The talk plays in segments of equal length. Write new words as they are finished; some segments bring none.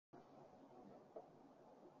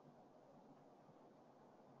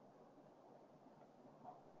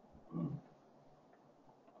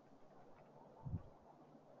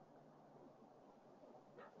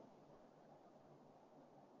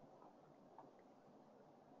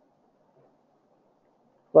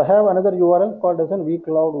So I have another URL called as an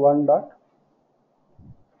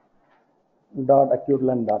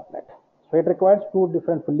vcloud1.acutelearn.net. So it requires two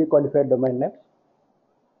different fully qualified domain names.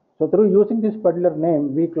 So through using this particular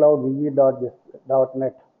name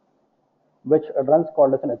vcloud.net, which runs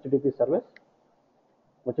called as an HTTP service,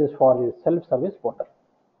 which is for the self-service portal,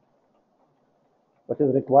 which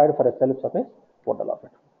is required for a self-service portal of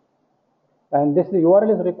it. And this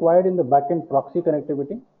URL is required in the backend proxy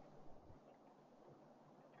connectivity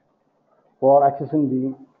for accessing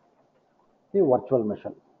the virtual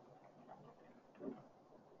machine.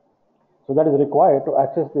 So that is required to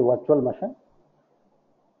access the virtual machine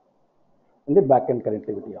in the backend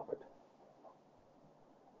connectivity of it.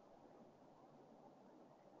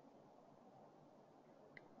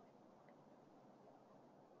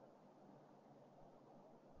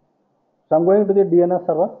 So I'm going to the DNS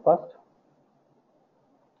server first.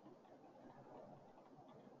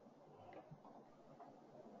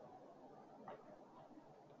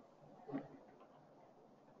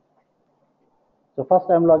 So first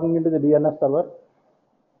I'm logging into the DNS server.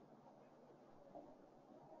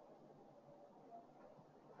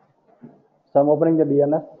 So I'm opening the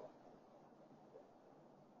DNS.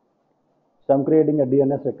 So I'm creating a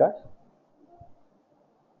DNS record.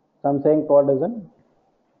 So I'm saying called as an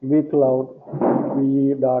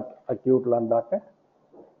vcloud.acutelearn.net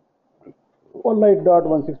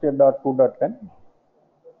 1.168.2.10.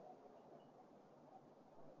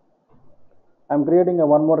 I'm creating a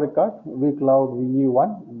one more record,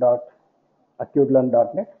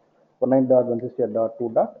 vcloud.ve1.acutelearn.net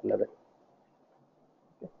 19.168.2.11.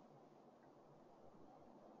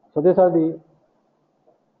 So these are the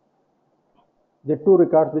two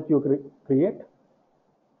records which you create.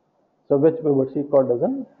 So which we would see called as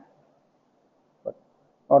an,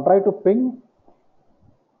 or try to ping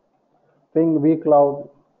vcloud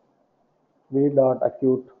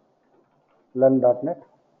v.acutelearn.net.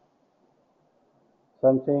 So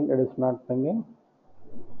I'm saying it is not pinging.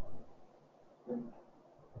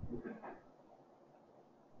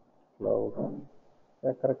 Cloud,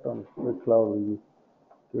 yeah, correct on vcloud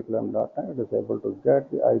v.acutelearn.net. It is able to get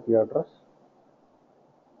the IP address.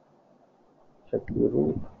 Check the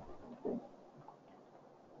root.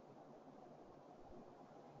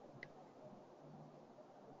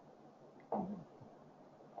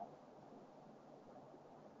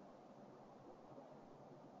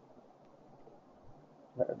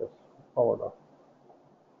 It is powered off.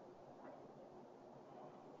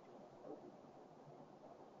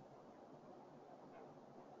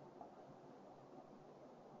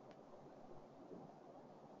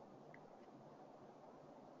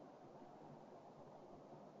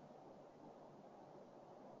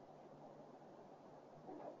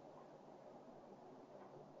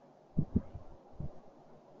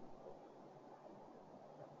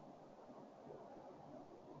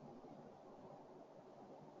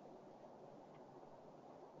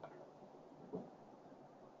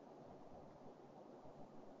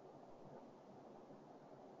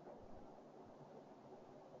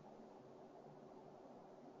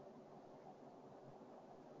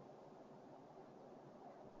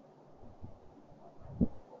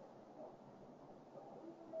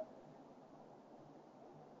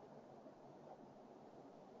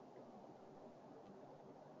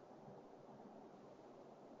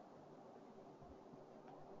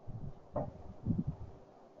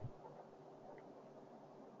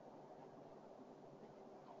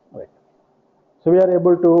 Right. So we are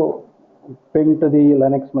able to ping to the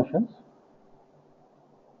Linux machines.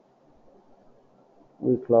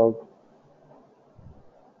 vCloud.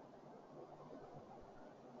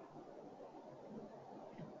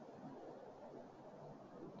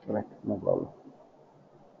 Right, no problem.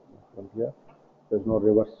 From here, there's no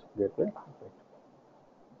reverse gateway. Right.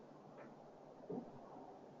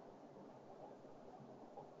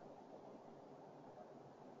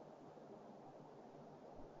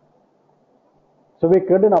 So we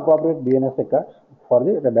create an appropriate DNS record for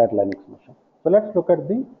the Red Hat Linux machine. So let's look at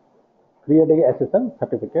the creating SSL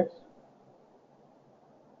certificates.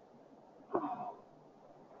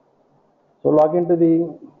 So log into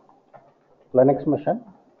the Linux machine,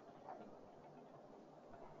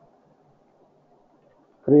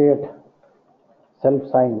 create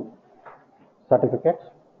self-sign certificates.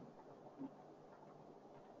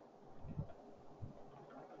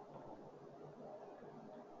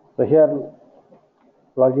 So here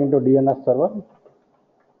log into DNS server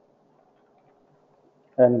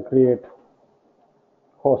and create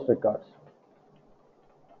host records.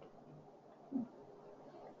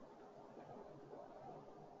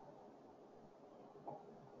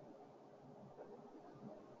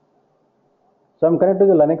 So I'm connected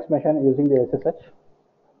to the Linux machine using the SSH.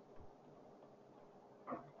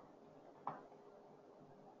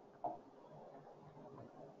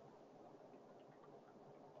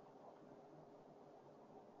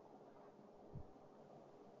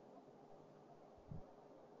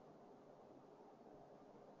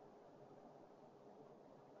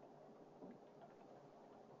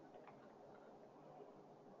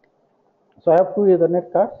 So I have two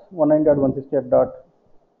Ethernet cards,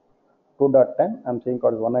 192.168.2.10. I'm saying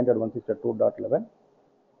card is 192.168.2.11.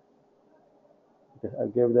 Okay, I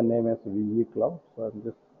gave the name as Vcloud. So I'm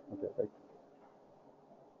just okay, right.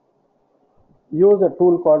 Use a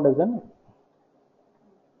tool called as an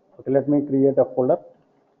okay. Let me create a folder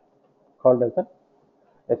called as an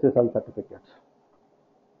SSL certificates.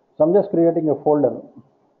 So I'm just creating a folder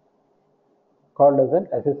called as an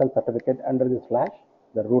SSL certificate under the slash,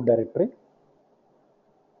 the root directory.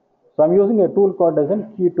 So I'm using a tool called as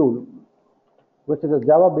an key tool, which is a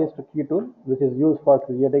Java-based key tool, which is used for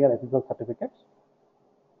creating an SSL certificates.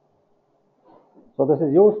 So this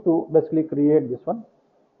is used to basically create this one,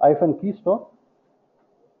 -key store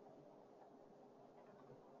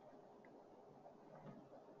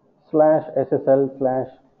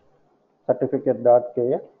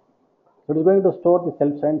 /SSL/certificate.kx. So it is going to store the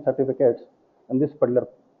self-signed certificates in this particular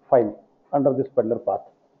file under this particular path.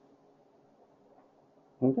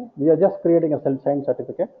 Okay, we are just creating a self-signed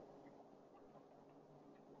certificate.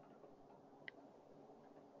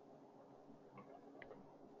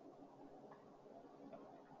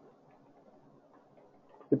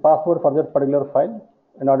 The password for that particular file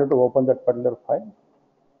in order to open that particular file.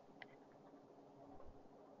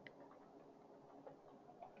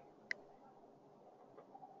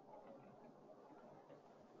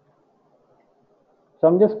 So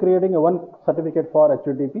I'm just creating a one certificate for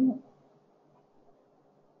HTTP,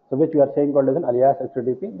 so which we are saying called as an alias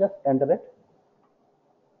HTTP. Just enter it.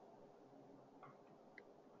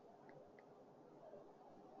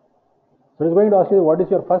 So it's going to ask you what is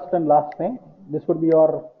your first and last name. This would be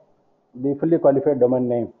the fully qualified domain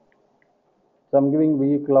name. So I'm giving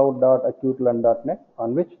vcloud.acutelearn.net,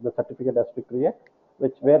 on which the certificate has to create,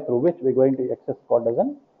 through which we're going to access called as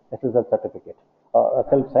an SSL certificate or a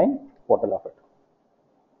self-signed portal of it.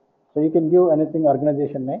 So you can give anything,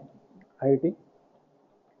 organization name, IT,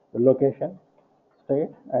 the location, state,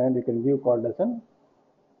 and you can give called as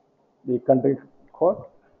the country code.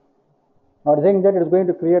 Now saying that it is going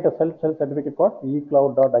to create a self certificate code,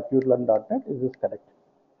 vcloud.acutelearn.net. Is this correct?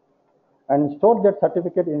 And store that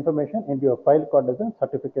certificate information into a file called as a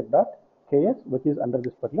certificate.ks, which is under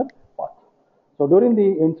this particular path. So during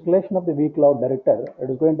the installation of the vCloud director, it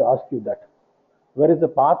is going to ask you that where is the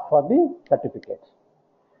path for the certificates.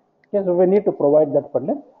 Okay, so we need to provide that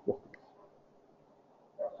particular.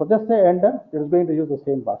 So just say enter. It is going to use the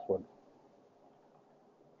same password.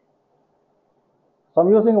 So I'm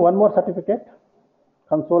using one more certificate,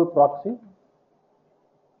 console proxy.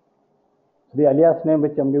 The alias name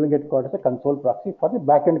which I'm giving it called as a console proxy for the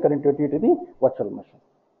backend connectivity to the virtual machine.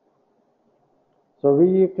 So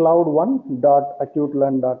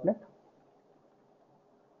vcloud1.acutelearn.net.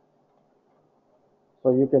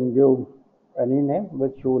 So you can give any name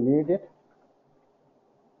which you need it.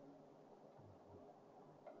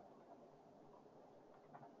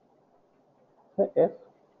 Say yes.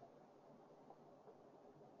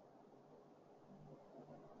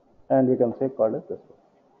 And we can say called as this one.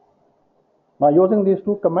 Now using these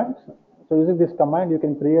two commands, so using this command you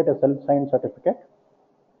can create a self-signed certificate,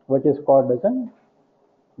 which is called as the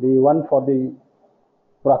one for the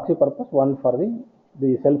proxy purpose, one for the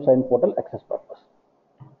self-signed portal access purpose.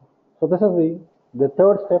 So this is the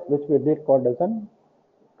third step which we did called as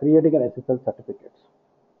creating an SSL certificates.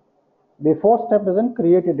 The fourth step is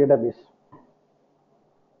create a database.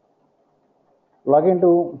 Log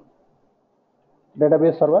into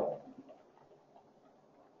database server,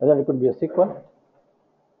 whether it could be a SQL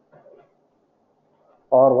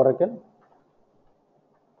or Oracle.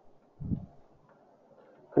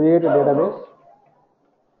 Create a database,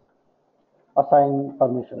 assign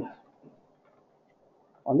permissions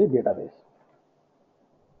on the database.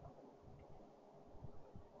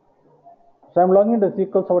 So I'm logging into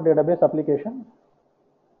SQL Server database application.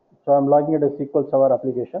 So I'm logging into SQL Server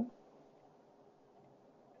application.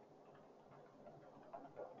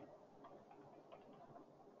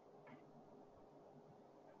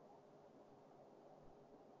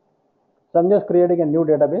 So I'm just creating a new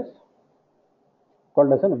database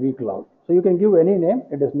called as vCloud. So you can give any name.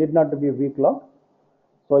 It is need not to be vCloud.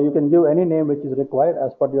 So you can give any name which is required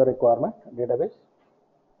as per your requirement database.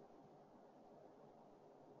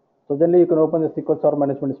 So then you can open the SQL Server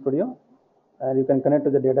Management Studio and you can connect to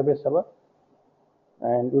the database server.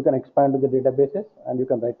 and you can expand to the databases, and you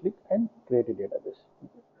can right click and create a database.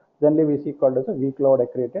 Generally we see called as a vcloud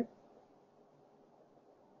accredited.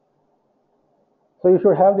 So you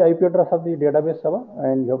should have the IP address of the database server,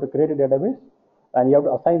 and you have to create a database, and you have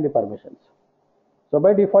to assign the permissions. So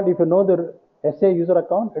by default, if you know the SA user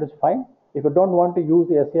account, it is fine. If you don't want to use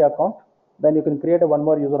the SA account, then you can create a one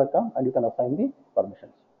more user account and you can assign the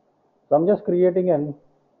permissions. So I'm just creating a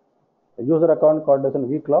user account called as a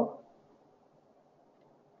vcloud,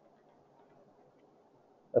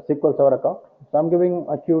 a SQL Server account. So I'm giving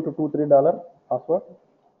a Q to $2-3 password.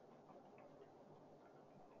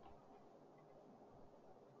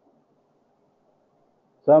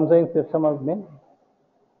 So I'm saying system admin.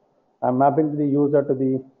 I'm mapping the user to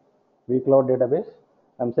the vCloud database.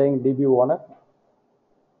 I'm saying DB owner.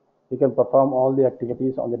 You can perform all the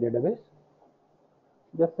activities on the database.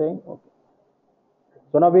 Just saying okay.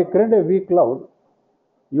 So now we create a vCloud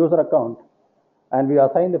user account, and we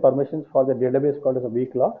assign the permissions for the database called as a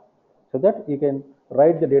vCloud, so that you can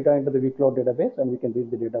write the data into the vCloud database and we can read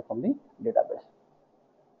the data from the database.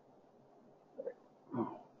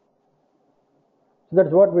 So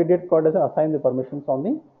that's what we did called as assign the permissions on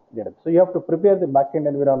the database. So you have to prepare the backend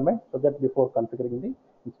environment so that before configuring the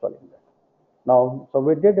installing that. Now, so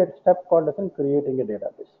we did a step called as creating a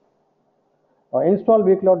database. Install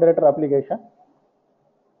vCloud Director application.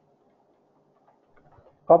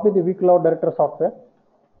 Copy the vCloud Director software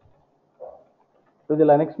to the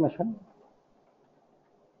Linux machine.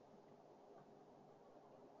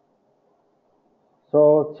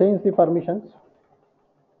 So change the permissions.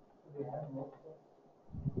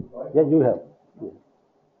 Yeah, you have.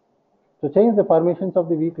 So change the permissions of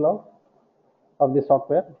the vCloud of the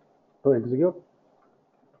software to execute.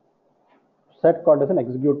 Set called as an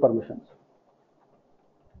execute permissions.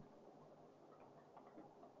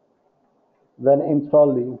 Then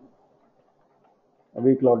install the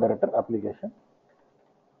vCloud Director application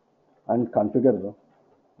and configure the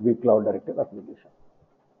vCloud Director application.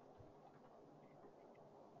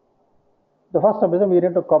 The first step is we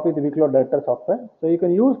need to copy the vCloud Director software. So you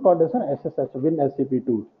can use called as an SSH WinSCP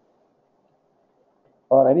tool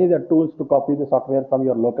or any other tools to copy the software from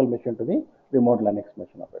your local machine to the remote Linux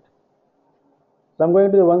machine of it. So I'm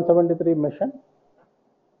going to the 173 machine.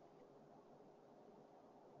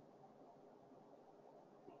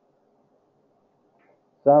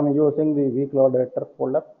 So I'm using the vCloud Director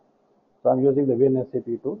folder. So I'm using the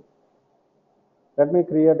WinSCP tool. Let me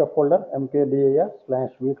create a folder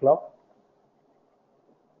mkdir/vcloud.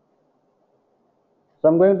 So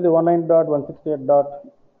I'm going to the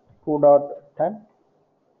 19.168.2.10.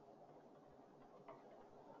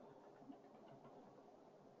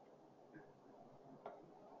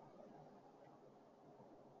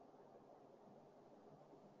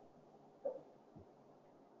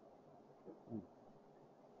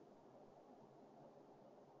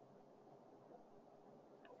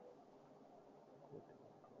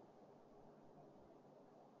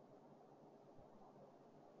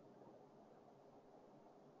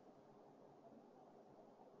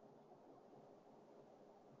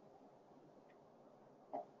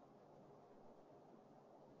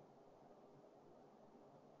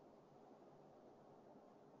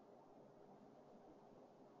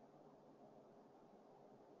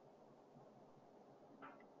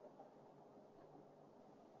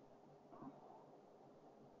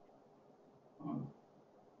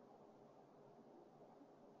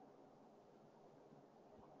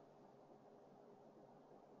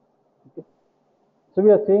 So we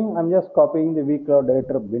are seeing, I'm just copying the vCloud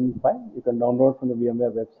Director bin file. You can download from the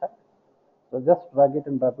VMware website. So just drag it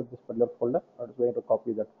and drop it this particular folder. I'm just going to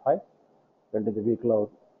copy that file into the vCloud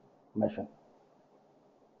machine.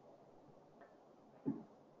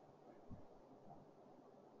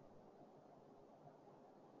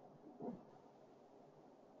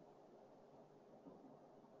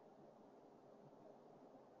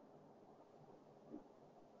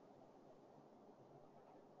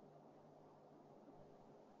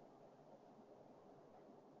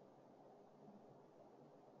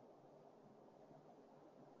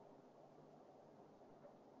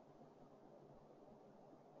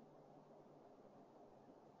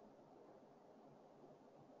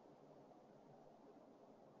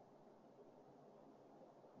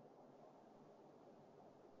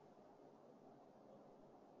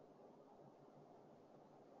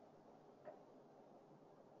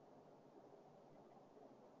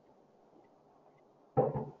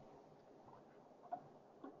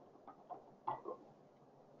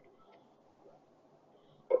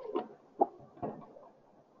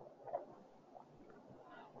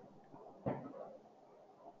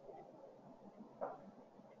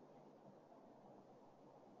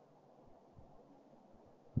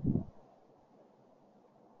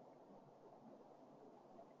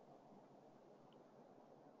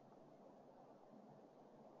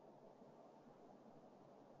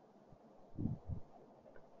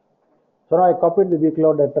 So now I copied the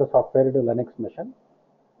Vcloud Director software to Linux machine.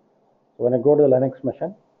 So when I go to the Linux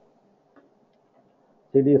machine,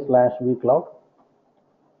 cd/vcloud.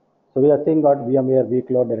 So we are seeing got VMware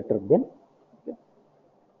Vcloud Director bin. Okay.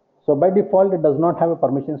 So by default, it does not have a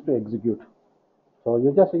permissions to execute. So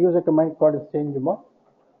you just use a command called change mode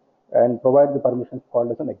and provide the permissions called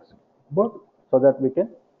as an execute so that we can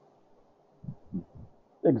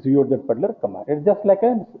execute that particular command. It's just like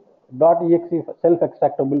a .exe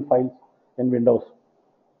self-extractable files in Windows.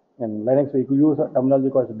 In Linux, we use a terminology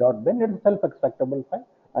called .bin. It's a self-extractable file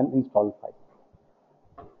and install file.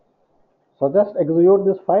 So just execute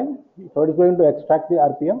this file. So it is going to extract the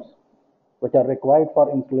RPMs which are required for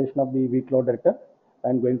installation of the Vcloud Director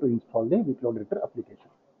and going to install the Vcloud Director application.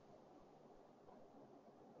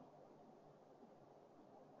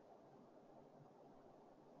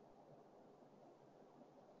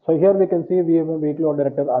 So here we can see we have a Vcloud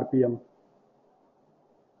Director RPM.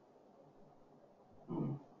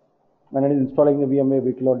 And it is installing the VMware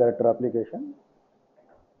Vcloud Director application.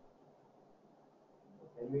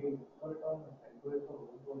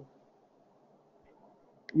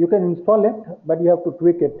 You can install it, but you have to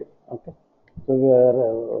tweak it. Okay.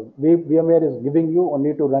 So VMware is giving you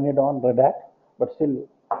only to run it on Red Hat, but still,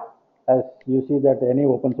 as you see that any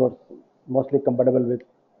open source mostly compatible with,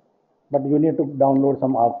 but you need to download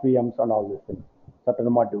some RPMs and all these things, certain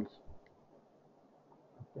modules.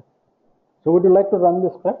 Okay. So would you like to run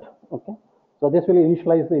this script? Okay. So this will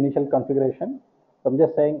initialize the initial configuration. So I'm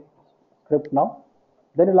just saying script now.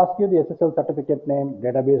 Then it'll ask you the SSL certificate name,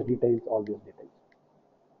 database details, all these details.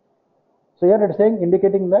 So here it's saying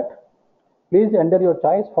indicating that please enter your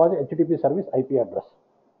choice for the HTTP service IP address.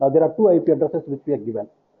 Now there are two IP addresses which we are given.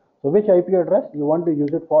 So which IP address you want to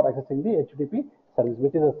use it for accessing the HTTP service,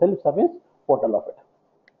 which is a self-service portal of it.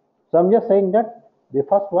 So I'm just saying that the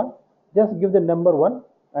first one, just give the number 1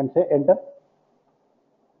 and say enter.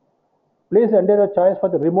 Please enter your choice for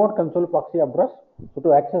the remote console proxy address. So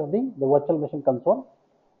to access the virtual machine console.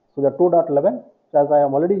 So the 2.11, as I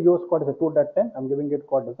have already used code as a 2.10, I'm giving it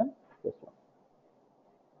code as this one.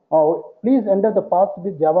 Now, please enter the path to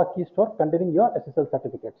the Java key store containing your SSL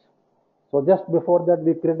certificates. So just before that,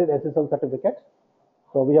 we created SSL certificates.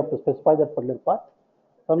 So we have to specify that particular path.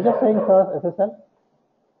 So I'm just saying first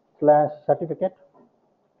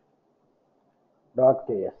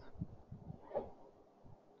SSL/certificate.ks.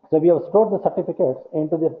 So we have stored the certificates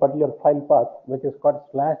into this particular file path, which is called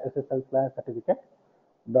 /SSL/certificate.ks.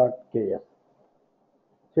 So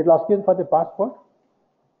it will ask you for the password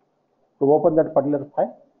to open that particular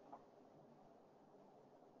file.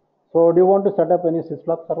 So do you want to set up any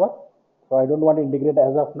syslog server? So I don't want to integrate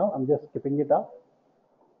as of now. I'm just skipping it off.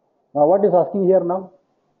 Now what is asking here now?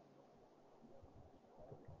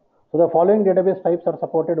 So the following database types are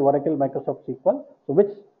supported: Oracle, Microsoft SQL. So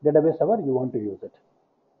which database server you want to use it?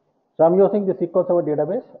 So I'm using the SQL Server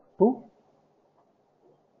database 2.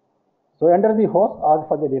 So enter the host or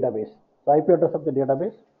for the database. So IP address of the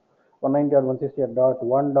database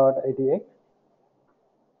 190.168.1.88.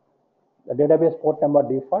 The database port number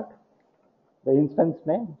default. The instance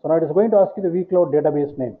name. So now it is going to ask you the Vcloud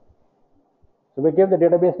database name. So we gave the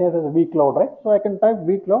database name as Vcloud, right? So I can type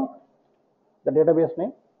Vcloud, the database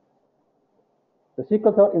name. The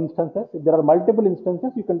SQL Server instances, if there are multiple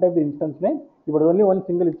instances, you can type the instance name. If it is only one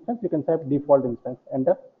single instance, you can type default instance,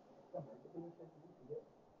 enter.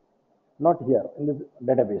 Not here, in the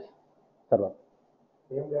database server.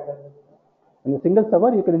 In a single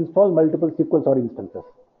server, you can install multiple SQL Server instances.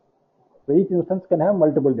 So each instance can have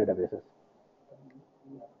multiple databases.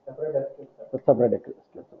 Separate SQL server.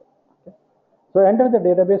 Okay. So enter the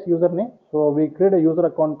database username. So we create a user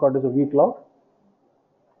account called as a Vcloud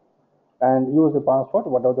and use the password,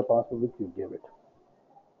 whatever the password which you gave it.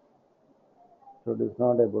 So it is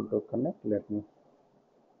not able to connect. Let me.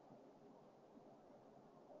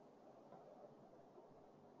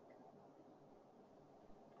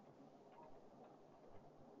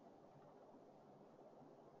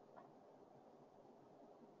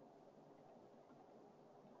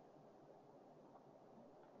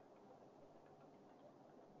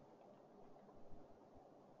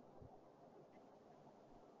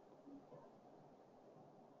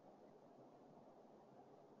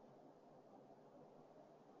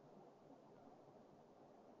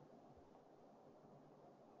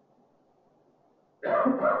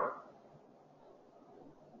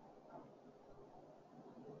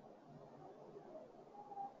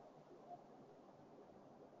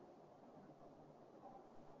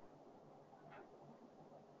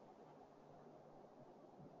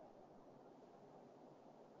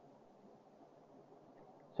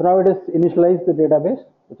 So now it is initialized the database,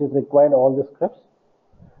 which is required all the scripts.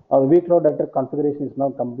 The vCloud Director configuration is now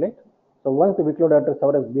complete. So once the vCloud Director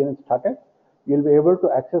server has been started, you will be able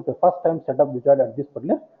to access the first time setup wizard at this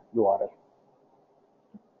particular URL.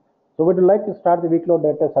 So would you like to start the vCloud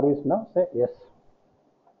Director service now? Say yes.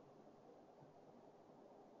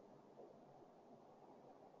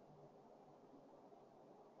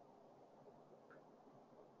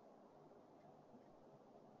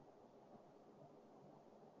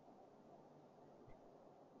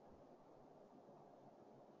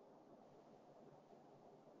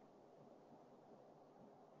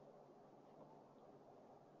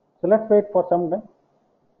 So let's wait for some time.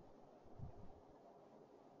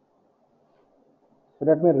 So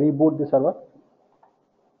let me reboot the server.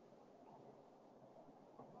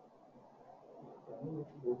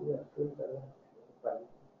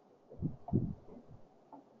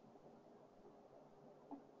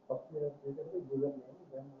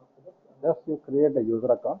 Just you create a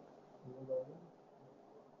user account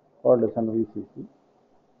or listen VCC.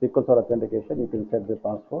 SQL Server authentication, you can set the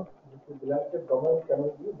password.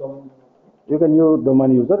 You can use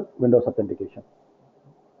domain user Windows authentication.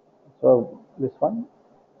 So this one.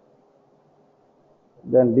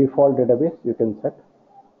 Then default database you can set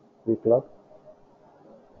vCloud.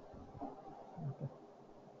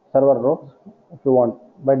 Server roles if you want.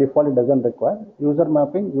 By default it doesn't require. User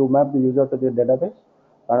mapping, you map the user to the database,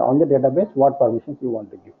 and on the database what permissions you want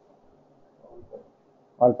to give.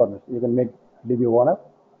 All permissions. You can make DB owner.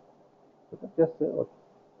 Just say okay.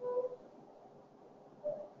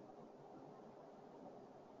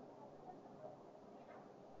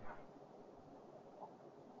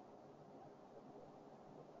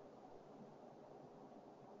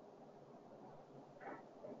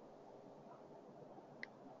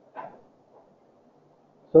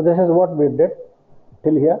 So this is what we did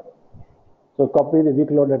till here. So copy the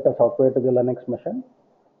vCloud data software to the Linux machine.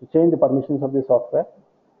 To change the permissions of the software.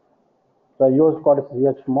 So use code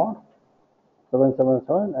is chmod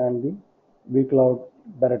 777 and the vCloud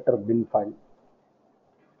director bin file.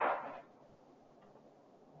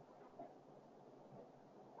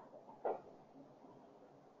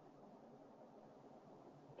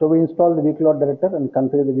 So we install the vCloud director and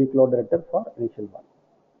configure the vCloud director for initial one.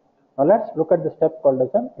 Now let's look at the step called as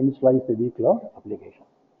an initialize the vCloud application.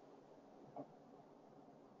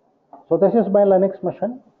 So this is my Linux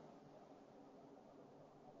machine.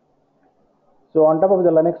 So on top of the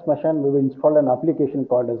Linux machine, we will install an application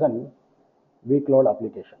called as an vCloud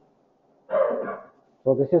application.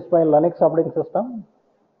 So this is my Linux operating system.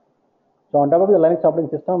 So on top of the Linux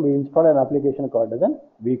operating system, we install an application called as an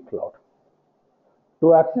vCloud.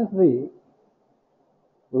 To access the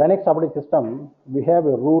Linux operating system, we have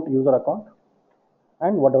a root user account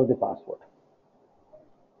and whatever the password.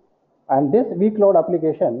 And this vCloud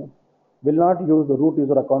application will not use the root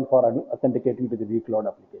user account for authenticating to the vCloud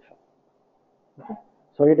application. Okay.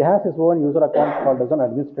 So it has its own user account called as an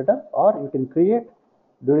administrator, or you can create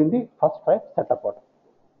during the first type setup order.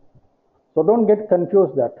 So don't get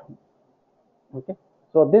confused that. Okay.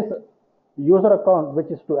 So this user account, which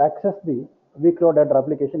is to access the vCloud Director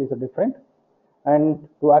application, is a different, and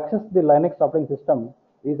to access the Linux operating system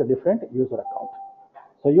is a different user account.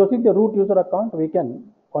 So using the root user account, we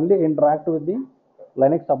can only interact with the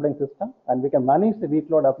Linux operating system, and we can manage the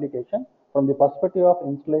vCloud application from the perspective of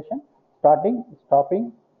installation, starting,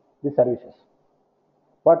 stopping the services.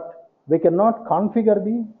 But we cannot configure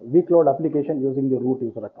the vCloud application using the root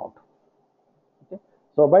user account. Okay.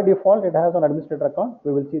 So by default, it has an administrator account.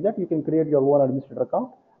 We will see that you can create your own administrator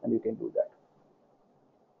account and you can do that.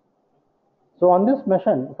 So on this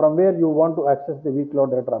machine, from where you want to access the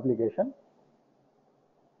vCloud Director application,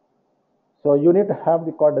 so you need to have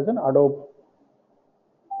the code as an Adobe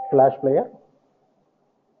Flash Player.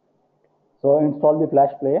 So install the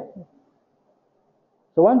Flash Player.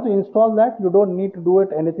 So once you install that, you don't need to do it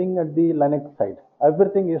anything at the Linux side.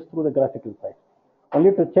 Everything is through the graphical side.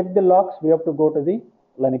 Only to check the logs, we have to go to the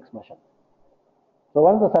Linux machine. So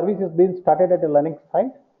once the service is being started at a Linux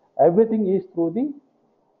side, everything is through the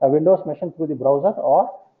Windows machine through the browser, or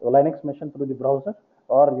Linux machine through the browser,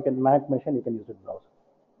 or you can Mac machine, you can use it browser.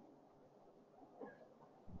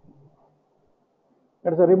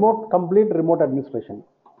 It is a complete remote administration.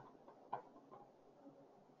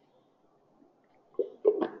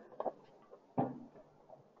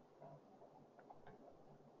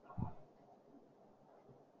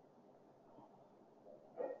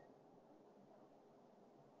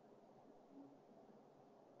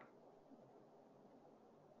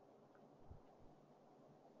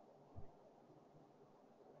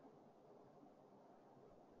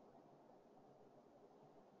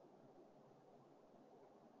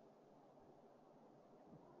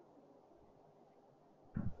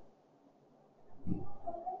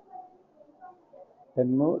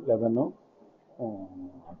 10, 11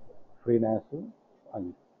 freeness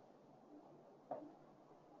and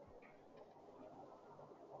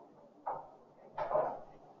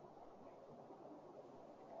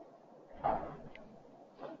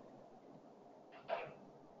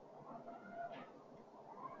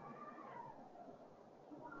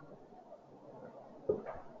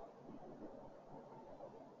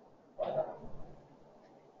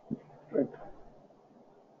right.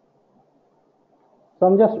 So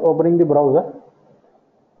I'm just opening the browser.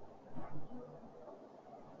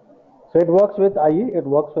 So it works with IE, it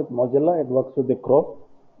works with Mozilla, it works with the Chrome.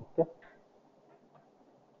 Okay.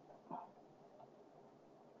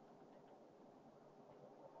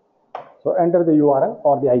 So enter the URL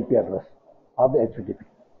or the IP address of the HTTP.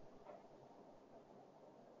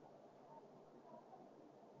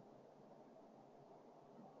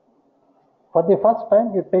 For the first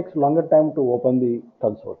time, it takes longer time to open the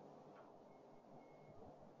console.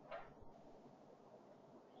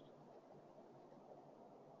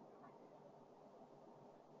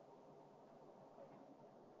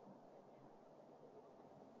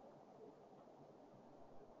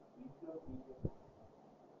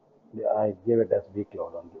 Yeah, I gave it as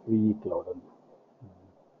Vcloud only, Vcloud only.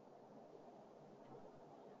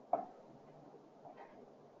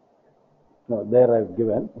 No, there I've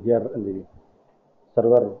given, here in the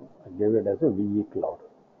server, I gave it as a Vcloud.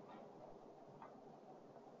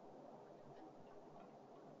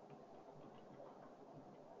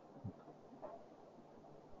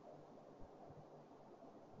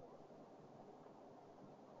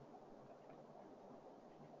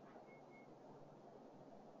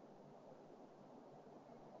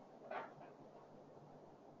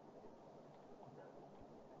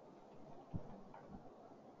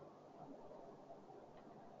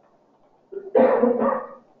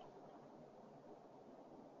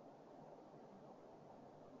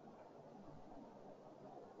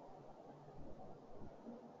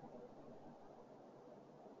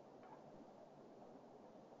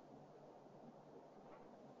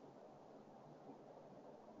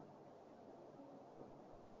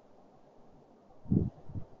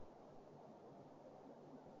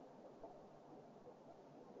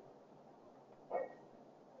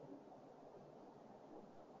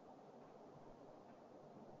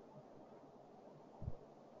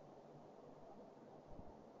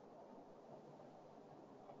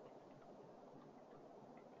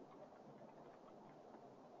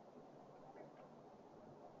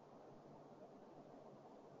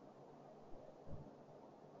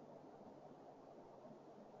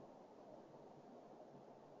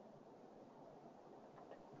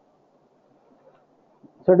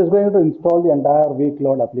 So it is going to install the entire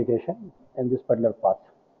Vcloud application in this particular path.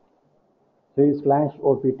 So is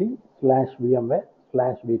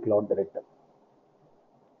 /opt/vmware/vcloud directory.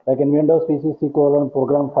 Like in Windows, we see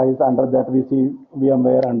program files, under that we see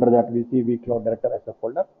VMware, under that we see vcloud directory as a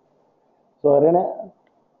folder. So in a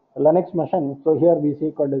Linux machine, so here we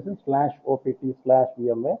see condition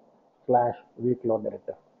 /opt/vmware/vcloud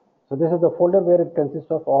directory. So this is the folder where it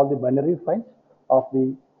consists of all the binary files of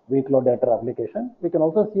the vcloud directory application. We can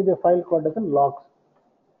also see the file called as a logs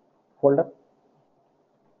folder.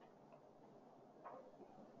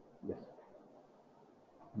 Yes,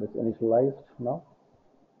 this initialized now.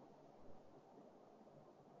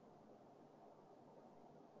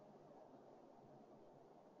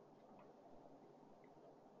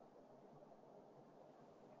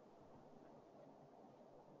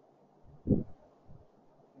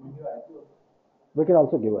 We can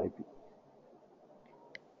also give IP.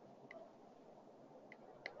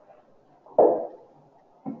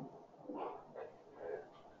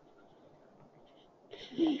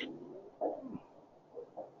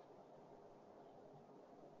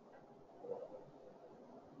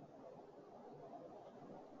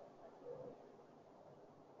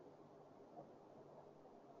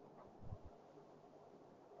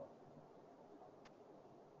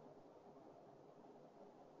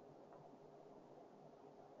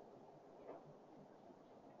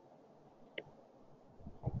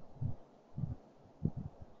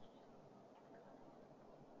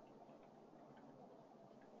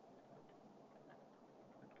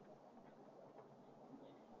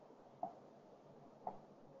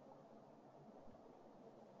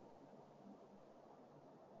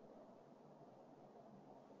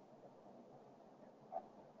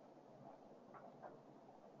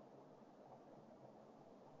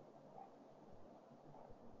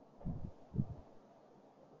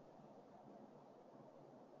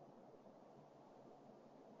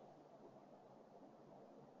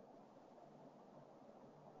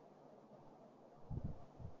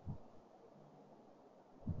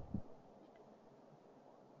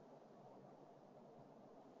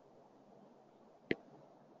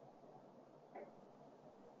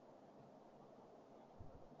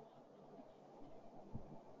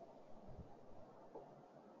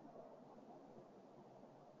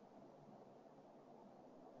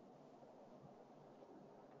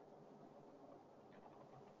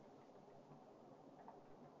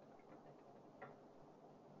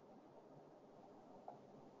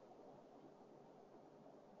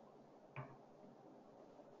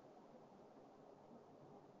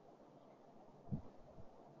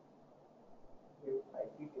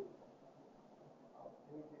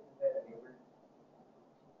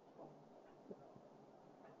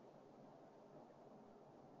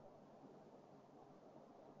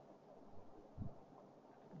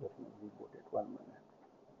 reboot it. 1 minute.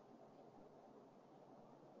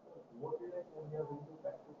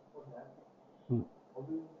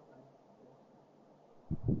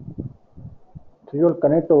 So you will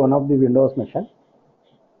connect to one of the Windows machine.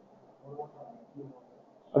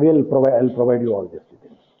 I'll provide you all these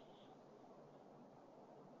details.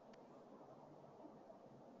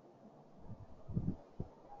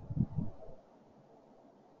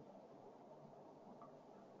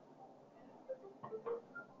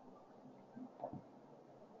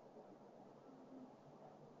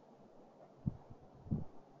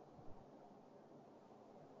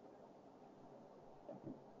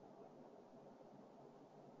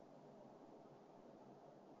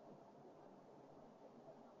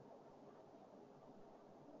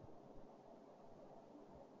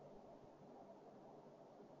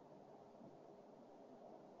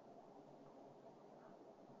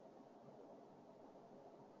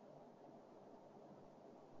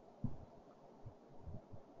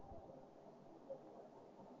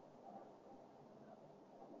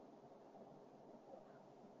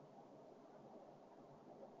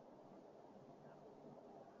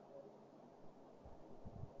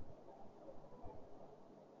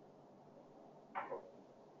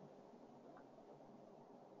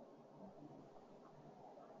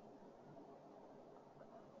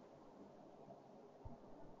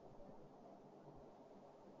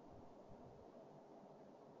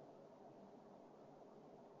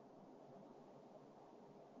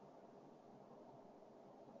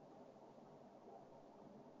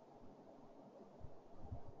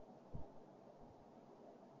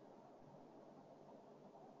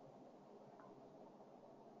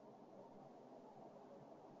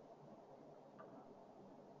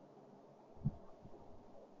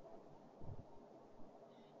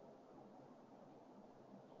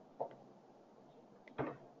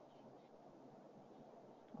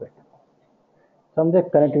 So I'm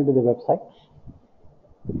just connecting to the website.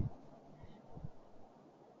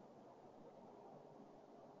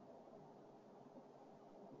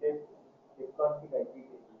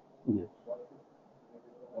 Yes.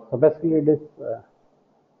 So basically it is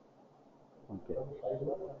okay.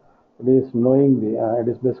 It is knowing the it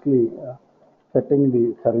is basically setting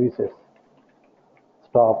the services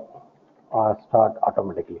stop or start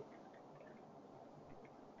automatically.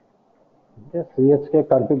 Yes, chk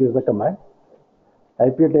config is the command.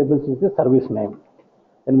 IP tables is the service name.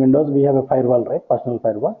 In Windows we have a firewall, right? Personal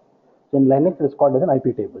firewall. So in Linux it is called as an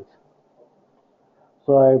IP tables.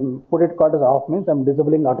 So I put it called as off means I'm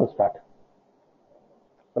disabling auto start.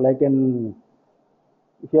 So like in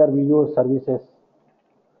here we use services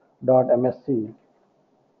dot msc.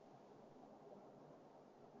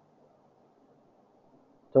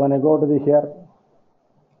 So when I go to the here,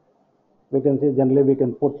 we can see generally we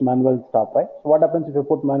can put manual stop, right? So what happens if you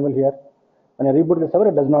put manual here? When I reboot the server,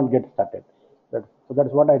 it does not get started. So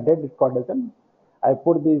that's what I did. It's called as an I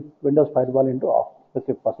put the Windows firewall into off,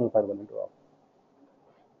 specific personal firewall into off.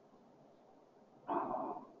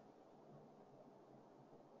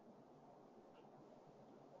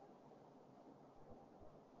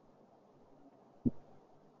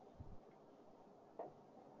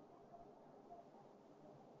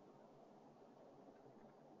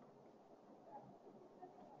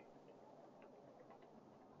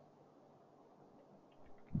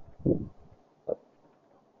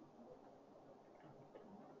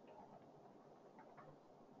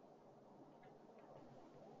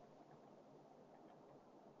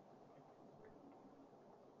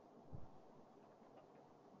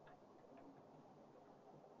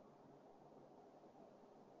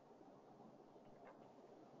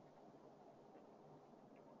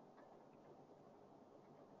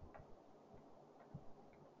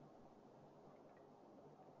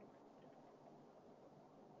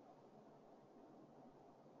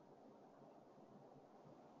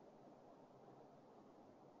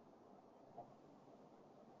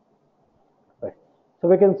 Right. So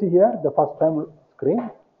we can see here the first time screen.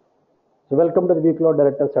 So welcome to the Vcloud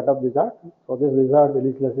Director Setup Wizard. So this wizard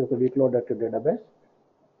initializes the Vcloud Director database.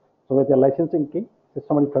 So with a licensing key,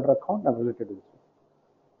 system administrator account and related to this.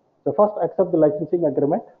 So first accept the licensing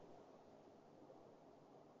agreement.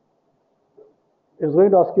 It's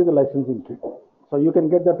going to ask you the licensing key. So you can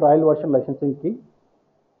get the trial version licensing key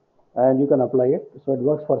and you can apply it. So it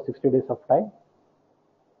works for 60 days of time.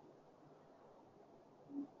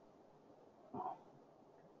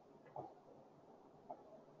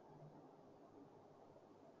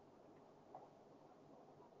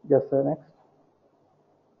 Just next.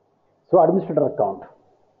 So administrator account.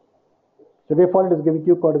 So default is giving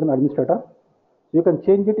you code as an administrator. You can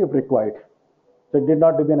change it if required. So it did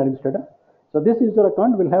not to be an administrator. So this user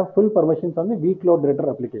account will have full permissions on the Vcloud Director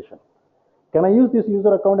application. Can I use this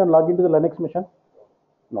user account and log into the Linux machine?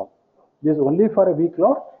 No. This is only for a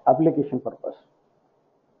Vcloud application purpose.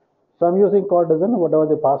 So I'm using Cortisan, whatever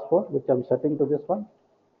the password which I'm setting to this one.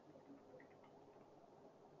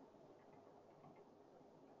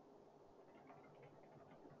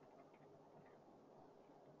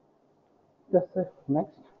 Just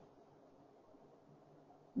next.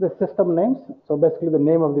 The system names. So basically the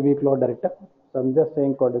name of the Vcloud Director. So I'm just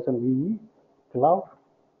saying Cortisan VE Cloud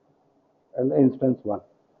and the instance 1.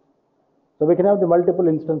 So we can have the multiple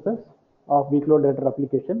instances of Vcloud Director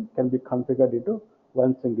application can be configured into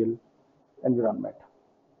one single environment.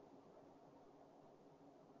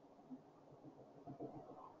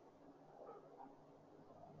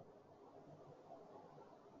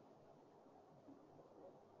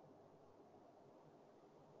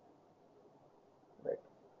 Right.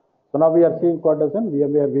 So now we are seeing Cortisan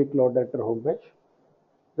VMware Vcloud Director homepage.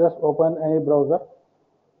 Just open any browser.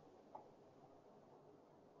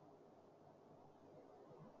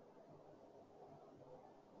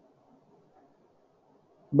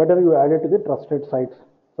 Better you add it to the trusted sites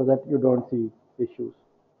so that you don't see issues.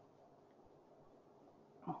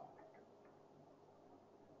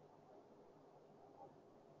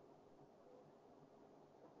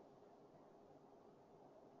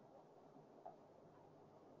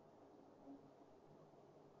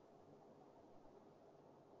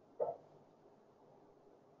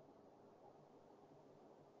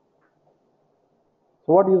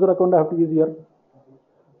 So what user account I have to use here?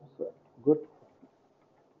 Good.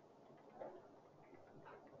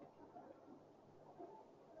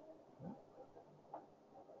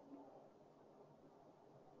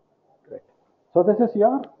 Great. So this is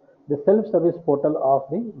your the self-service portal of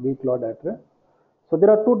the Vcloud Director. So there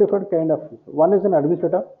are two different kind of. One is an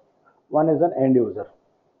administrator, one is an end user.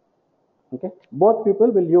 Okay. Both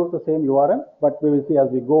people will use the same URL, but we will see as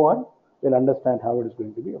we go on. We'll understand how it is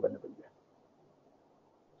going to be available here.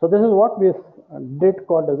 So this is what we did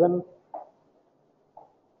Cortisan,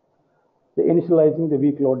 the initializing the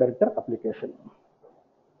Vcloud Director application.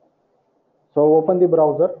 So open the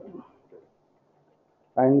browser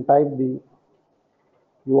and type the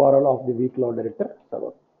URL of the Vcloud Director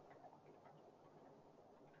server.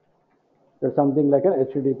 There's something like an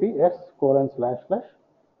https://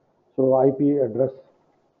 so IP address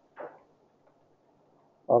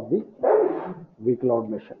of the Vcloud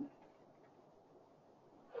machine.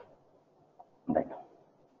 Right.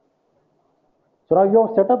 So now you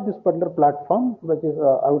have set up this particular platform, which is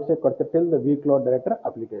I would say till the Vcloud Director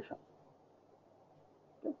application.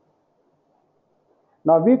 Okay.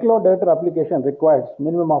 Now Vcloud Director application requires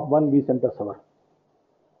minimum of one vCenter server.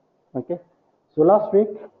 Okay. So last week,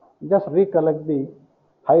 just recollect the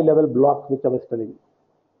high level blocks which I was telling.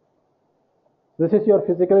 This is your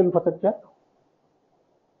physical infrastructure.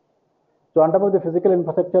 So on top of the physical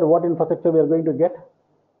infrastructure, what infrastructure we are going to get?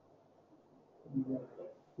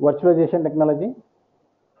 Virtualization technology.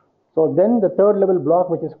 So then the third level block,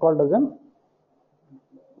 which is called as an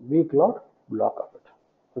Vcloud block of it.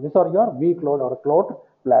 So these are your Vcloud or cloud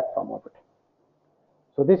platform of it.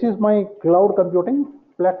 So this is my cloud computing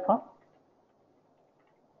platform.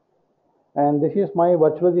 And this is my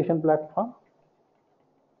virtualization platform.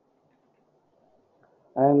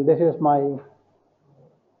 And this is my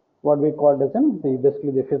what we call as in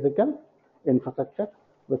basically the physical infrastructure,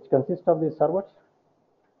 which consists of the servers,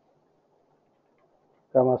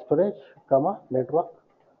 storage, network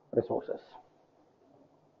resources.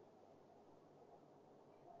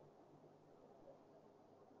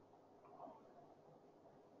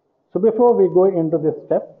 So before we go into this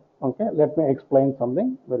step, okay, let me explain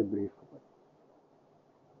something very brief.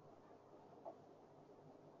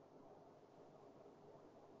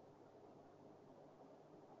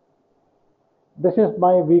 This is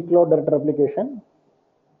my Vcloud Director application,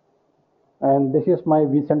 and this is my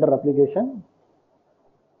vCenter application,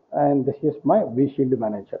 and this is my vShield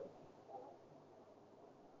manager.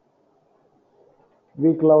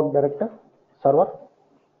 Vcloud Director server.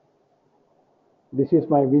 This is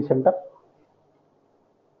my vCenter.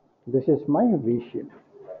 This is my vShield.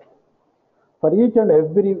 For each and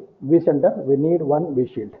every vCenter, we need one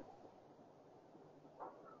vShield.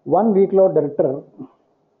 One Vcloud Director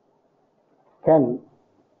can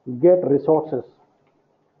get resources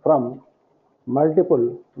from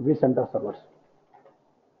multiple vCenter servers.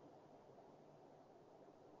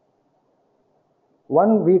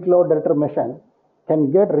 One Vcloud Director machine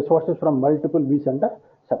can get resources from multiple vCenter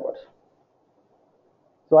servers.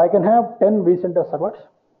 So I can have 10 vCenter servers,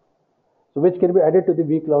 so which can be added to the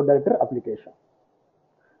Vcloud Director application.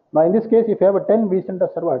 Now in this case, if you have a 10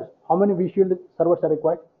 vCenter servers, how many vShield servers are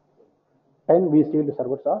required? 10 vShield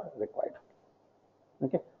servers are required.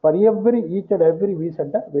 Okay. For each and every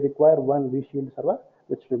vCenter, we require one vShield server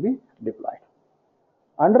which will be deployed.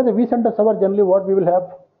 Under the vCenter server, generally what we will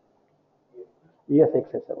have?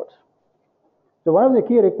 ESXi servers. So one of the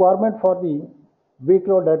key requirements for the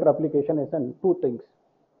Vcloud Director application is in two things.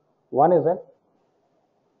 One is a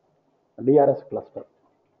DRS cluster.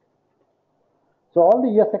 So all the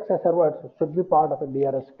ESXi servers should be part of a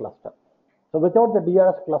DRS cluster. So without the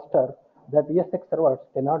DRS cluster, that ESX servers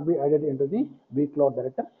cannot be added into the Vcloud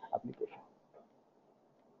Director application.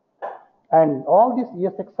 And all these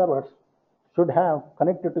ESX servers should have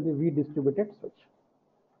connected to the vDistributed switch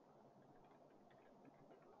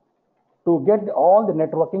to get all the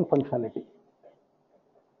networking functionality.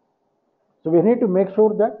 So we need to make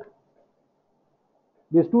sure that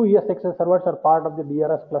these two ESXi servers are part of the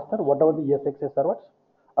DRS cluster, whatever the ESXi servers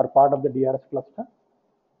are part of the DRS cluster.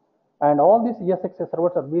 And all these ESXi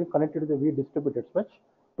servers are being connected to the vDistributed switch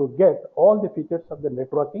to get all the features of the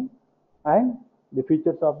networking and the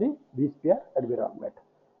features of the vSphere environment.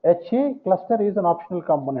 HA cluster is an optional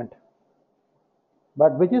component,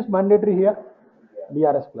 but which is mandatory here?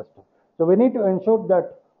 DRS cluster. So we need to ensure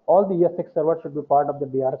that all the ESX servers should be part of the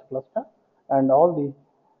DRS cluster and all the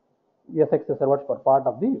ESX servers are part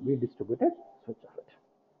of the vDistributed switch of it.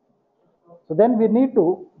 So then we need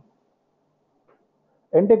to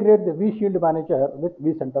integrate the vShield manager with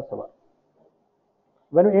vCenter server.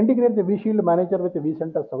 When we integrate the vShield manager with the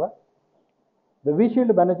vCenter server, the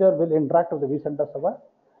vShield manager will interact with the vCenter server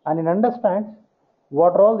and it understands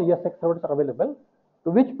what are all the ESX servers are available,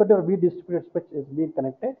 to which particular vDistributed switch is being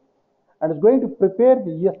connected, and is going to prepare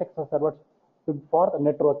the ESX servers for the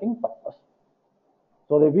networking purpose.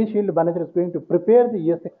 So the vShield manager is going to prepare the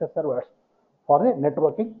ESX servers for the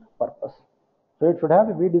networking purpose. So it should have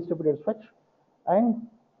a vDistributed switch and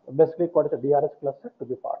basically called as a DRS cluster to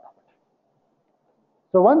be part of it.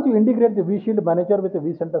 So once you integrate the vShield manager with the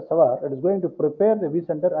vCenter server, it is going to prepare the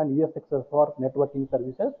vCenter and ESX for networking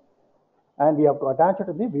services, and we have to attach it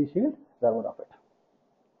to the vShield server of it.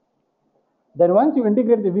 Then once you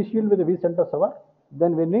integrate the vShield with the vCenter server,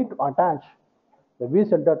 then we need to attach the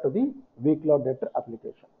vCenter to the Vcloud Director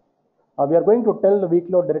application. Now we are going to tell the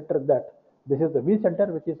Vcloud Director that this is the vCenter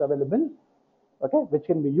which is available, okay, which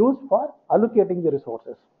can be used for allocating the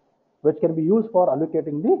resources,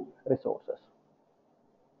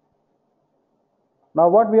 Now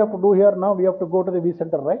what we have to do here, now we have to go to the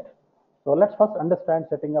vCenter, right? So let's first understand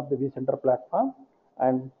setting up the vCenter platform.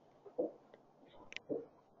 And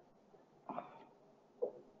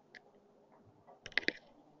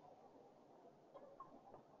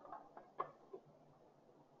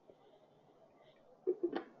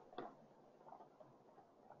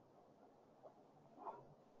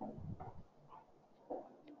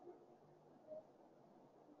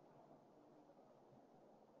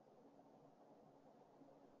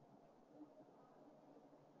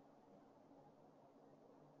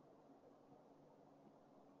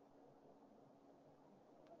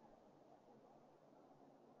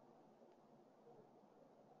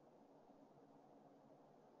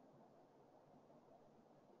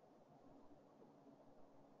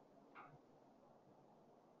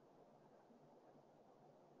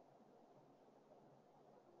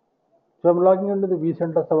so I'm logging into the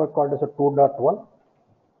vCenter server called as a 2.1.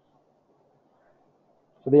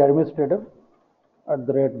 So the administrator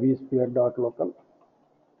 @vsphere.local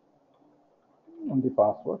and the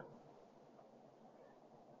password.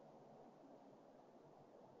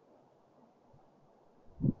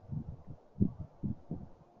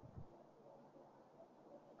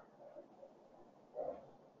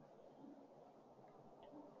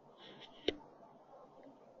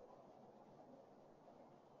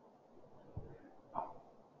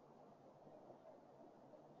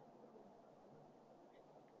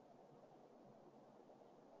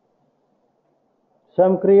 So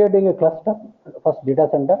I'm creating a cluster, first data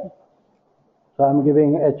center. So I'm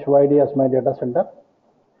giving HYD as my data center.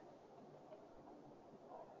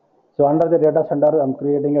 So under the data center, I'm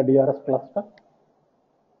creating a DRS cluster,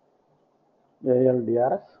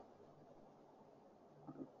 ALDRS.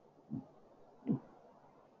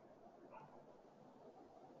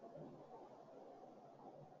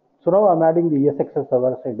 So now I'm adding the ESX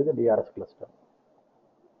servers into the DRS cluster.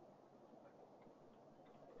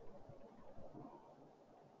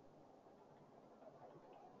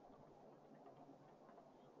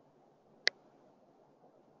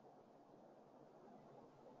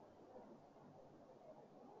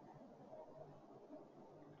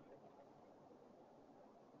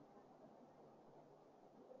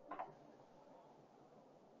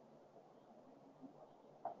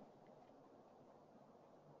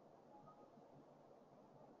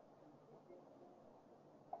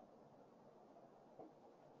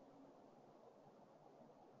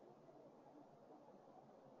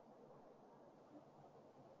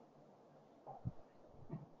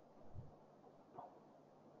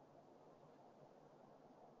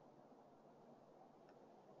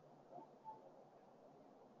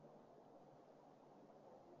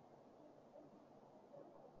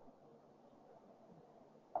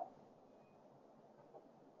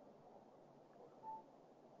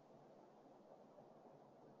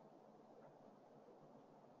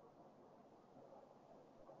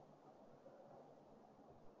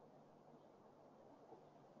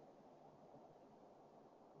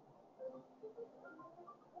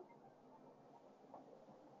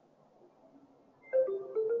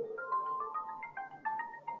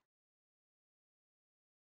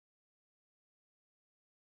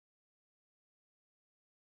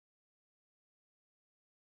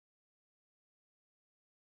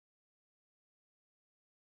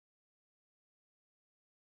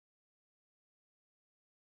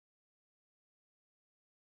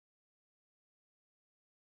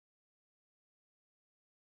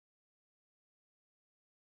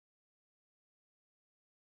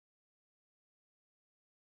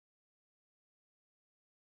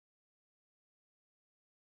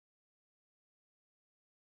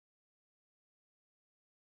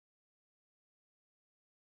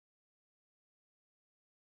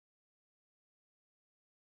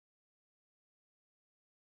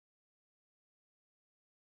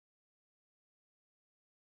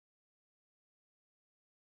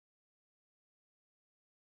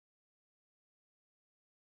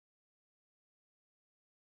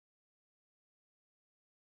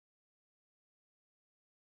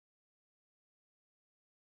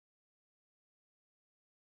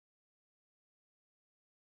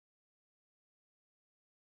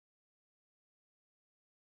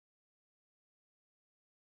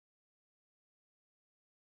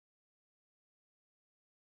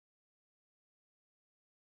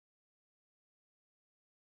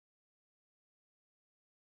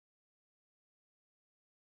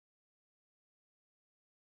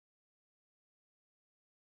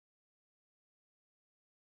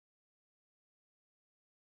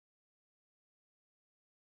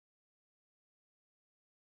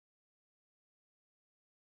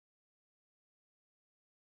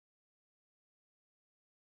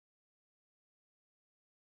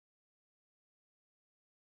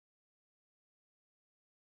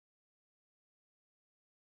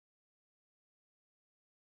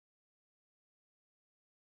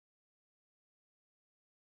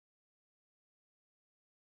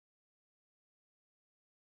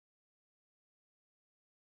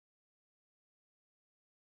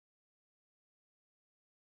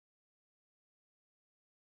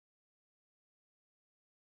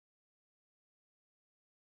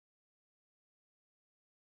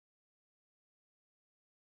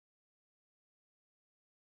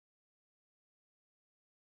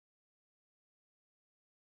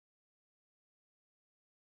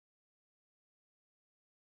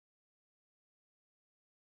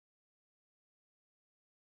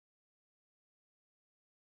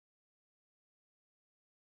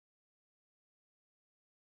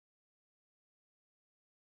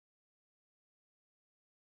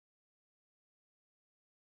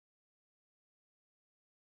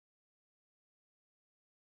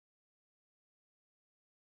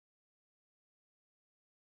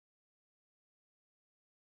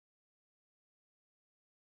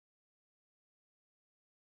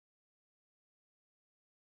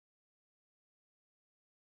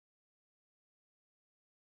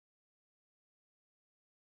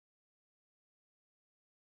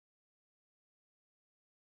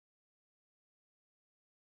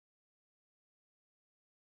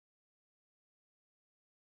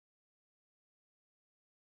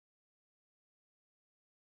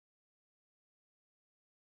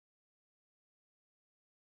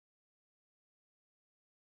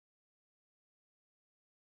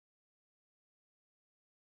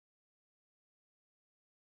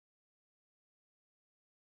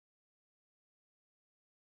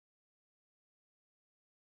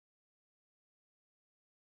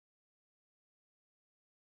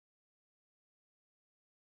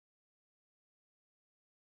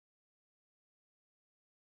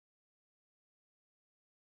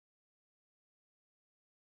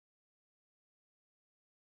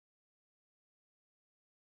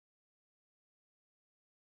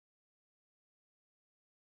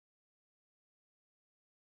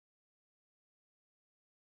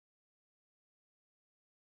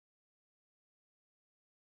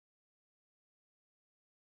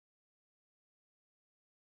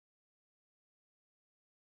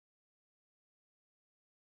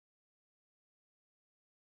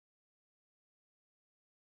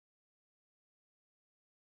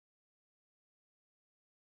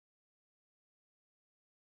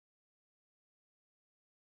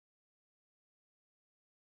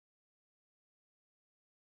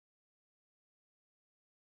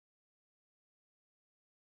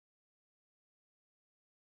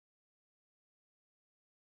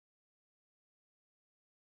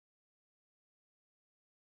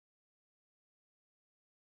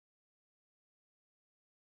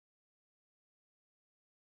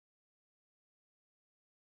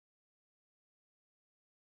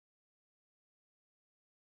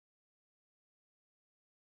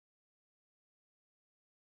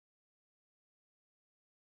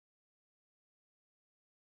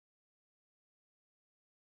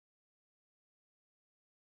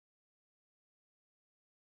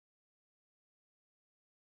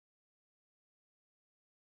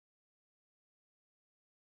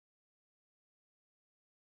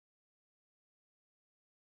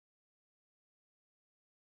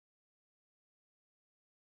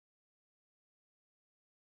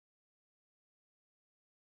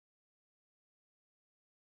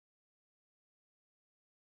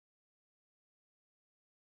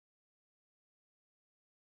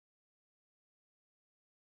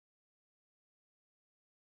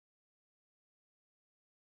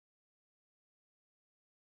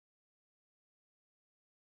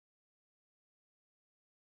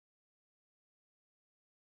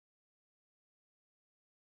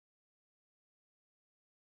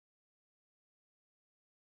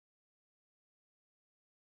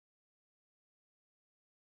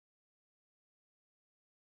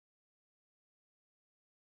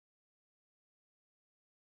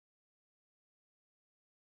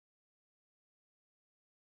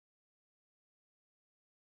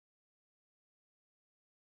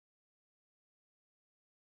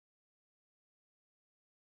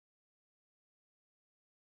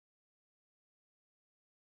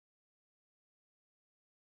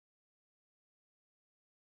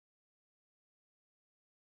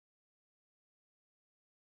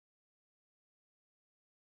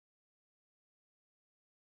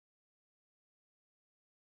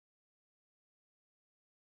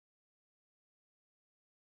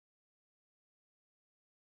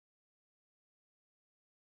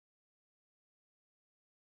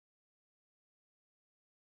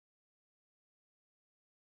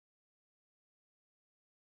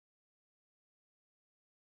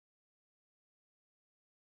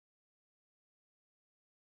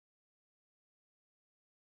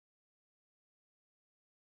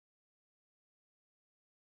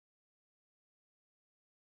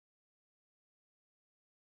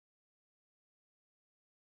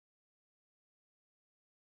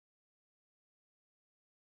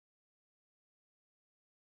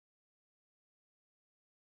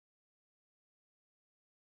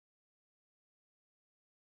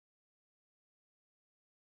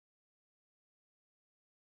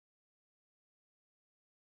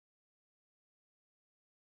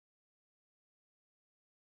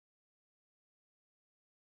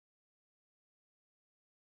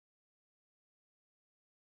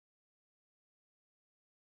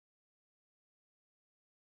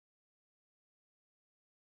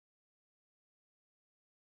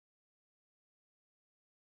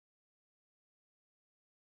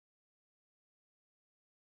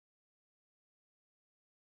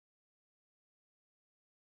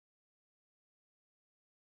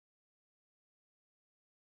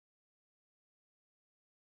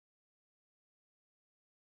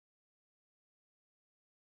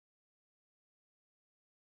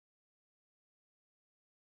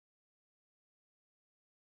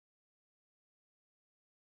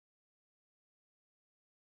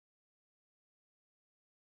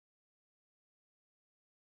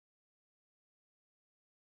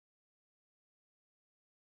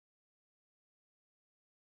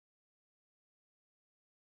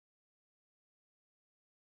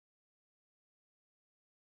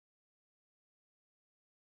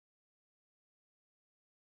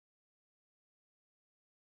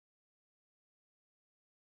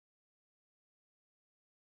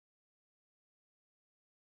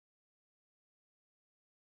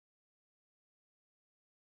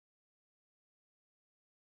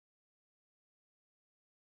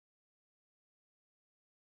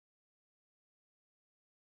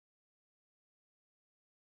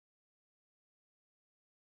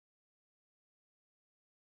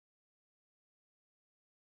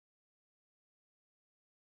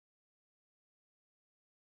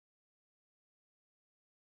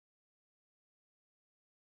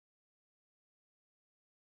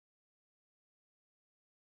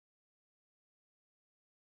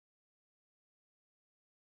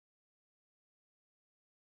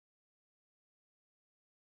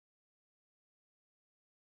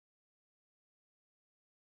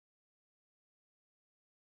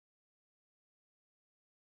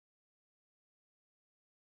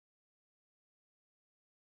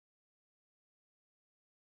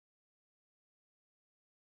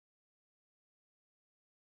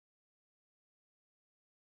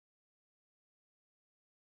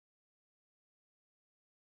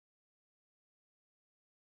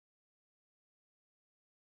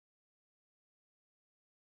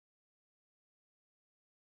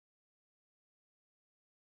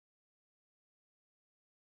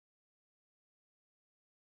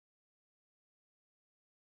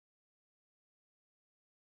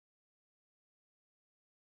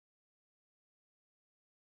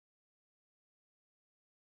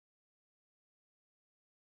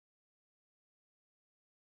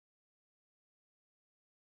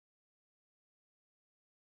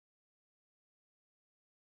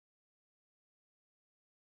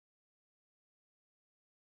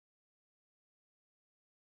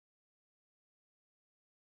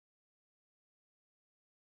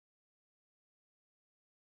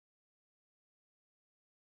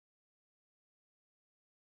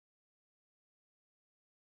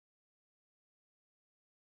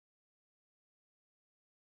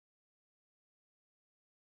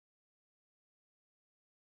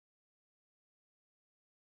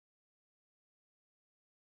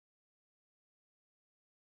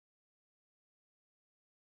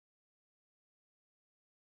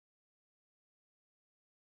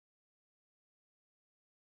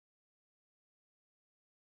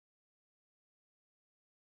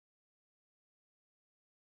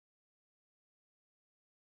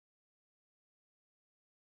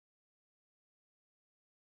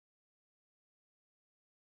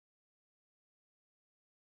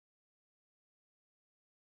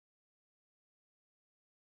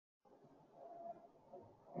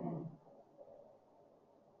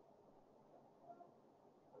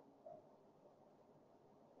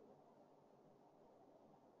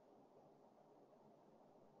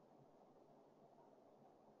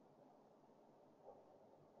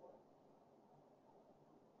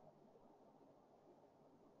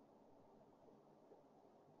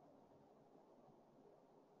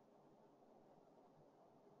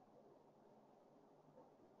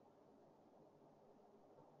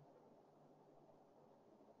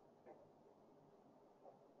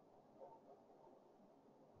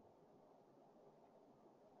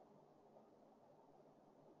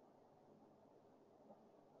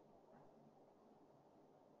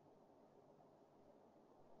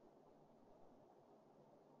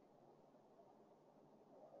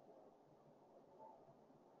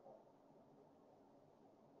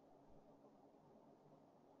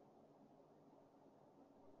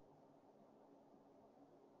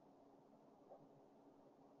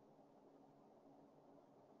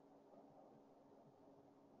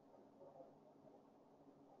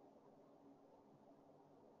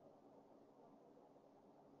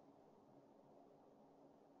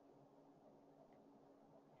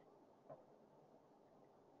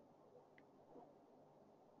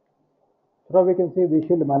 So we can see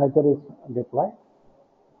vShield Manager is deployed.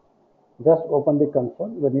 Just open the console.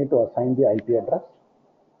 We need to assign the IP address.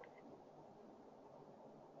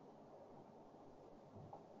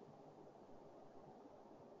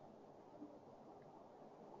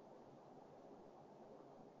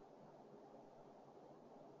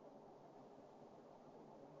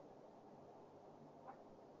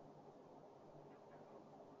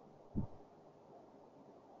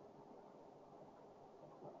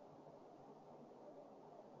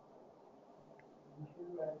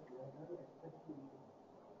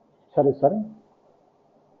 Sorry.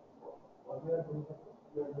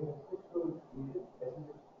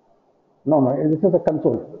 No. This is a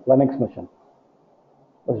console Linux machine.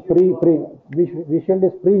 vShield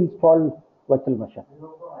is pre-installed virtual machine.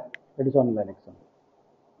 It is on Linux.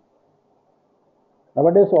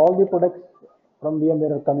 Nowadays, all the products from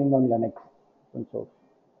VMware are coming on Linux console.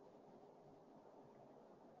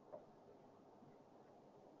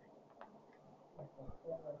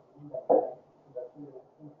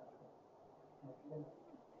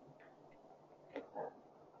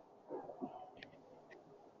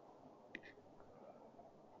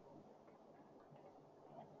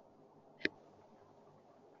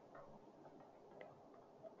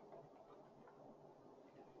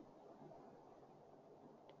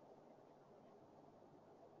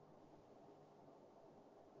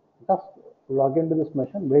 Just log into this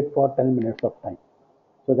machine, wait for 10 minutes of time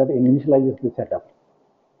so that it initializes the setup.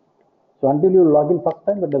 So until you log in first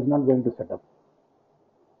time, it does not going to set up.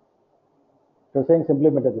 So saying simply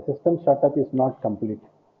better, the system startup is not complete.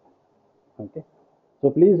 Okay. So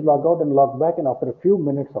please log out and log back, and after a few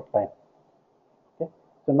minutes of time. Okay.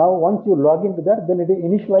 So now once you log into that, then it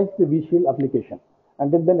initializes the vShield application.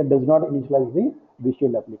 Until then, it does not initialize the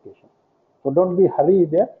vShield application. So don't be hurry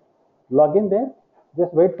there. Log in there.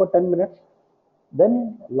 Just wait for 10 minutes.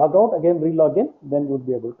 Then log out again, re-log in. Then you would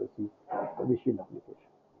be able to see the vShield application.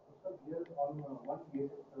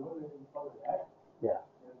 Yeah.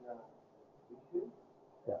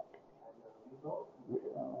 Yeah.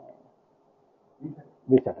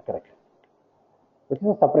 vSet, correct. This is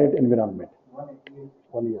a separate environment.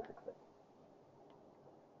 1 year.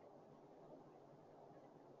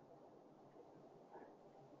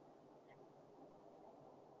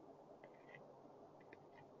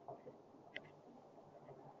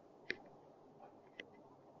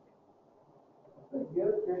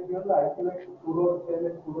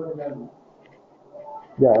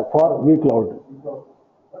 Yeah, for vCloud.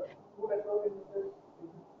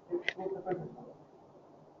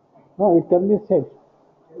 No, it can be said.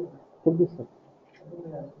 Can be said.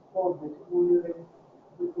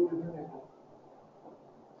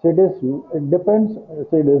 So it depends. So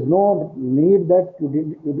there is no need that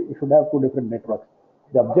you should have two different networks.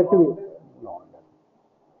 The objective is no.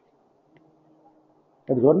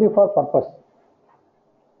 It is only for purpose.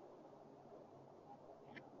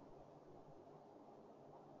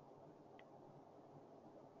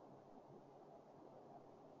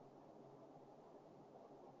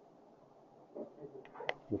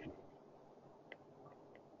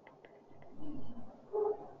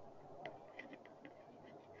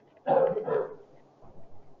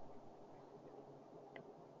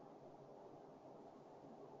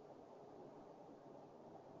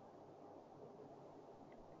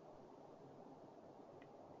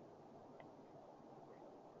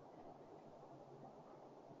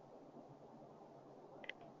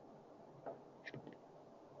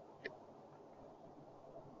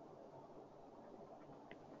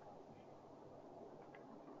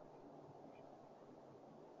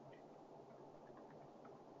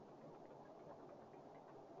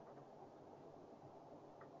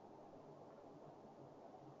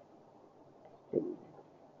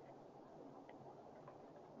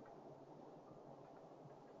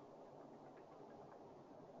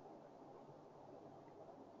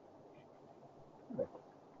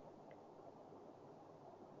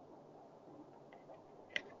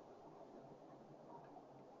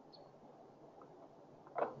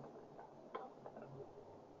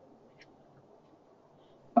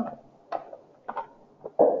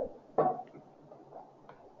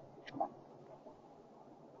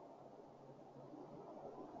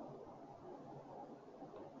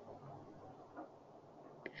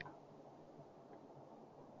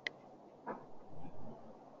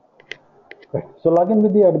 Right. So log in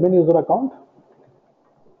with the admin user account.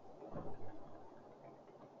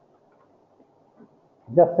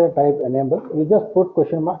 Just say type enable. You just put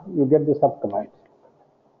question mark. You get the sub commands.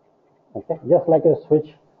 Okay. Just like a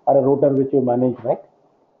switch or a router which you manage, right?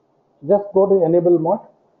 Just go to enable mode.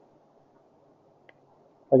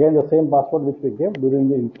 Again, the same password which we gave during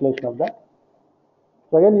the installation of that.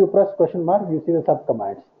 So again, you press question mark, you see the sub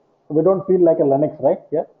commands. So we don't feel like a Linux, right?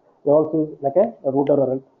 Here, we also use like a router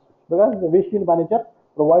or a, because the vShield manager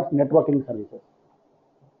provides networking services.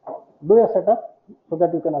 Do a setup so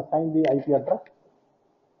that you can assign the IP address.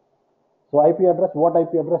 So IP address, what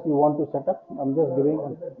IP address you want to set up? I'm just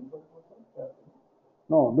giving.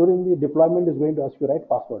 No, during the deployment is going to ask you, right,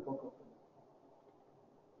 password.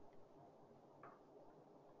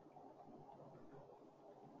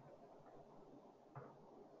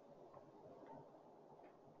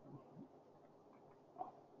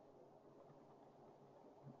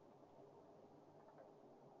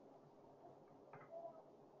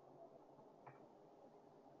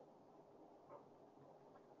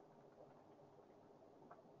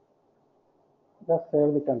 Just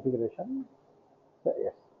save the configuration. So,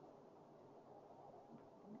 yes.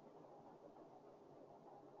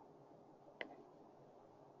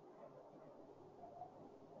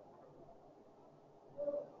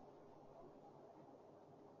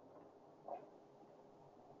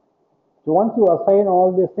 So once you assign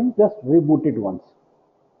all these things, just reboot it once.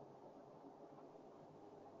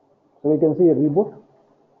 So we can see a reboot.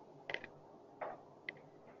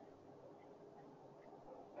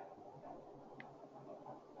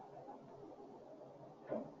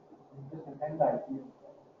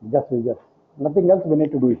 Just nothing else we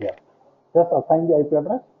need to do here. Just assign the IP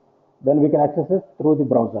address, then we can access it through the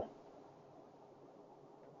browser.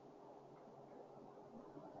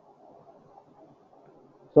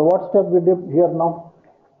 So what step we did here now?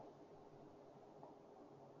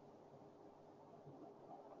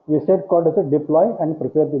 We said called as a deploy and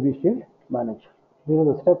prepare the vShield manage. This is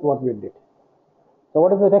the step what we did. So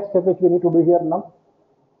what is the next step which we need to do here now?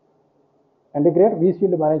 Integrate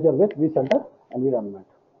vShield manager with vCenter environment.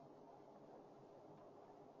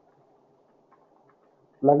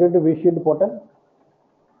 Plug into vShield portal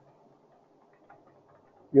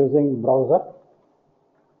using a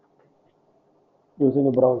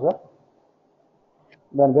browser.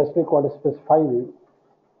 Then basically called specify the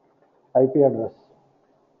IP address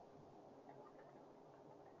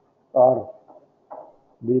or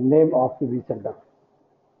the name of the vCenter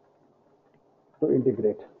to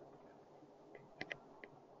integrate.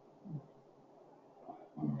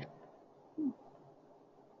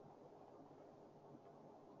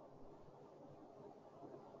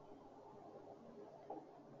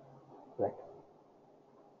 Right.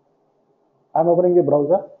 I'm opening the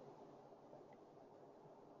browser.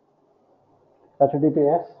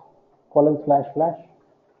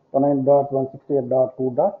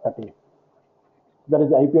 https://19.168.2.13. That is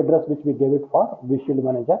the IP address which we gave it for vShield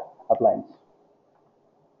Manager appliance.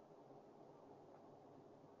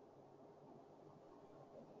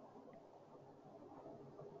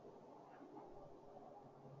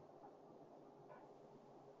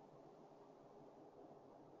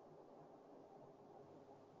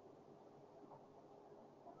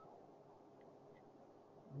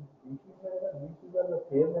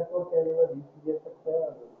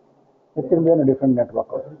 It can be on a different network.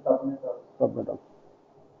 Subnet.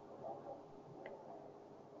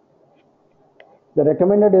 The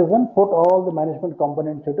recommended is then put all the management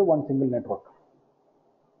components into one single network.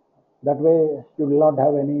 That way you will not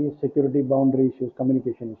have any security boundary issues,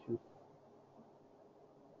 communication issues.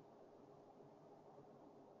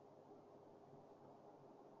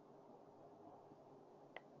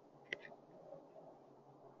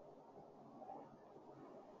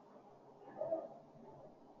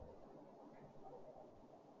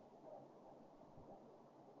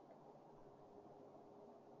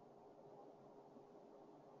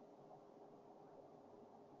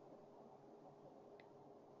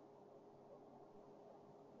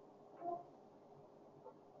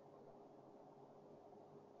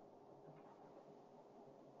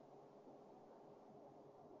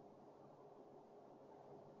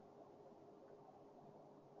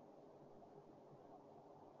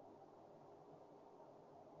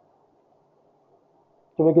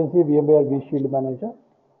 So we can see VMware vShield Manager,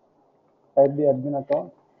 type the admin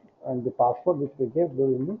account and the password which we gave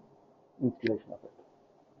during the installation of it.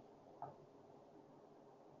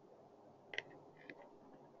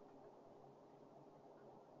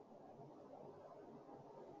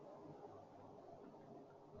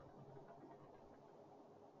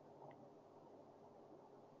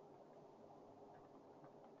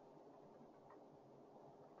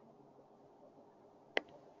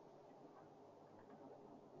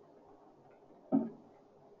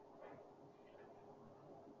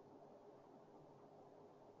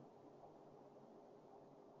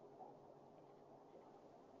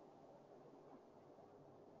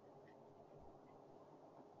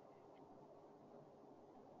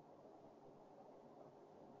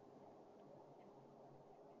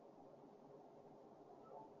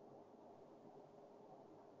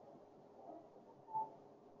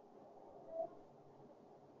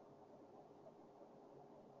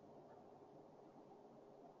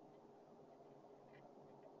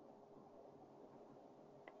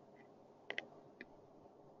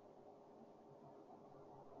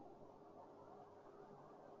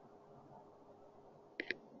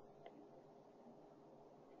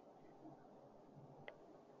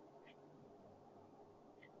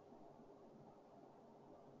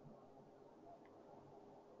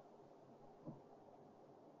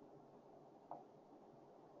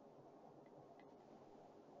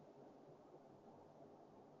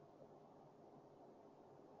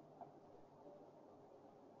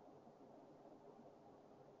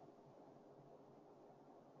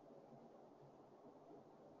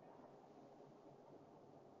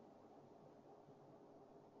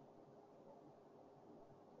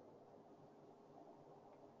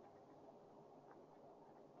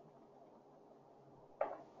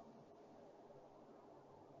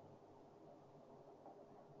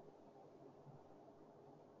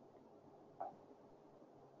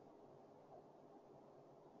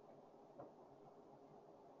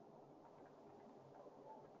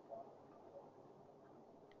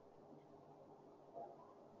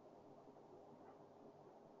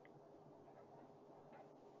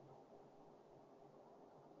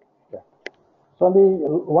 So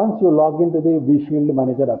once you log into the vShield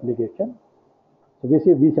Manager application, so we see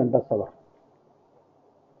vCenter server.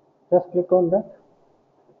 Just click on that.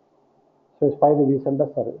 Specify the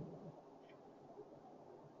vCenter server.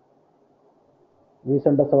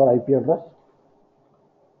 vCenter server IP address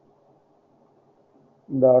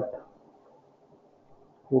dot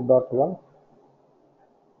 2.1,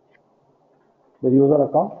 the user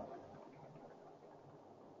account.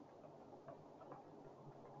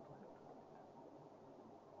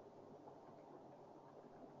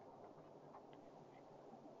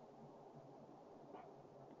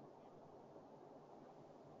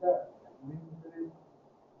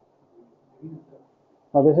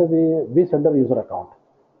 Now this is the vCenter user account.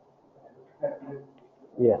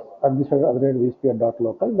 Yes, administrator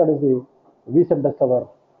vsphere.local. That is the vCenter server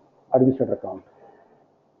administrator account.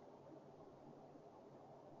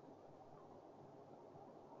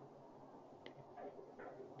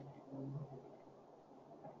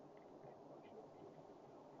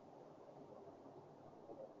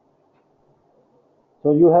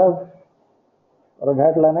 So you have Red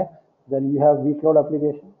Hat Linux, then you have vCloud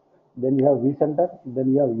application, then you have vCenter,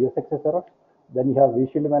 then you have ESXi server, then you have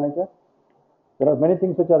vShield Manager. There are many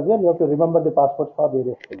things which are there. You have to remember the passwords for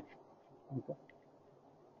various things. Okay.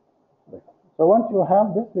 Right. So once you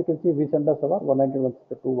have this, we can see vCenter server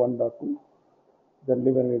 192.1.2. Then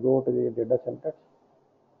when we go to the data centers,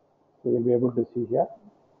 so you'll be able to see here.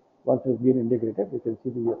 Once it's been integrated, you can see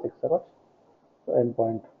the ESX servers, so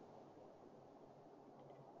endpoint.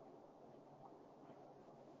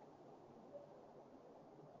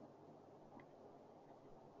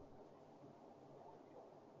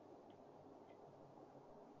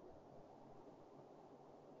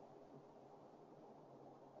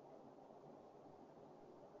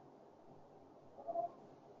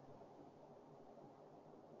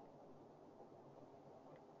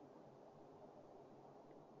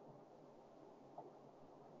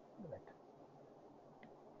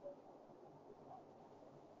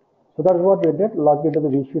 So that's what we did. Log into the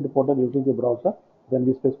vShield portal using the browser. Then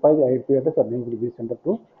we specify the IP address and name of the vCenter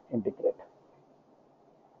to integrate.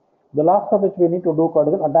 The last step which we need to do called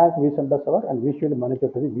is attach vCenter server and vShield Manager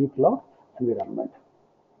to the vCloud environment.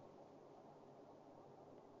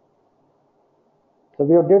 So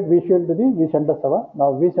we have did vShield to the vCenter server.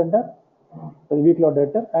 Now vCenter to the vCloud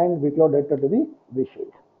data and vCloud data to the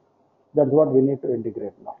vShield. That's what we need to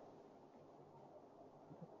integrate now.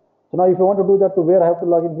 So now if you want to do that, to where I have to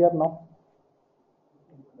log in here now?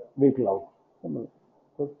 Vcloud.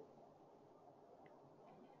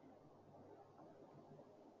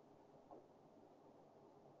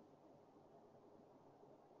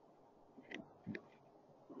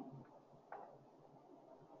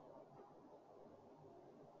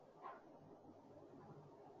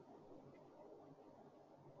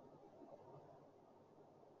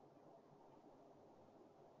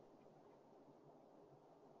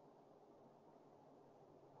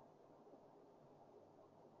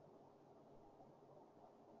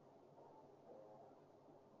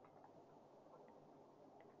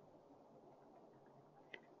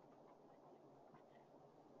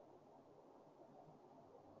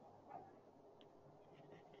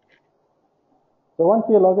 So once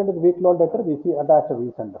we log into the vCloud data, we see attach a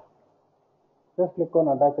vCenter. Just click on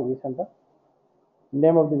attach a vCenter.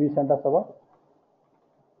 Name of the vCenter server.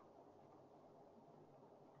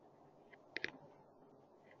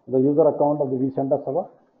 The user account of the vCenter server.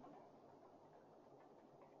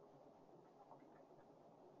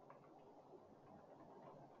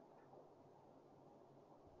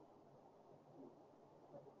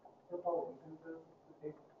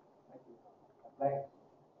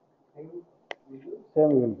 Same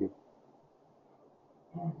we will give.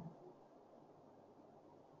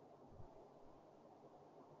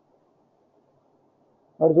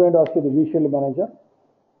 Now it's going to ask you the vShield Manager.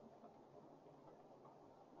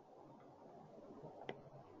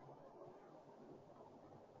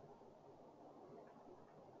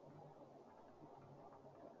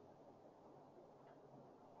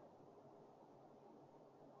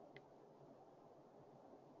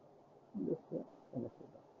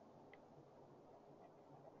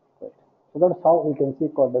 So that's how we can see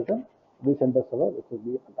called as a vCenter server, which will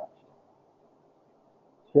be attached.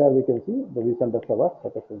 Here we can see the vCenter server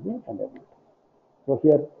setup is being enabled. So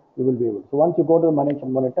here you will be able. So once you go to the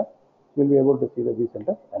monitor, you will be able to see the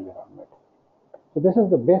vCenter environment. So this is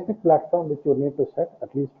the basic platform which you need to set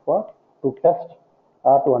at least for to test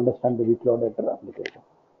or to understand the vCloud data application.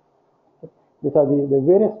 These are the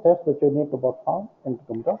various steps which you need to perform in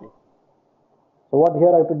control. So what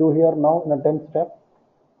here I have to do here now in a 10th step,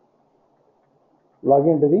 log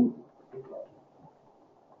into the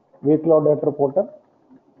vCloud data portal,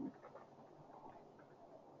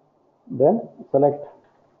 then select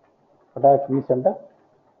attach vCenter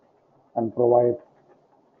and provide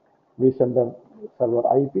vCenter server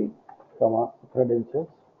IP, credentials,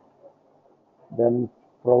 then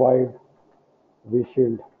provide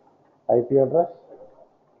vShield IP address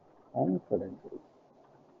and credentials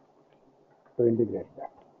to integrate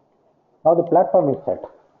that. Now the platform is set.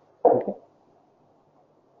 Okay.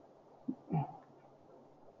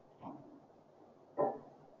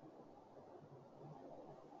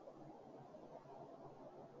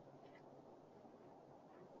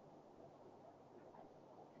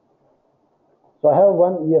 So I have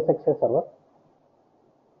one ESXi server,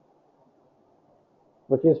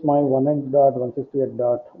 which is my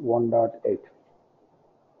 192.168.1.8.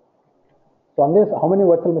 So on this, how many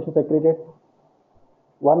virtual machines I created?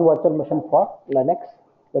 One virtual machine for Linux,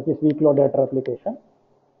 which is vCloud data application.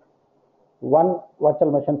 One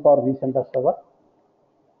virtual machine for vCenter server.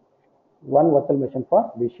 One virtual machine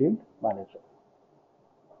for vShield manager.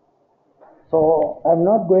 So I'm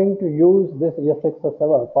not going to use this ESXi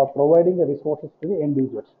server for providing the resources to the end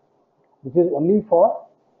users. This is only for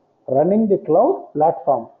running the cloud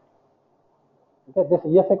platform. Okay, this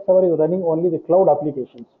ESX server is running only the cloud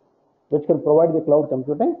applications, which can provide the cloud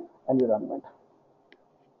computing environment.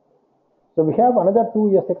 So we have another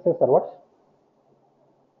two ESXi servers.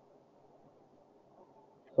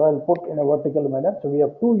 So I'll put in a vertical manner. So we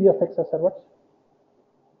have two ESXi servers,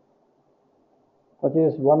 which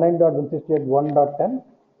is 19.168.1.10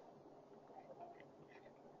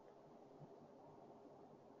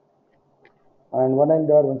 and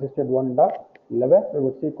 19.168.1.11. We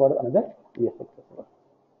would see called another ESXi server.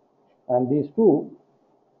 And these two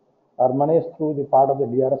are managed through the part of the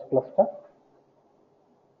DRS cluster.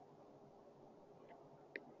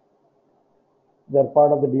 They're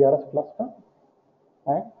part of the DRS cluster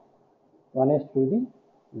and managed through the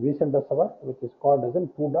vCenter server, which is called as in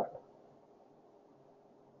 2.12.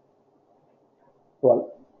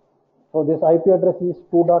 So this IP address is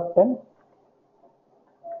 2.10,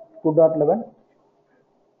 2.11.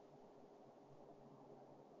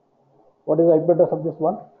 What is the IP address of this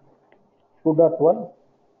one? 2.12.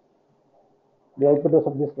 The IP address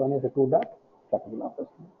of this one is a 2.13.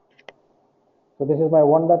 So this is my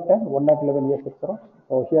 1.10, 1.11 ESX server.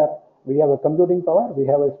 So here we have a computing power, we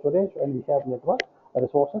have a storage, and we have network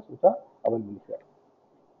resources which are available here.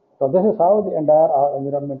 So this is how the entire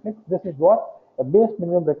environment looks. This is what the base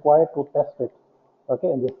minimum required to test it. Okay,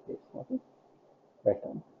 in this case. Okay. Right.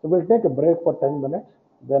 So we'll take a break for 10 minutes.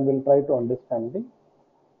 Then we'll try to understand the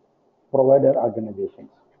provider organizations.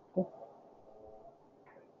 Okay.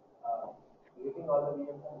 Using all the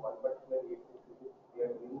VMs in one particular ESX, we are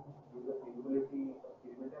doing the feasibility of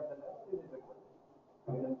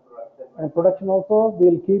and production also,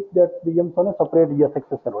 we'll keep that VMs on a separate ESX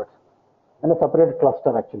servers and a separate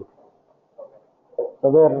cluster actually. So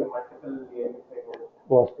where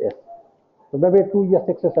host, yes. So maybe two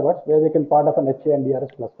ESX servers where they can part of an HA and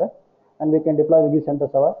DRS cluster, and we can deploy the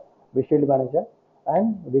vCenter server, vShield manager,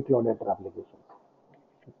 and vCloud data applications.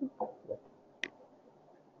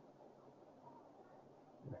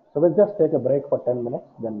 So we'll just take a break for 10 minutes,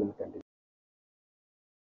 then we'll continue.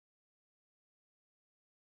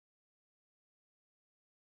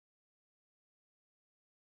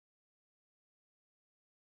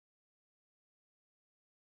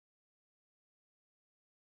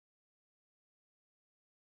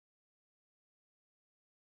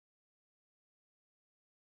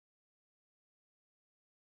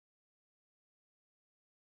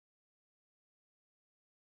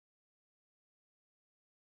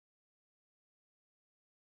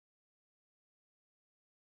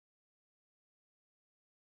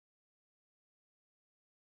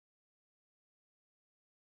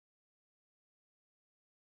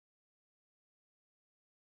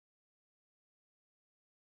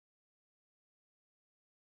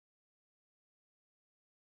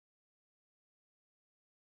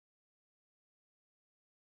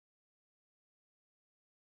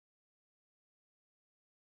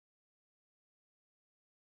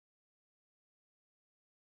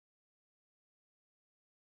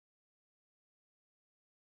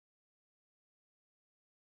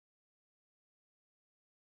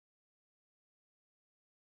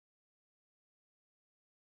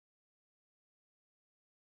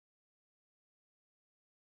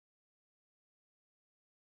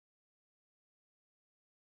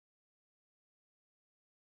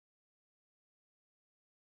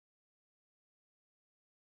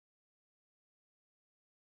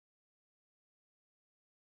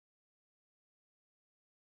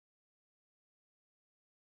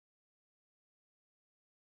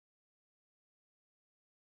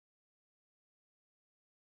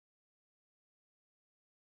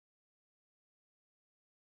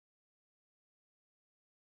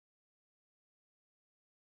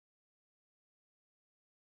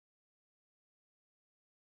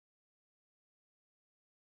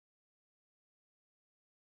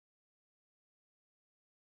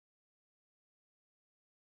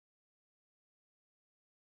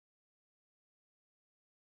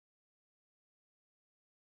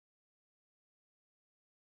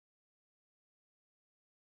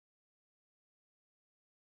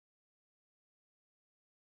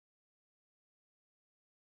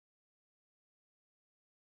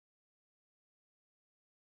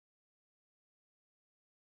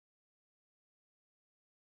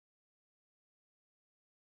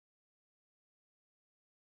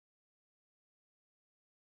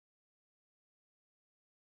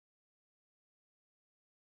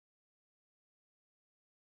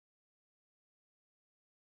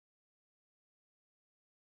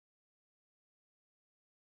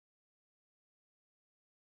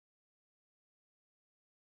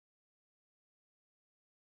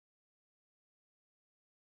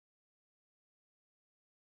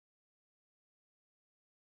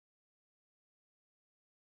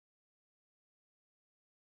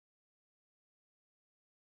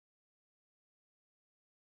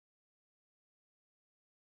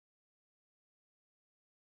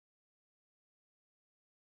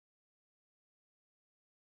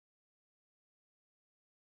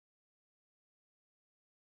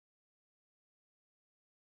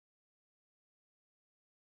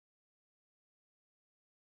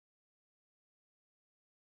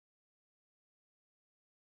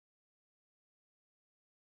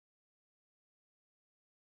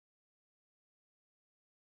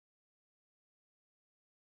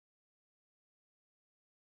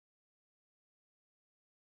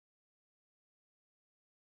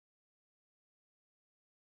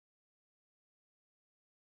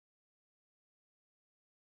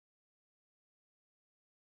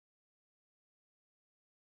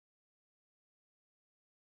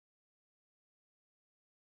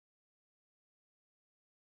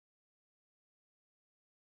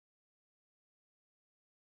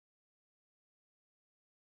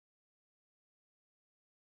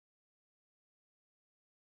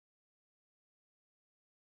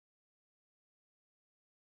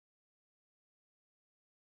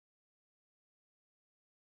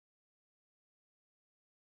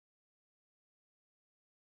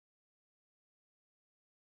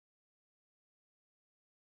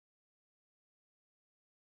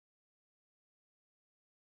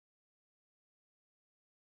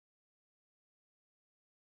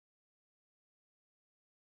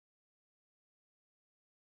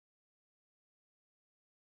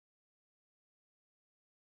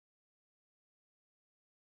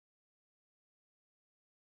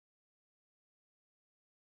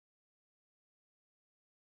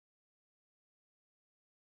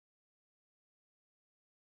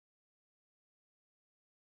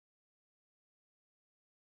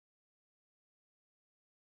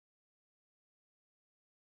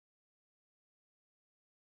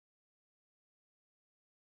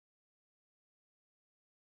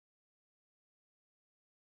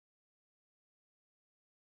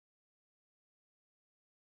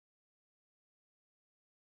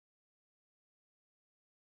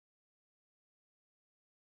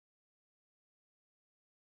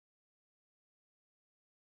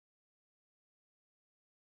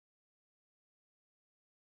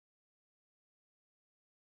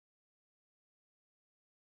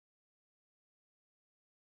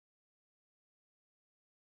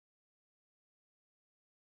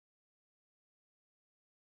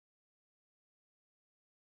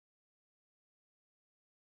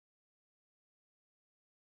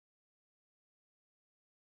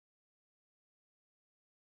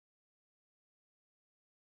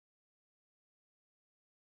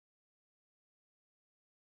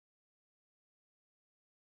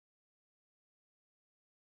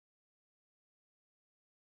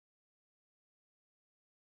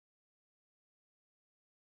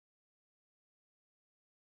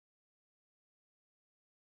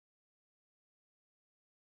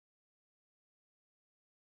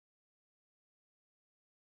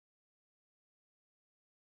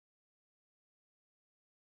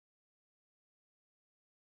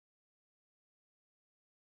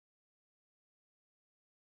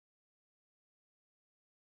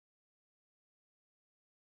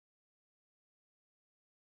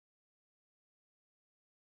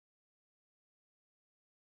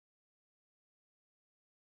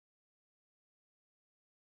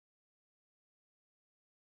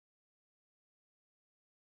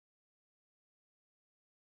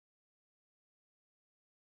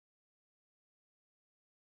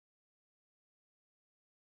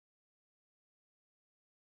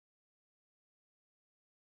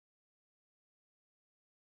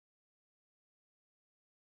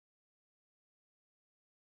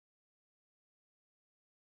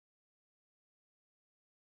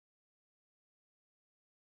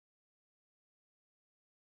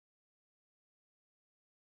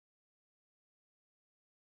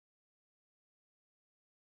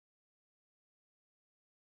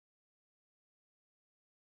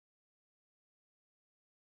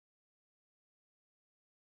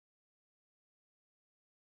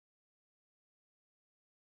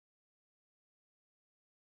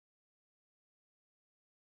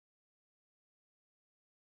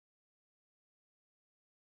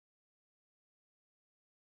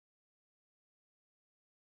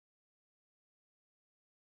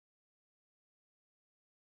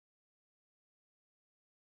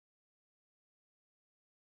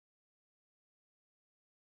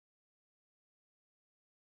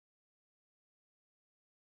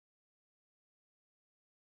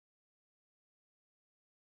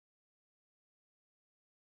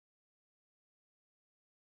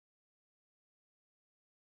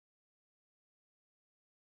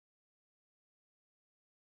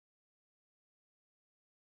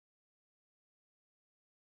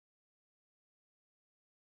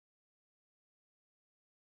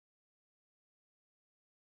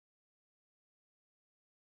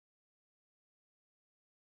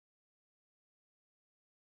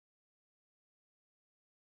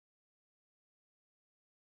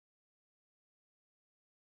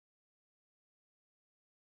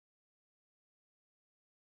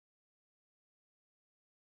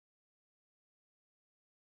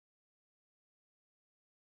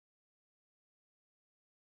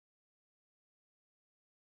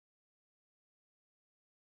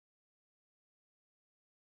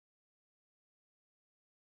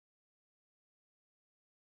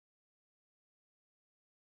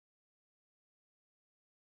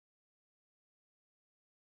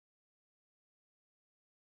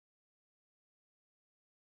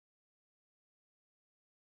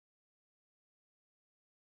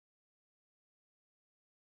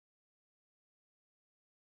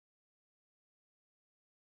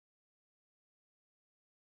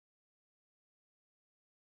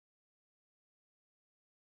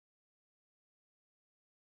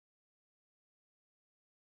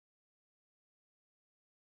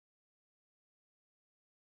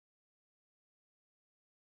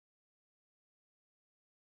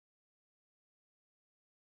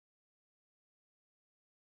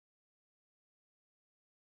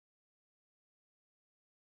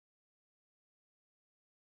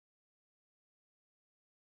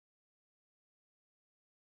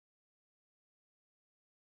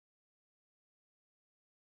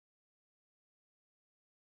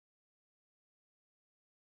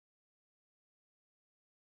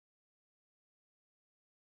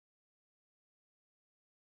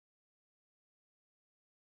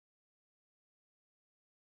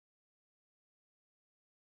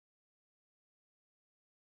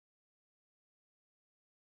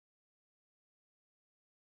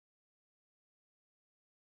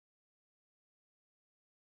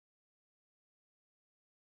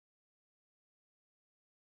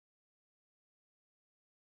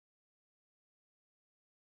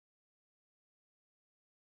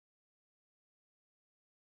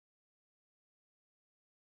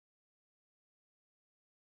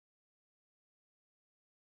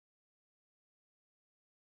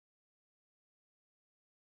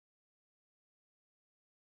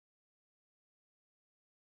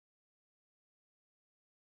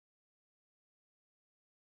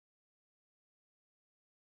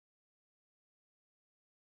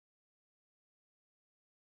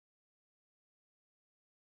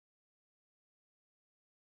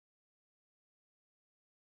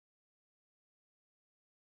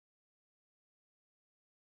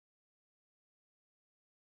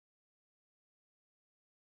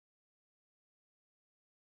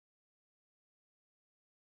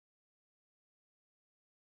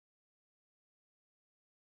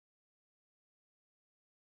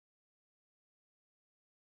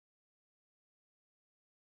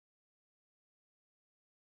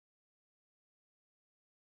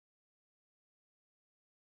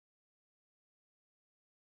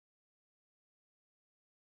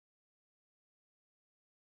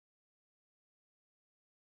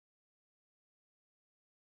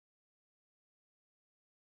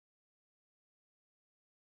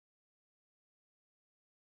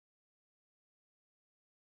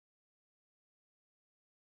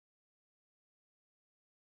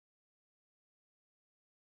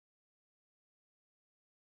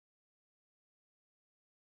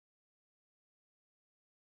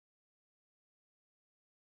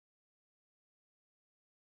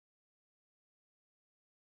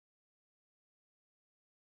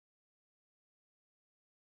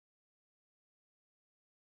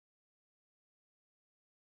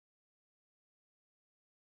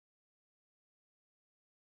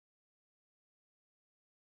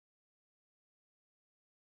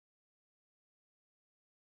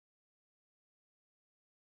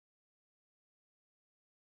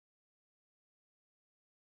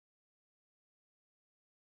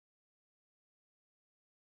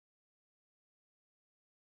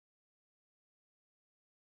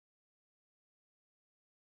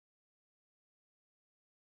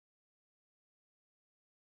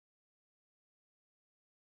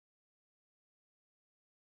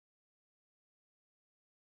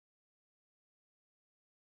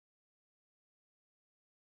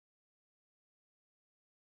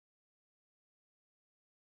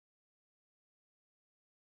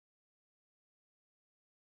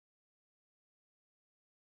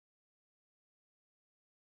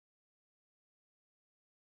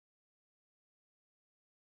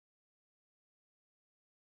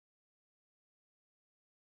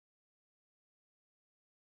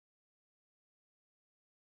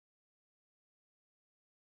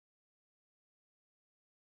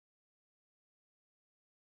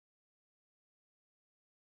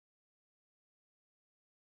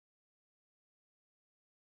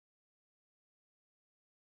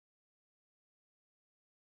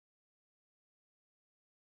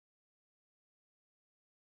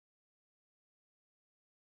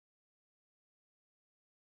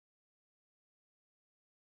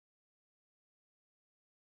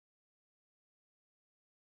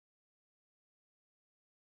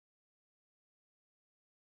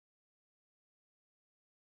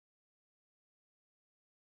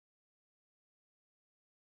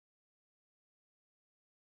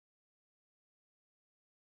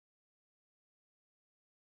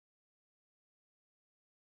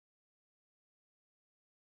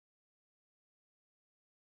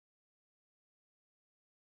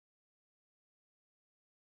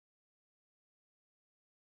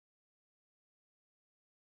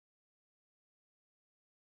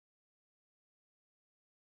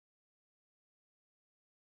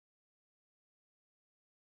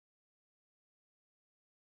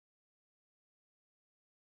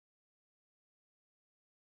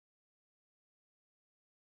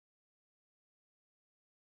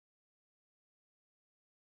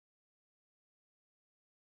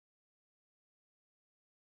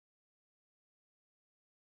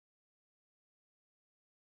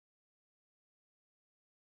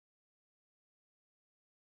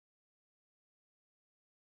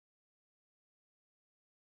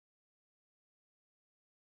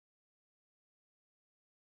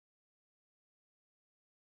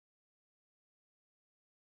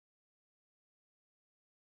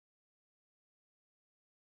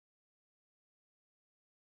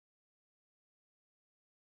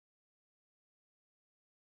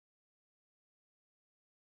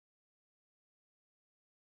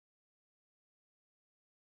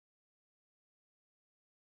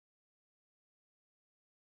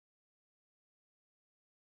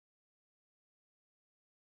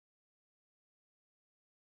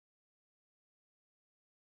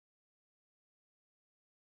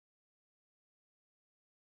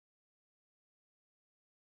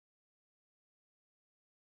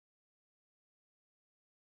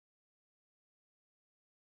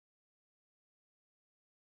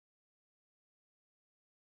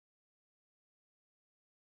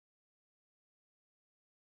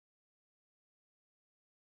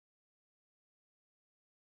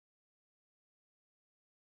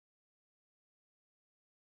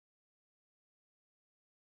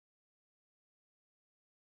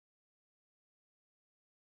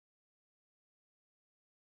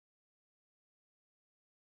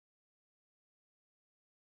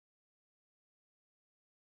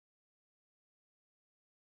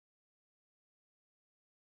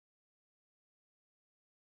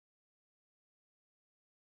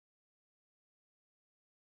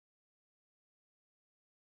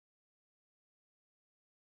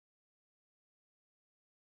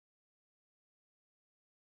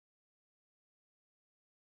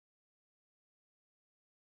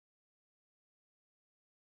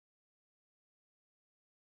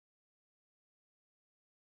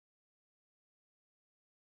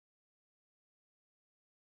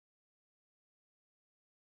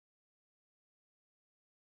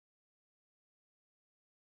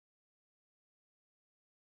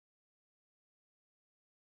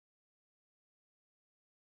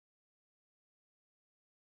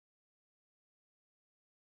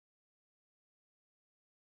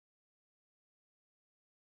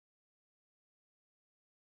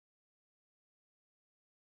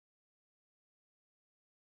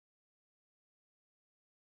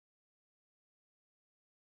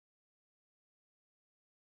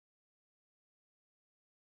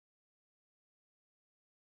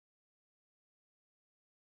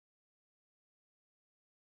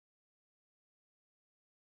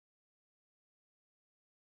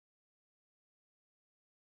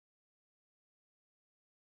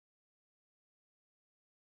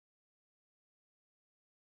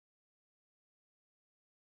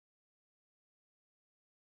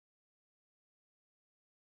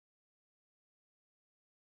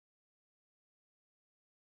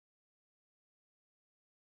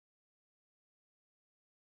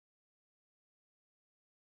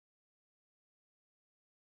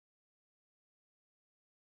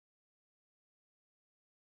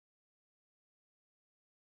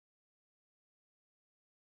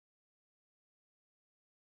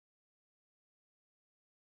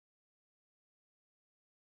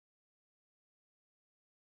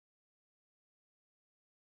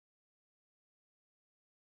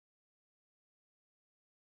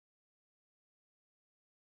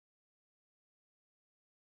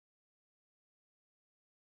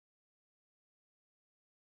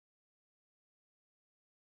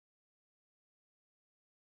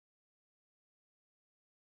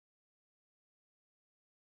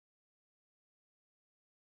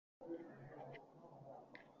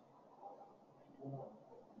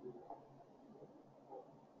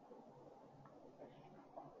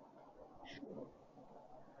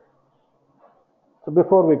 So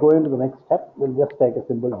before we go into the next step, we'll just take a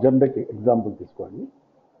simple generic example తీసుకోండి.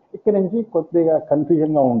 ఇక్కడ నుంచి కొద్దిగా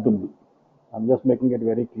కన్ఫ్యూజన్గా ఉంటుంది. I'm just making it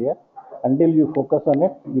very clear. Until you focus on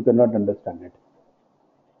it, you cannot understand it.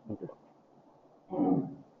 Okay.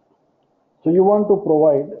 So you want to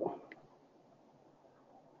provide,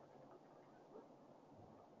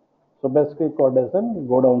 so basically called as an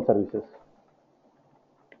go down services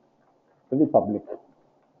to the public.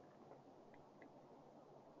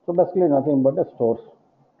 So basically nothing but a stores.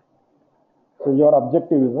 So your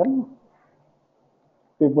objective is that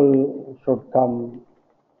people should come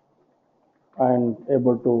and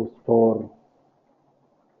able to store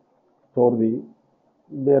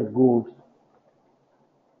their goods.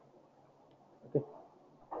 Okay.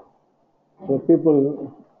 So people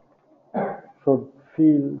should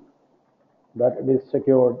feel that it is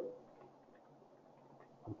secured,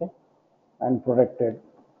 okay, and protected.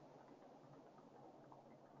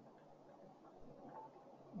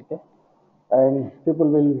 Okay. And people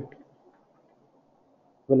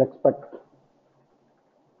will expect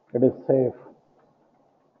it is safe.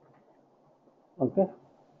 Okay,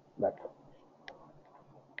 that.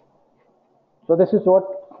 So this is what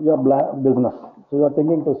your business. So you are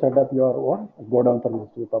thinking to set up your own go down service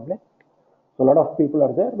to the public. So a lot of people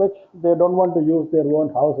are there which they don't want to use their own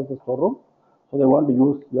house as a storeroom. So they want to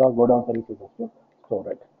use your go down services to store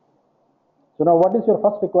it. So now what is your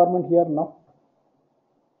first requirement here now?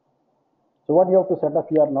 So what you have to set up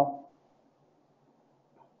here now?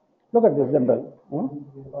 Look at this general.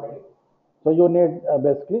 So you need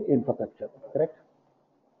basically infrastructure, correct?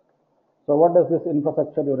 So what does this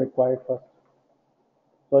infrastructure you require first?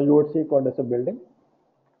 So you would see called as a building.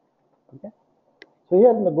 Okay. So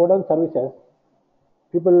here in the go down services,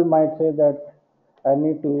 people might say that I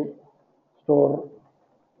need to store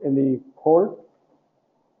in the cold,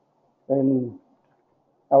 in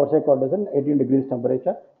I would say called as an 18 degrees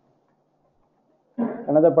temperature.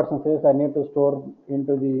 Another person says I need to store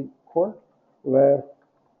into the cold where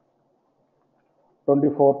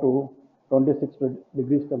 24 to 26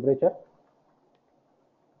 degrees temperature.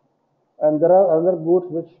 And there are other goods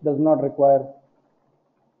which does not require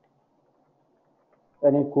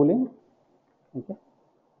any cooling. Okay.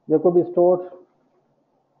 There could be stored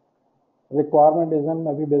requirement is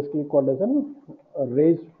maybe basically called as a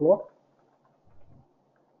raised floor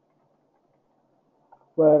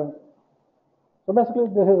where, so basically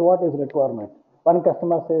this is what is requirement. One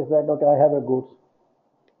customer says that okay, I have a goods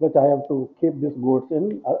which I have to keep this goods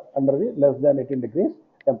in under the less than 18 degrees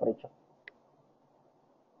temperature.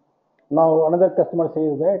 Now another customer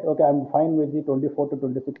says that okay, I'm fine with the 24 to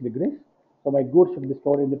 26 degrees, so my goods should be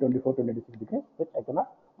stored in the 24 to 26 degrees, which I cannot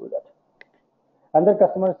do that. Another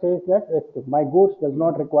customer says that if my goods does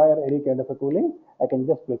not require any kind of a cooling, I can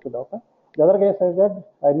just place it open. The other guy says that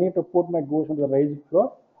I need to put my goods on the raised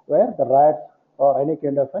floor where the rats or any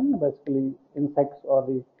kind of basically insects or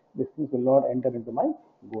these things will not enter into my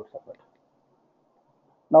goods of it.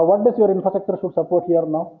 Now what does your infrastructure should support here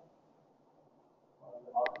now?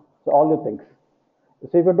 So all the things.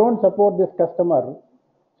 So if you don't support this customer,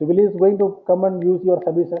 so will he is going to come and use your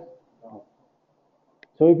services?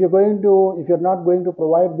 So if you're not going to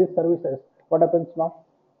provide these services, what happens now?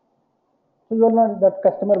 So that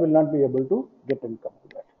customer will not be able to get income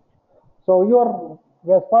to that. So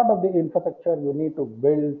as part of the infrastructure, you need to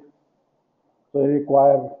build. So you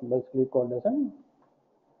require basically called as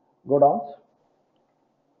go downs.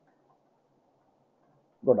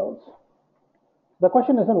 The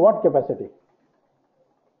question is in what capacity?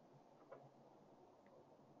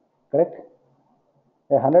 Correct?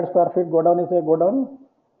 A 100 square feet go down is a go down.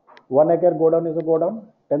 1 acre go down is a go down.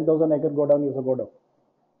 10,000 acre go down is a go down.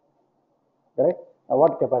 Correct? Now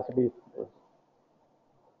what capacity is this?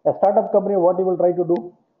 A startup company, what you will try to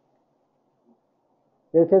do?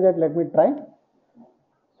 They say that let me try.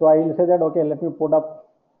 So I will say that okay, let me put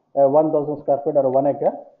up 1,000 square feet or 1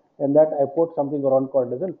 acre. In that I put something around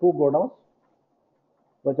called as 2 go downs,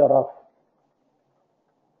 which are of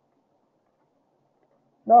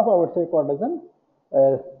now I would say called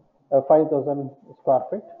as 5,000 square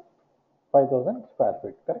feet. 5,000 square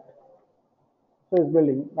feet, correct? So it's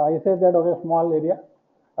building. Now I say that okay, small area,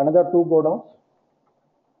 another 2 go downs.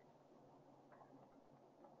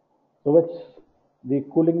 So which the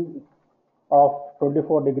cooling of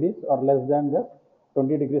 24 degrees or less than the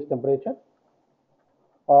 20 degrees temperature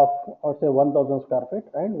of or say 1,000 square feet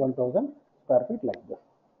and 1,000 square feet like this.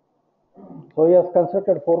 So he has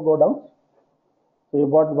constructed 4 go downs. So he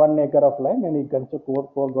bought 1 acre of land and he constructed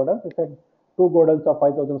 4 go downs. He said 2 go downs of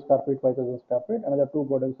 5,000 square feet, 5,000 square feet, another 2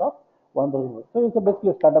 go downs of 1,000. So it's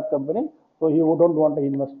basically a startup company. So he don't want to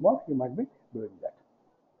invest more, he might be doing that.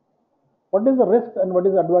 What is the risk and what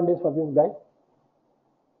is the advantage for this guy?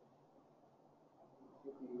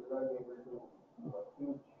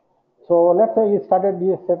 So let's say he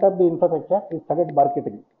set up the infrastructure, he started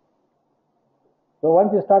marketing. So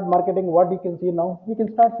once you start marketing, what you can see now, you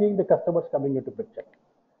can start seeing the customers coming into picture.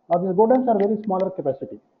 Now these godowns are very smaller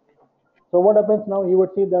capacity. So what happens now? You would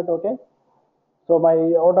see that okay. So my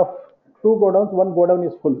out of 2 godowns, 1 godown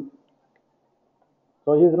is full.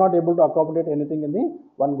 So he is not able to accommodate anything in the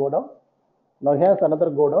 1 godown. Now he has another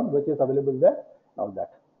godown which is available there. Now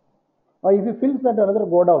that. Now if he fills that another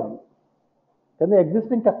godown, can the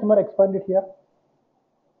existing customer expand it here?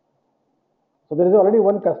 So there is already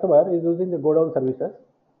one customer is using the godown services,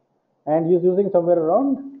 and he is using somewhere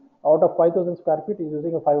around out of 5,000 square feet, he is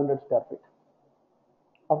using a 500 square feet.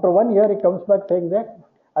 After 1 year, he comes back saying that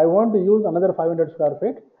I want to use another 500 square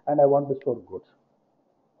feet and I want to store goods.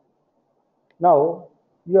 Now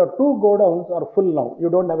your 2 godowns are full now. You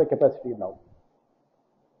don't have a capacity now.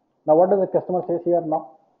 Now what does the customer say here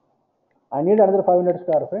now? I need another 500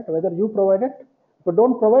 square feet. Whether you provide it, if you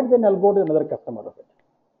don't provide, then I'll go to another customer of it.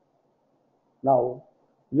 Now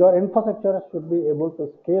your infrastructure should be able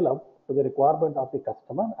to scale up to the requirement of the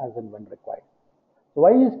customer as and when required. So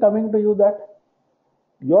why is coming to you that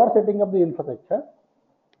you are setting up the infrastructure,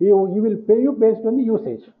 he will pay you based on the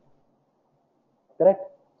usage, correct?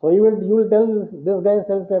 So you will tell this guy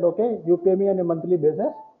says that okay, you pay me on a monthly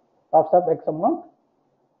basis of some X amount,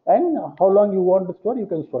 and how long you want to store, you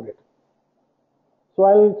can store it. So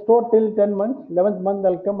I'll store till 10 months. 11th month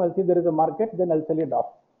I'll come, I'll see there is a market, then I'll sell it off.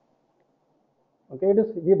 Okay,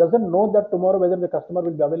 he doesn't know that tomorrow whether the customer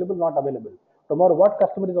will be available, not available. Tomorrow what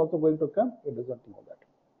customer is also going to come, he doesn't know that.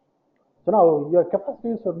 So now your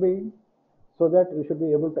capacity should be so that you should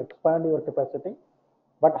be able to expand your capacity.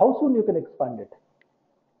 But how soon you can expand it?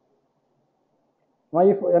 Now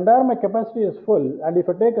if entire my capacity is full and if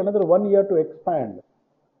I take another 1 year to expand,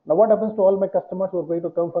 now what happens to all my customers who are going to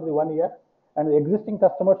come for the 1 year and the existing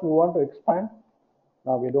customers who want to expand?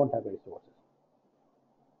 Now we don't have resources.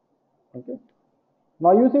 Okay.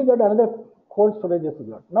 Now you see that another cold storage is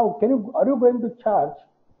there. Now are you going to charge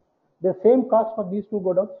the same cost for these 2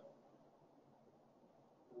 godowns?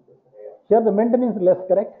 Here the maintenance is less,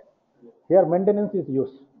 correct? Here maintenance is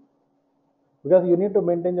used because you need to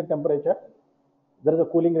maintain the temperature. There is a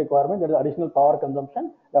cooling requirement, there is additional power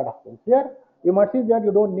consumption that happens. Here you might see that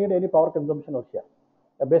you don't need any power consumption over here,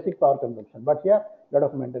 a basic power consumption, but here lot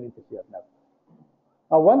of maintenance is here now.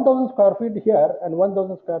 Now 1,000 square feet here and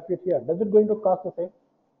 1,000 square feet here, does it going to cost the same?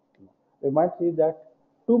 We might see that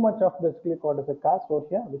too much of basically called as a cost over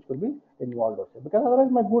here which could be involved over here, because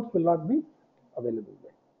otherwise my goods will not be available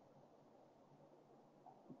there.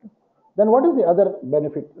 Then what is the other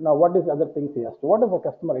benefit? Now what is the other things he has to? What does the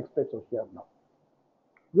customer expect over here now?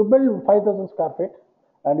 You build 5,000 square feet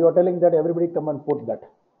and you are telling that everybody come and put that.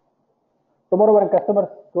 Tomorrow when a customer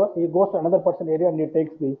goes, he goes to another person area and he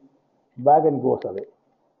takes the bag and goes away.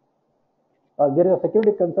 There is a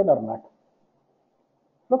security concern or not?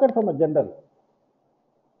 Look at from a general.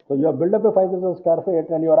 So you have built up a 5,000 square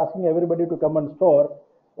feet and you are asking everybody to come and store,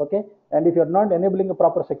 okay? And if you are not enabling a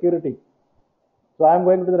proper security, so I am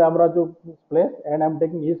going to the Ramaraju place and I am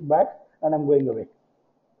taking his bag and I am going away.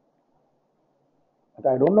 Okay,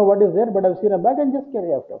 I don't know what is there, but I have seen a bag and just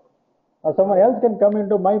carry out. Or someone else can come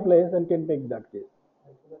into my place and can take that case.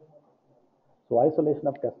 So isolation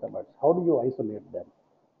of customers. How do you isolate them?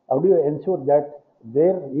 How do you ensure that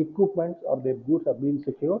their equipment or their goods are being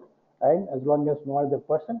secured, and as long as no other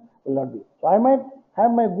person will not be? So I might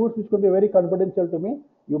have my goods which could be very confidential to me.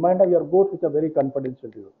 You might have your goods which are very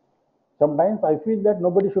confidential to you. Sometimes I feel that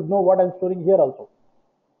nobody should know what I'm storing here also.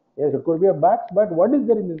 Yes, it could be a box, but what is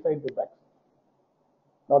there inside the box?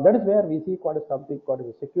 Now that is where we see something called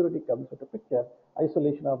as security comes into picture,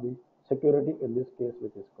 isolation of the security in this case,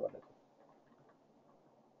 which is called as.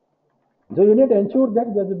 So you need to ensure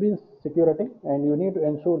that there will be security, and you need to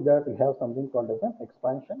ensure that you have something called as an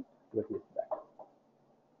expansion, which is that.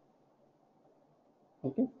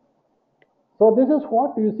 Okay. So this is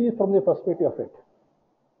what you see from the perspective of it.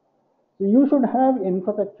 So you should have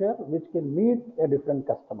infrastructure which can meet a different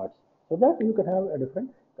customers, so that you can have a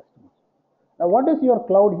different customers. Now what is your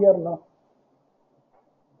cloud here now?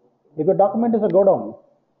 If your document is a godown,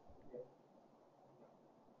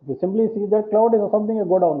 if you simply see that cloud is something a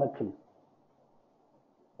godown actually.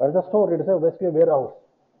 But it's a store, it is basically a warehouse.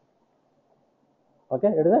 Okay,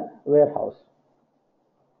 it is a warehouse.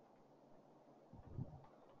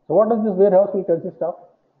 So what does this warehouse will consist of?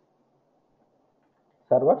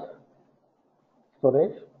 Servers,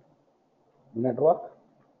 storage, network,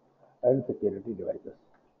 and security devices.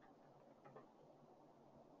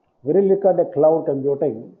 When you look at a cloud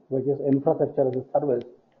computing, which is infrastructure as a service,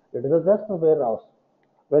 it is just a warehouse,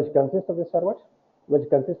 which consists of the servers, which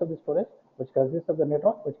consists of the storage, which consists of the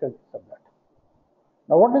network, which consists of that.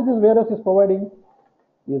 Now, what is this warehouse is providing?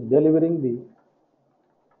 Is delivering the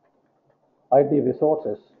IT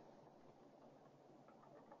resources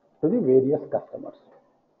to the various customers.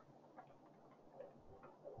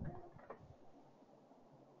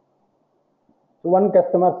 So one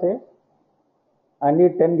customer says, I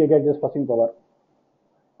need 10 gigahertz processing power.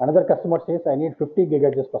 Another customer says, I need 50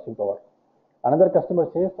 gigahertz processing power. Another customer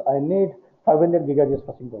says, I need 500 gigahertz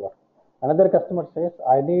processing power. Another customer says,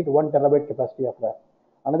 I need 1 terabyte capacity of RAM.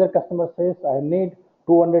 Another customer says, I need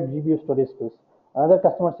 200 GB storage space. Another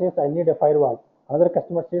customer says, I need a firewall. Another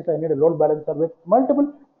customer says, I need a load balancer with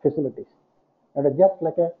multiple facilities. And it's just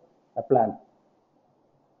like a plan.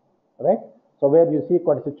 Right? So where you see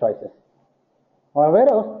quite a few choices. Now, a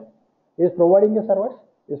warehouse is providing a servers,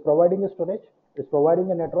 is providing a storage, is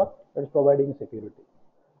providing a network, it is providing security.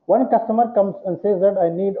 One customer comes and says that I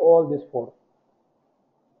need all these four.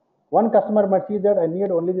 One customer might see that I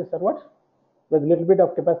need only the servers with a little bit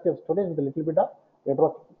of capacity of storage, with a little bit of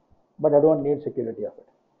network, but I don't need security of it.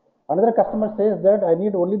 Another customer says that I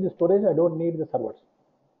need only the storage, I don't need the servers.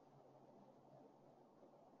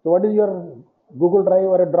 So what is your Google Drive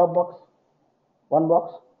or a Dropbox? One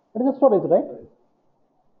box. It is a storage, right?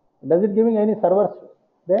 Does it giving any servers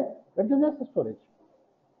there? It is just a storage.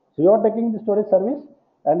 So you are taking the storage service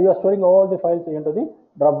and you are storing all the files into the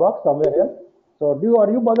Dropbox somewhere else. So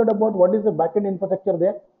are you bothered about what is the backend infrastructure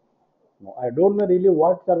there? No, I don't know really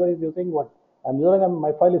what server is using what. I'm using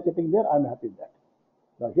my file is sitting there, I'm happy with that.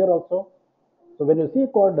 Now here also, so when you see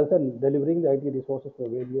code doesn't delivering the IT resources to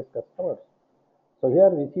various customers. So here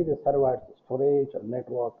we see the servers, storage,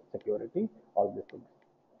 network, security, all these things.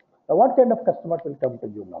 Now what kind of customers will come to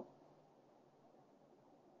you now?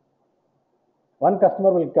 One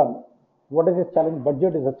customer will come. What is his challenge?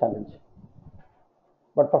 Budget is a challenge.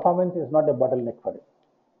 But performance is not a bottleneck for him.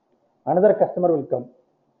 Another customer will come.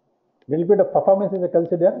 Little bit of performance is a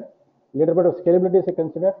consider, little bit of scalability is a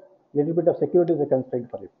consider, little bit of security is a constraint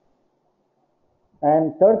for him.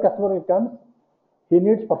 And third customer will come. He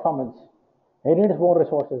needs performance. He needs more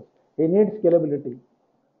resources. He needs scalability.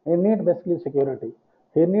 He needs basically security.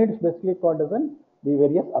 He needs basically called as the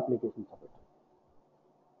various applications of it.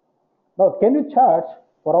 Now, can you charge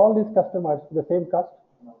for all these customers the same cost?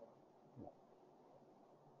 No.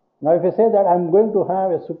 Now, if you say that I'm going to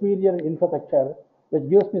have a superior infrastructure which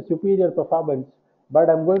gives me superior performance, but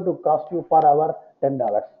I'm going to cost you per hour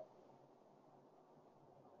 $10.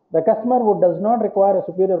 The customer who does not require a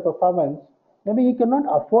superior performance, maybe he cannot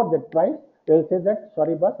afford that price. He will say that,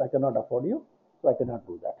 sorry boss, I cannot afford you, so I cannot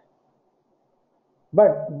do that.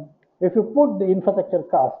 But if you put the infrastructure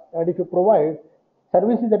cost and if you provide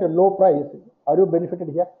services at a low price, are you benefited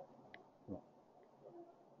here? No.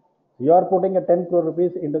 You are putting a 10 crore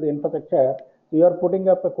rupees into the infrastructure, so you are putting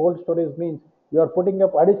up a cold storage means you are putting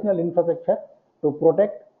up additional infrastructure to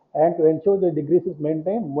protect and to ensure the degrees is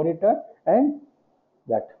maintained, monitored, and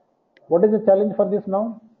that. What is the challenge for this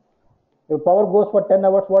now? If power goes for 10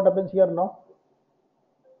 hours, what happens here now?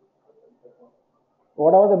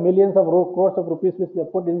 Whatever the millions of crores of rupees which they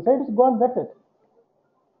put inside is gone, that's it.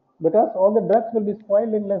 Because all the drugs will be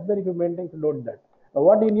spoiled in less than if you maintain to load that. Now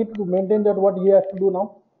what you need to maintain that, what he has to do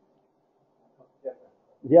now?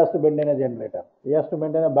 He has to maintain a generator. He has to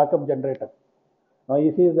maintain a backup generator. Now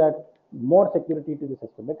he sees that more security to the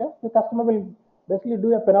system because the customer will basically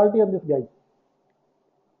do a penalty on this guy.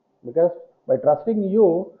 Because by trusting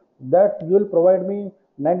you that you will provide me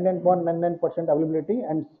 99.99% availability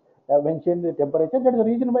and when change the temperature, that is the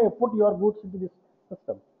reason why I put your goods into this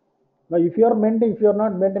system. Now, if you are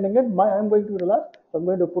not maintaining it, I am going to be lost. So I'm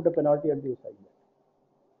going to put a penalty at the side.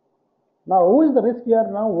 Now, who is the risk here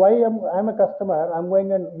now? Why I'm a customer, I'm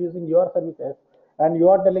going and using your services, and you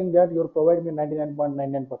are telling that you will provide me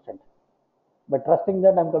 99.99%. By trusting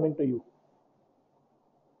that, I'm coming to you.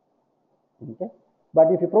 Okay. But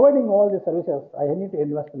if you're providing all the services, I need to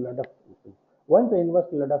invest a lot of things. Once I invest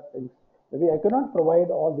a lot of things, maybe I cannot provide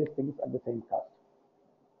all these things at the same cost.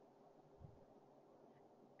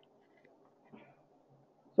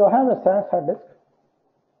 So I have a SAS hard disk,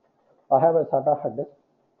 I have a SATA hard disk,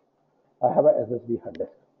 I have a SSD hard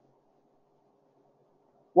disk.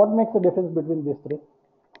 What makes the difference between these three?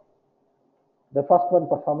 The first one,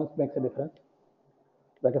 performance, makes a difference.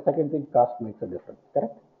 Like a second thing, cost makes a difference,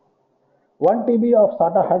 correct? 1 TB of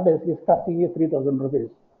SATA hard disk is costing you 3,000 rupees.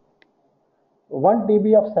 1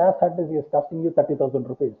 TB of SAS hard disk is costing you 30,000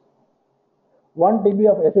 rupees. 1 TB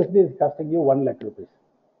of SSD is costing you 1 lakh rupees.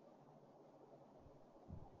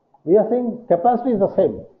 We are saying capacity is the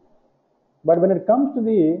same, But when it comes to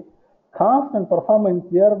the cost and performance,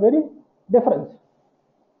 they are very different.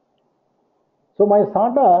 So my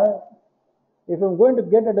SATA, if I'm going to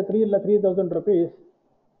get at a 3,000 rupees,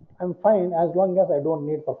 I'm fine as long as I don't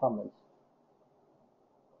need performance.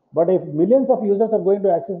 But if millions of users are going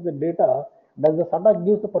to access the data, does the SATA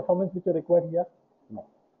give the performance which is required here? No.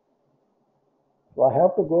 So I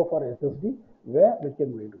have to go for SSD where we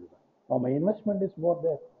can going to do that. Now my investment is more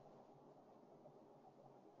there.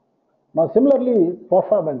 Now similarly,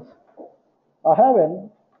 performance. I have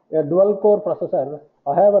a dual core processor,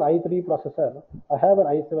 I have an i3 processor, I have an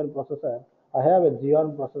i7 processor, I have a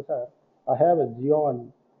Xeon processor, I have a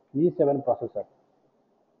Xeon E7 processor.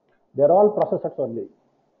 They are all processors only.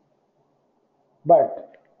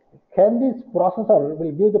 But can this processor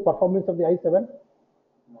will give the performance of the i7?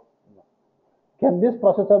 No. Can this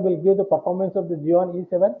processor will give the performance of the Xeon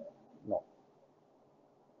E7? No.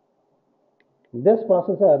 This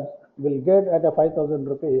processor will get at a 5,000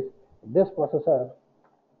 rupees. This processor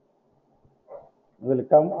will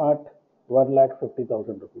come at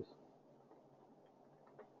 1,50,000 rupees.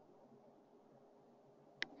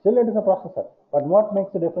 Still it is a processor. But what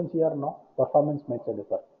makes the difference here now? Performance makes a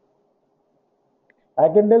difference. I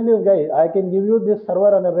can tell this guy, I can give you this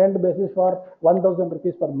server on a rent basis for 1,000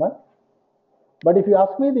 rupees per month. But if you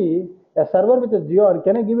ask me a server with a Xeon,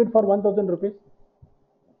 can I give it for 1,000 rupees?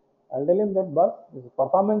 I'll tell him that, but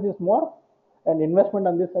performance is more and investment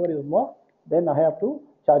on this server is more, then I have to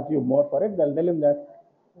charge you more for it. I'll tell him that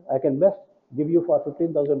I can best give you for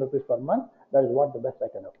 15,000 rupees per month. That is what the best I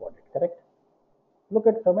can afford it, correct? Look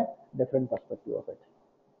at it from a different perspective of it.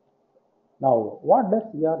 Now, what does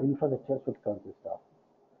your infrastructure should consist of?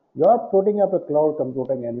 You are putting up a cloud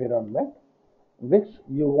computing environment which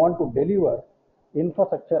you want to deliver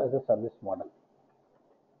infrastructure as a service model,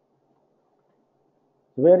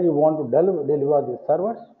 where you want to deliver the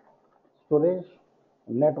servers, storage,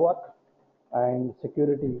 network, and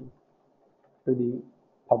security to the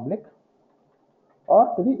public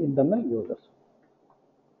or to the internal users.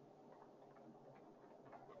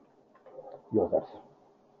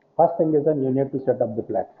 First thing is that you need to set up the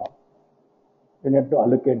platform. You need to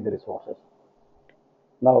allocate the resources.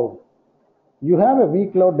 Now, you have a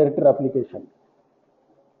Vcloud director application.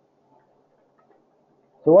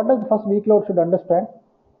 So what does first Vcloud should understand?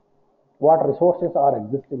 What resources are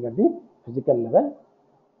existing at the physical level,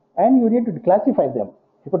 and you need to classify them.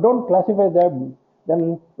 If you don't classify them,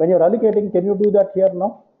 then when you're allocating, can you do that here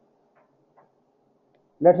now?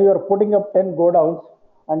 Let's say you're putting up 10 godowns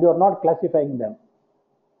and you're not classifying them.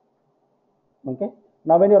 Okay.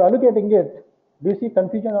 Now when you're allocating it, do you see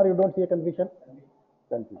confusion or you don't see a confusion?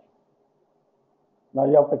 Confusion. Now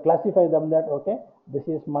you have to classify them that, okay, this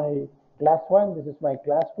is my class 1, this is my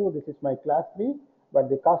class 2, this is my class 3, but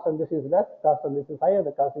the cost on this is less, cost on this is higher,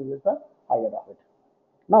 the cost is lesser, higher of it.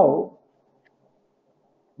 Now,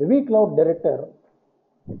 the Vcloud director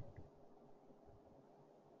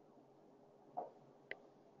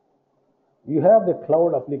you have the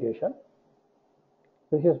cloud application.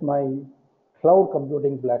 This is my cloud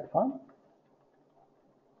computing platform,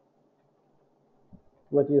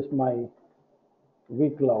 which is my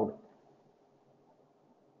Vcloud.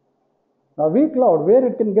 Now Vcloud, where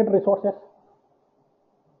it can get resources?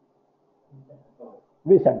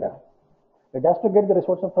 vCenter. It has to get the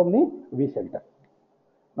resources from the vCenter.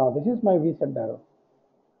 Now this is my vCenter.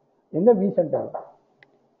 In the vCenter,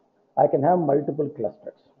 I can have multiple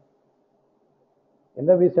clusters. In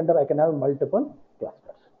the vCenter, I can have multiple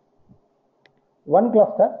clusters. One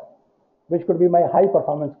cluster, which could be my high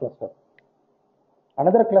performance cluster.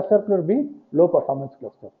 Another cluster could be low performance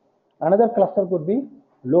cluster. Another cluster could be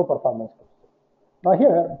low performance cluster. Now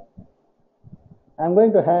here, I'm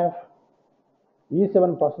going to have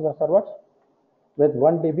E7 processor servers with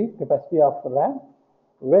 1 TB capacity of RAM,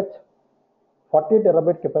 with 40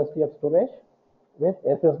 terabyte capacity of storage, with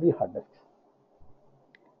SSD hard disks.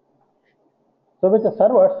 So with the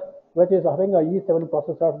servers, which is having a E7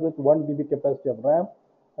 processor with 1 TB capacity of RAM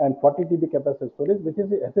and 40 TB capacity of storage, which is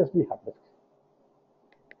the SSD hard disks.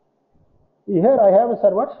 Here I have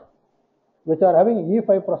servers which are having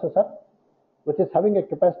E5 processor, which is having a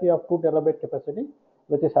capacity of 2 terabyte capacity,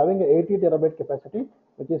 which is having a 80 terabyte capacity,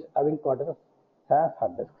 which is having called as SAS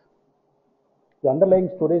hard disks. The underlying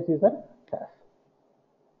storage is a SAS.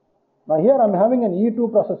 Now here I'm having an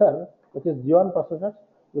E2 processor, which is Xeon processor,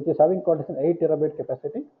 which is having called as an 8 terabyte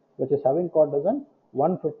capacity, which is having called as an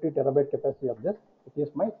 150 terabyte capacity of this, which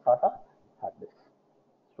is my SATA hard disk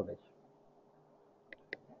storage.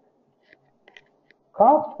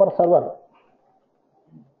 Cost per server.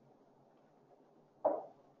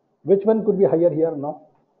 Which one could be higher here now?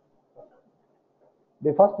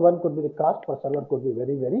 The first one could be the cost per server could be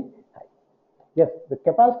very, very high. Yes, the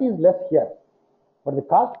capacity is less here, but the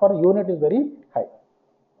cost per unit is very high.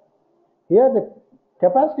 Here the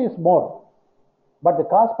capacity is more, but the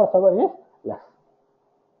cost per server is less.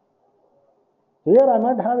 Here I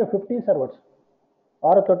might have a 50 servers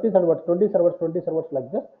or a 30 servers, 20 servers, 20 servers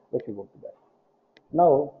like this, which we go to that.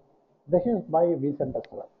 Now, this is my vCenter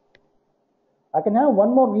server. I can have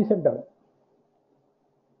one more vCenter.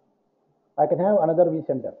 I can have another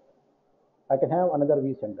vCenter. I can have another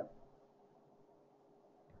vCenter.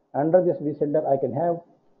 Under this vCenter, I can have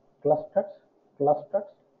clusters, clusters,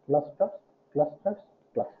 clusters, clusters,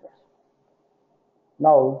 clusters.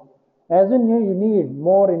 Now, as in you need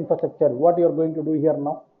more infrastructure, what you are going to do here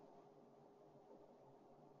now?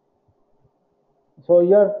 So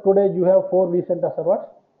here today you have 4 vCenter servers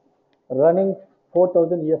running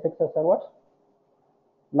 4000 ESXi servers.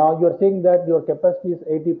 Now you are seeing that your capacity is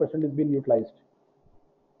 80% is being utilized.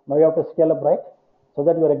 Now you have to scale up, right? So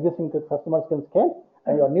that your existing customers can scale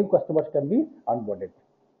and your new customers can be onboarded.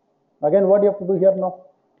 Again, what you have to do here now?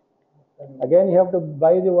 Again, you have to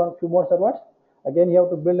buy the few more servers. Again, you have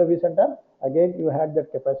to build a vCenter. Again, you had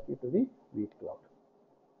that capacity to the vCloud.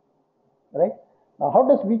 Right? Now, how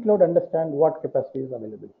does vCloud understand what capacity is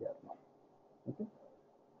available here now? Okay.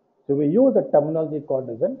 So we use a terminology called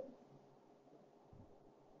as an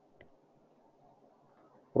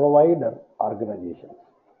provider organizations.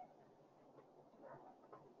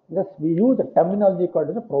 Yes, we use a terminology called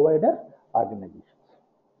as a provider organizations.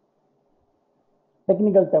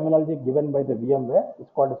 Technical terminology given by the VMware is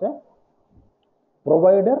called as a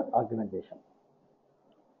provider organization.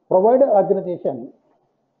 Provider organization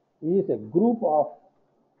is a group of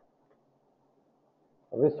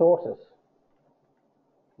resources,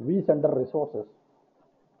 vCenter resources,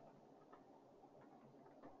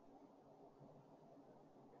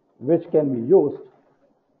 which can be used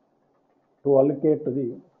to allocate to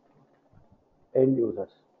the end users.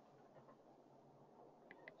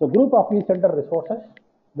 So group of vCenter resources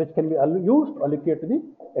which can be used to allocate to the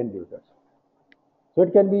end users. So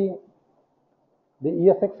it can be the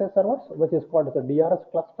ESXi servers, which is called as a DRS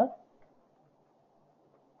cluster.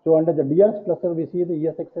 So under the DRS cluster, we see the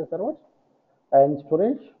ESXi servers and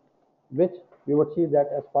storage, which we would see that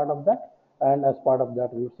as part of that, and as part of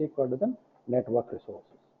that we would see called as the network resources.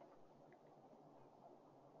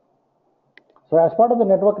 So as part of the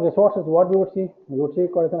network resources, what we would see? We would see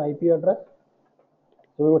called as an IP address.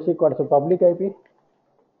 So we would see called as a public IP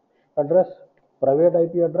address, private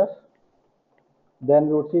IP address. Then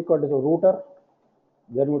we would see called as a router.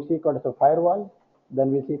 Then we would see called as a firewall.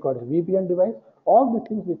 Then we see called as VPN device. All these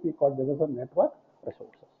things we see called as a network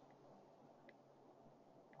resources.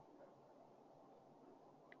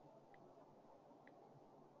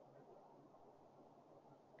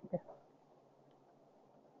 Okay.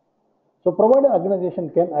 So provider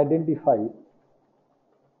organization can identify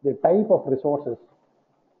the type of resources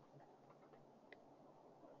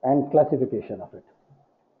and classification of it,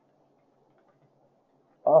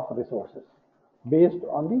 of resources based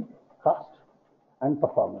on the cost and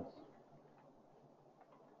performance.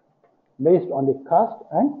 Based on the cost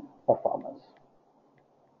and performance.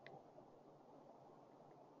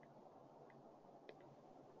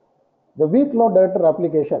 The vCloud Director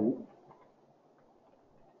application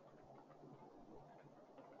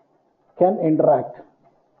can interact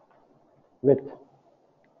with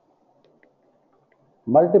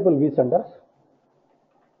multiple vCenters,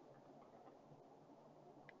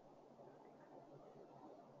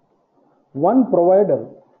 one provider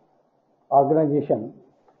organization.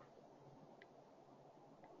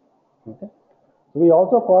 Okay. We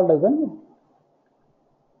also called as an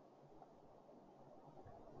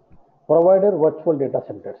provider virtual data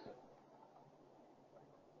centers.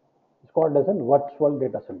 It's called as an virtual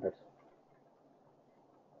data centers.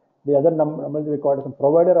 The other number we call as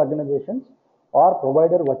provider organizations or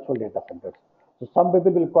provider virtual data centers. So some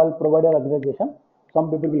people will call provider organization, some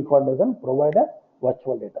people will call it as a provider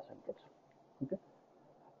virtual data centers. Okay.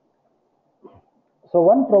 So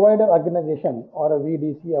one provider organization or a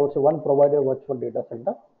VDC, I would say one provider virtual data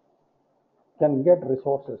center can get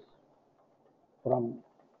resources from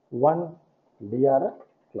one DRS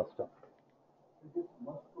cluster. It is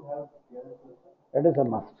must to have DRS cluster. It is a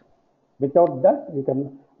must. Without that,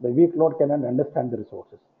 the vCloud cannot understand the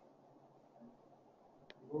resources.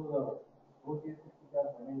 Those cases which are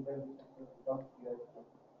running by without DRS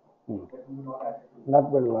cluster, that will not added to.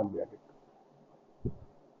 Not will not be added.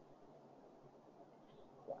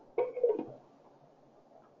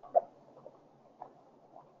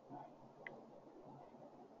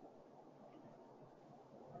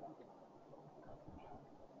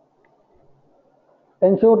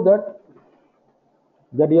 Ensure that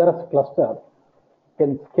the DRS cluster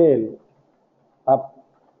can scale up,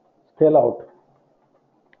 scale out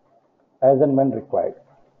as and when required.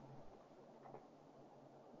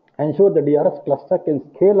 Ensure the DRS cluster can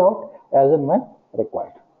scale out as and when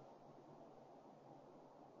required.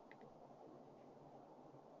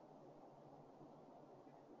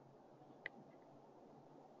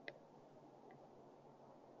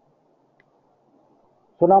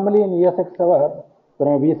 So normally in ESX server, from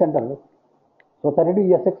a vCenter, so 32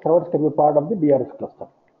 ESX servers can be part of the DRS cluster.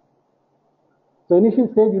 So initial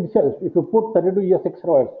stage itself, if you put 32 ESX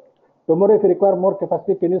servers, tomorrow if you require more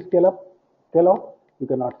capacity, can you scale up, scale out? You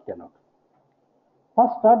cannot scale out.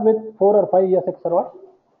 First start with 4 or 5 ESX servers.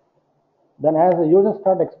 Then as the users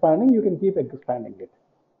start expanding, you can keep expanding it.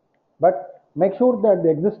 But make sure that the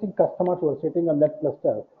existing customers who are sitting on that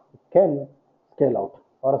cluster can scale out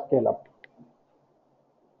or scale up.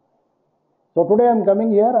 So today I'm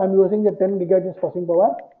coming here, I'm using the 10 gigahertz processing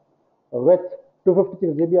power with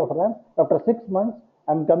 256 GB of RAM. After 6 months,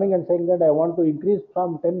 I'm coming and saying that I want to increase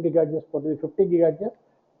from 10 gigahertz to the 50 gigahertz,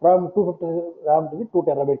 from 250 RAM to the 2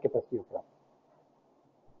 terabyte capacity of RAM.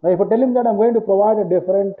 Now, if I tell him that I'm going to provide a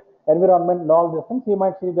different environment and all these things, he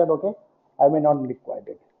might see that, okay, I may not require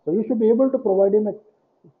it. So you should be able to provide him a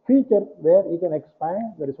feature where he can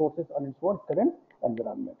expand the resources on its own current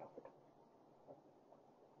environment.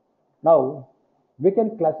 Now, we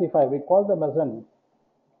can classify, we call them as an,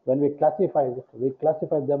 when we classify it, we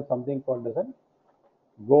classify them something called as a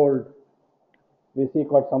gold, we see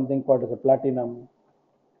called something called as a platinum,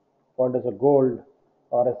 called as a gold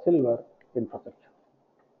or a silver infrastructure.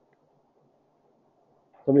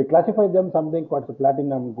 So we classify them something called as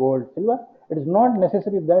platinum, gold, silver. It is not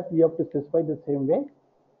necessary that you have to specify the same way.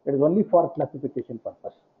 It is only for classification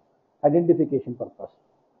purpose, identification purpose.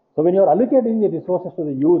 So when you are allocating the resources to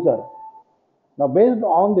the user, now based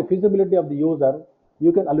on the feasibility of the user,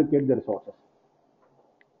 you can allocate the resources.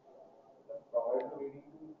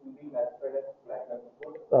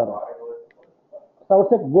 So I would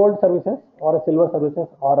say gold services or a silver services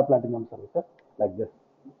or a platinum services like this.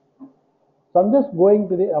 So I'm just going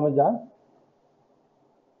to the Amazon.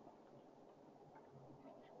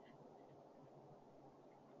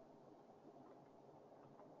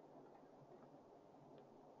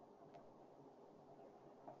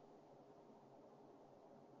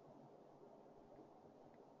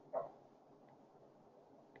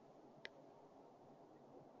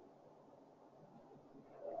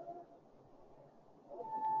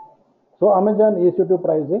 So Amazon EC2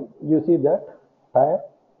 pricing, you see that higher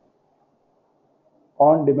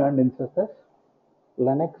on-demand instances,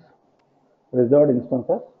 Linux, reserved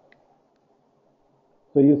instances.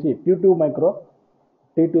 So you see T2 micro,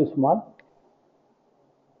 T2 small,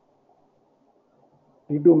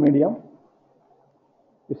 T2 medium.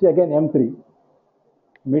 You see again M3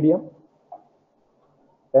 medium,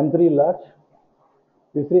 M3 large.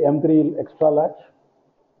 You see M3 extra large.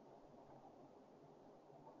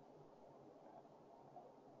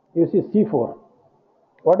 You see C4.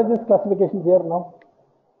 What is this classification here now?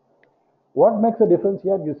 What makes a difference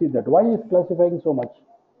here? You see that. Why is classifying so much?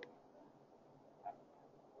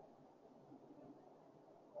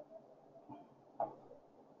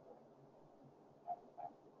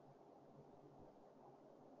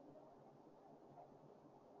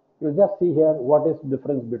 You just see here what is the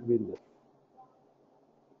difference between this.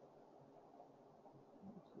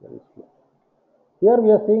 Here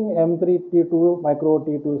we are seeing M3, T2 micro,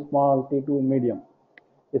 T2 small, T2 medium.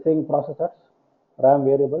 You're saying processors, RAM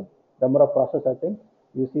variable, number of processors, I think.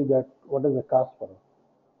 You see that what is the cost for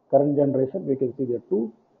current generation? We can see there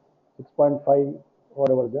 2, 6.5,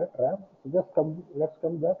 whatever that RAM. So just come, let's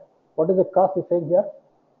come back. What is the cost is saying here?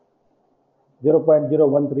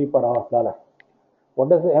 0.013 per hour dollar. What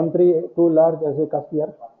does the M3 too large as a cost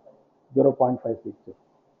here? 0.562.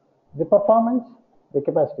 The performance, the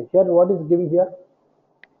capacity. Here, what is giving here?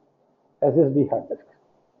 SSD hard disk.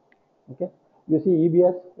 Okay. You see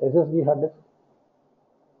EBS, SSD hard disk.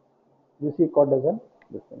 You see code as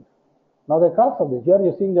this thing. Now the cost of this. Here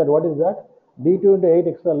you're seeing that what is that? D2 into 8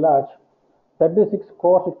 extra large, 36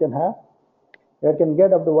 cores it can have. It can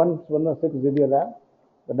get up to 116 GB RAM.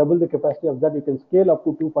 Double the capacity of that, you can scale up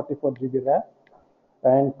to 244 GB RAM.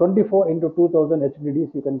 And 24 into 2000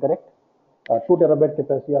 HDDs you can correct. 2 terabyte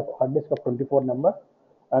capacity of hard disk of 24 number.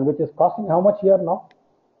 And which is costing how much here now?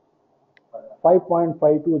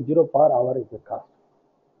 5.520 per hour is the cost.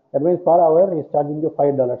 That means per hour he is charging you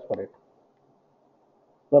 $5 for it.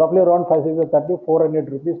 So roughly around 5, 6, 30,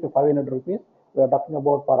 400 rupees to 500 rupees we are talking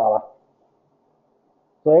about per hour.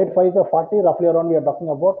 So 8, 5 is 40, roughly around we are talking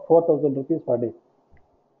about 4,000 rupees per day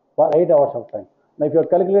for 8 hours of time. Now, if you are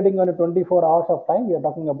calculating on a 24 hours of time, we are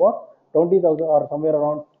talking about 20,000 or somewhere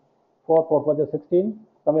around 4 just 16,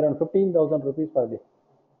 somewhere around 15,000 rupees per day.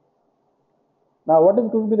 Now, what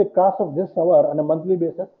is going to be the cost of this hour on a monthly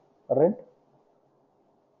basis? Rent.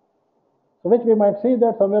 So, which we might see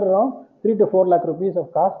that somewhere around 3 to 4 lakh rupees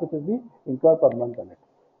of cost which is be incurred per month on it.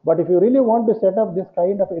 But if you really want to set up this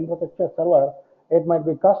kind of infrastructure server, it might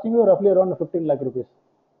be costing you roughly around 15 lakh rupees.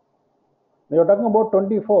 Now you're talking about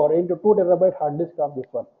 24 into 2 terabyte hard disk of this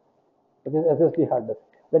one, which is SSD hard disk.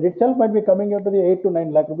 That itself might be coming into the 8 to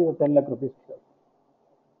 9 lakh rupees or 10 lakh rupees itself.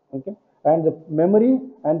 Okay, and the memory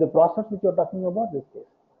and the process which you're talking about this case.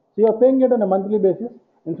 So you're paying it on a monthly basis.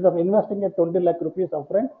 Instead of investing at 20 lakh rupees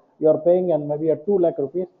upfront, you are paying and maybe at 2 lakh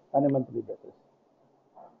rupees on a monthly basis.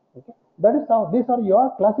 Okay, that is how these are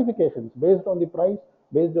your classifications based on the price,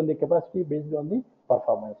 based on the capacity, based on the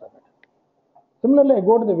performance of it. Similarly, I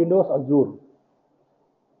go to the Windows Azure.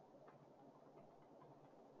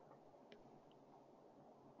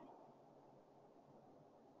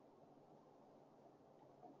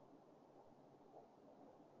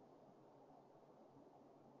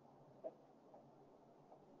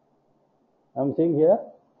 I'm seeing here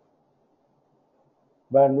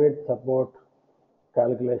bandwidth support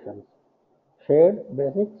calculations, shared,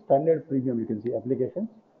 basic, standard, premium. You can see applications,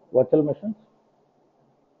 virtual machines.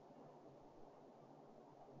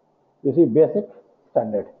 You see basic,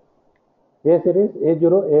 standard. A series,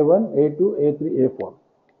 A0, A1, A2, A3, A4.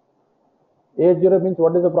 A0 means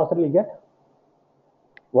what is the processor you get?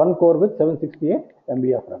 One core with 768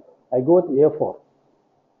 MB of RAM. I go with A4.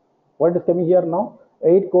 What is coming here now?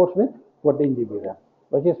 8 cores with 14 GB RAM,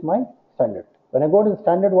 which is my standard. When I go to the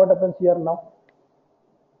standard, what happens here now?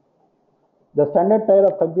 The standard tier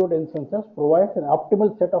of compute instances provides an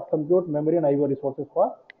optimal set of compute, memory, and IO resources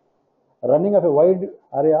for running of a wide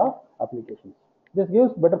array of applications. This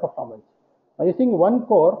gives better performance. Now, using one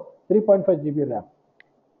core, 3.5 GB RAM.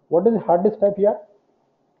 What is the hard disk type here?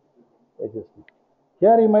 SSD.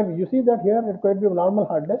 Here you see that here it could be a normal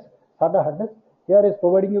hard disk, SATA hard disk. Here is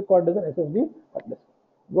providing you called as an SSD hard disk.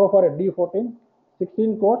 Go for a D14,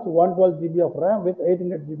 16 cores, 112 GB of RAM with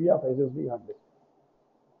 800 GB of SSD hard disk.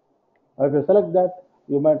 Now, if you select that,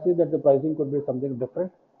 you might see that the pricing could be something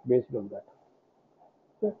different based on that.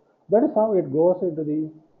 Okay. That is how it goes into the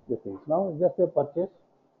things. Now, just a purchase.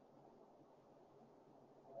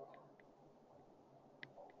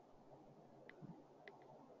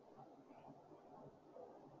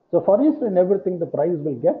 So, for each and everything, the price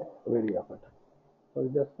will get vary of it. So,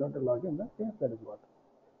 you just going to log in. Yes, that is what.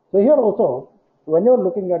 So, here also, when you are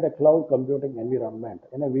looking at a cloud computing environment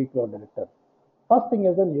in a vCloud director, first thing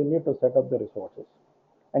is that you need to set up the resources,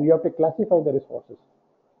 and you have to classify the resources.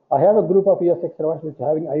 I have a group of ESX servers which are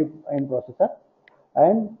having high-end processor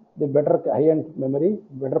and the better high-end memory,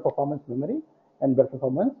 better performance memory, and better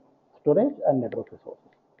performance storage and network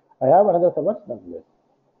resources. I have another server like this.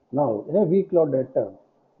 Now, in a vCloud director,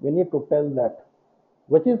 we need to tell that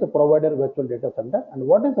which is the provider virtual data center and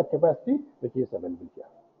what is the capacity which is available here.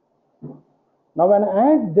 Now, when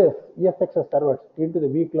I add this ESXS servers into the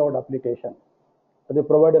vCloud application, the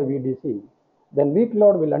provider VDC, then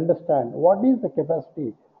vCloud will understand what is the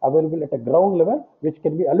capacity available at a ground level which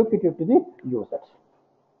can be allocated to the users.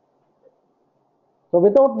 So,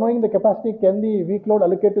 without knowing the capacity, can the vCloud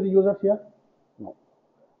allocate to the users here? No.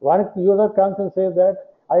 One user comes and says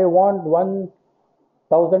that I want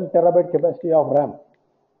 1000 terabyte capacity of RAM.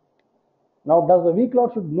 Now, does the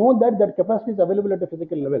vCloud should know that capacity is available at a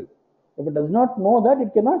physical level? If it does not know that,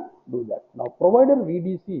 it cannot do that. Now, provider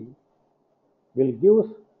VDC will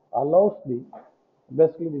allows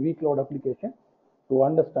basically the vCloud application to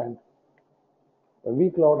understand. The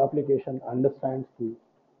vCloud application understands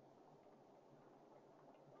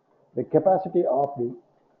the capacity of the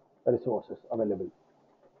resources available.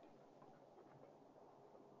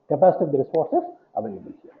 Capacity of the resources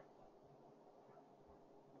available here.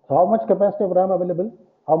 So, how much capacity of RAM available?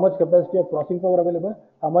 How much capacity of processing power available?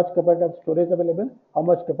 How much capacity of storage available? How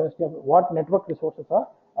much capacity of what network resources are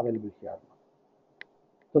available here?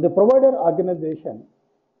 So, the provider organization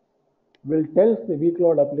will tell the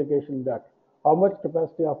vCloud application that how much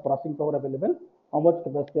capacity of processing power available, how much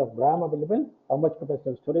capacity of RAM available, how much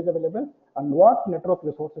capacity of storage available, and what network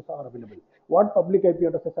resources are available, what public IP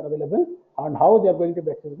addresses are available, and how they are going to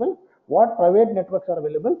be accessible, what private networks are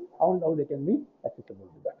available, and how they can be accessible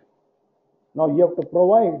to that. Now, you have to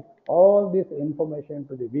provide all this information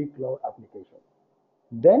to the vCloud application.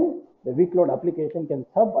 Then the vCloud application can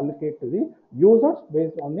sub-allocate to the users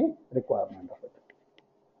based on the requirement of it.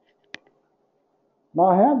 Now,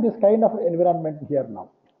 I have this kind of environment here now.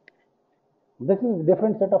 This is a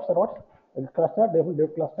different set of servers. cluster,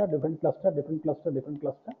 different cluster, different cluster, different cluster, different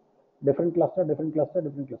cluster, different cluster, different cluster,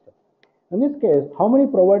 different cluster. In this case, how many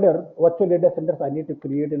provider virtual data centers I need to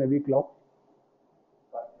create in a vCloud?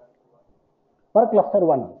 For cluster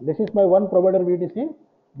 1, this is my one provider VDC,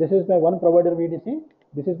 this is my one provider VDC,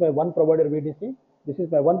 this is my one provider VDC, this is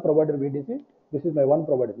my one provider VDC, this is my one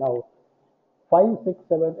provider. Now 5, 6,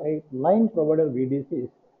 7, 8, 9 provider VDCs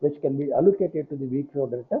which can be allocated to the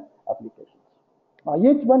vCloud data applications. Now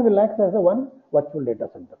each one will act as a one virtual data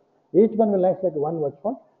center. Each one will act like one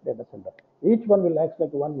virtual data center. Each one will act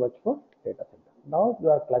like one virtual data center. Now you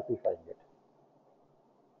are classifying it.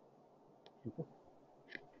 Okay.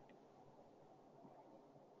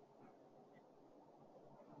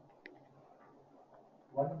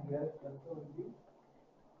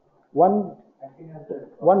 One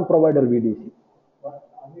provider VDC.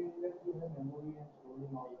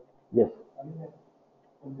 Yes.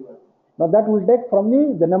 Now that will take from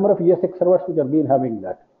the number of ESX servers which have been having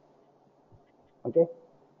that. Okay.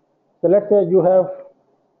 So let's say you have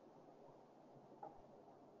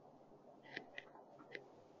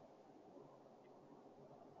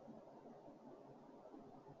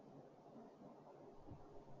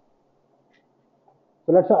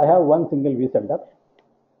let's say I have one single vCenter.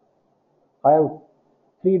 I have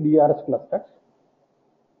 3 DRS clusters.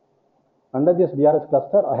 Under this DRS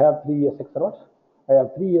cluster, I have 3 ESX servers. I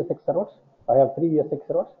have 3 ESX servers. I have 3 ESX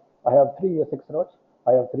servers. I have 3 ESX servers.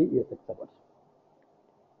 I have 3 ESX servers.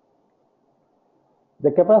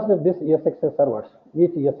 The capacity of this ESX servers,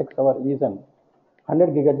 each ESX server is an 100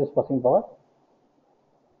 gigahertz processing power,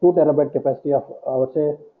 2 terabyte capacity of, I would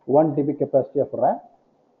say, 1 TB capacity of RAM,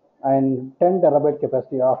 and 10 terabyte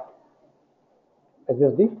capacity of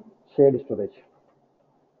SSD shared storage.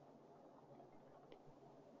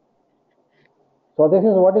 So this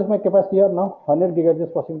is what is my capacity here now, 100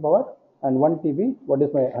 gigahertz processing power and 1 TB. What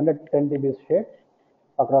is my 110 TB is shared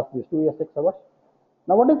across these 2 ESX servers.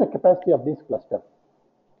 Now what is the capacity of this cluster?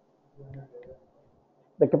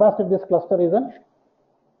 The capacity of this cluster is an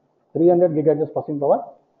 300 gigahertz processing power.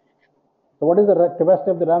 So what is the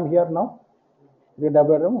capacity of the RAM here now? 3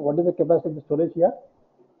 terabyte RAM. What is the capacity of the storage here?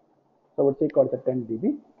 So we'll say called the 10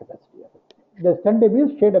 TB capacity. This 10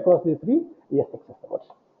 TB is shared across these 3 ESX servers.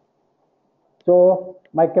 So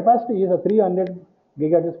my capacity is a 300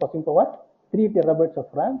 gigahertz processing power, 3 terabytes of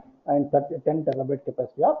RAM, and 10 terabyte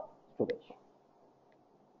capacity of storage.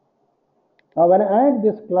 Now when I add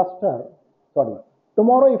this cluster,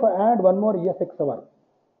 tomorrow if I add one more ESX server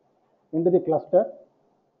into the cluster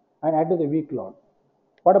and add to the vCloud,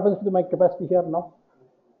 what happens to my capacity here now?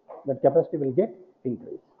 That capacity will get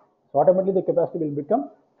increased. So automatically the capacity will become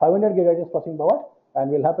 500 gigahertz processing power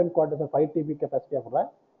and will happen called as a 5 TB capacity of RAM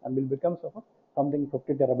and will become something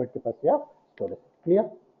 50 terabyte capacity of storage. Clear?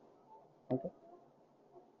 Okay.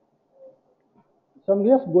 So I'm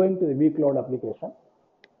just going to the vCloud application.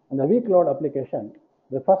 In the vCloud application,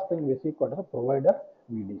 the first thing we see called as a provider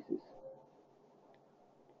VDCs.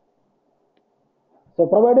 So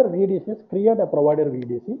provider VDCs, create a provider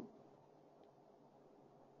VDC.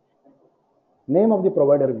 Name of the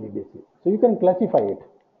provider VDC. So you can classify it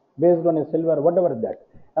based on a silver, whatever that.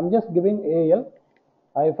 I'm just giving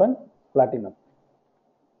AL-platinum.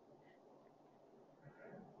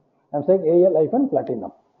 I'm saying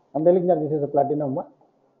AL-platinum. I'm telling that this is a platinum one.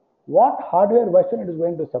 What hardware version it is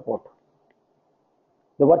going to support?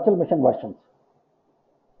 The virtual machine versions.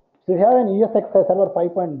 So if you have an ESX server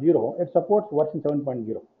 5.0, it supports version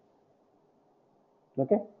 7.0.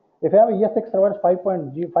 Okay. If you have ESX servers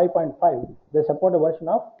 5.5, they support a version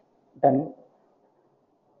of 10.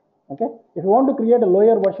 Okay. If you want to create a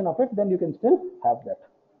lower version of it, then you can still have that.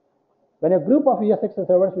 When a group of ESX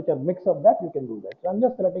servers which are mix of that, you can do that. So I'm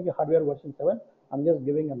just selecting a hardware version 7. I'm just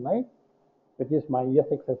giving a 9, which is my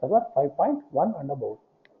ESX server 5.1 and above.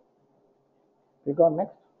 Click on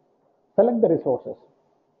next. Select the resources.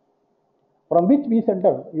 From which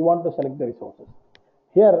vCenter you want to select the resources.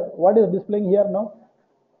 Here, what is displaying here now?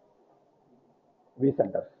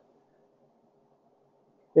 vCenters.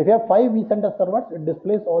 If you have 5 vCenter servers, it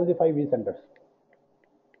displays all the 5 vCenters.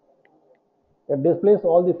 It displays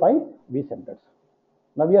all the 5 vCenters.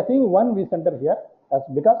 Now we are seeing one vCenter here as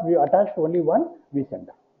because we attached only one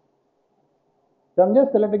vCenter. So I'm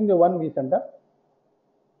just selecting the one vCenter.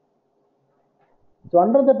 So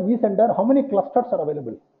under that vCenter, how many clusters are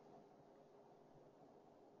available?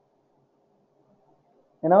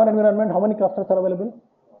 In our environment, how many clusters are available?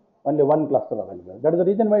 Only one cluster available. That is the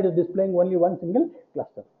reason why it is displaying only one single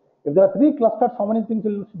cluster. If there are 3 clusters, how many things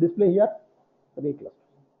will display here? 3 clusters.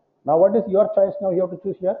 Now what is your choice now? You have to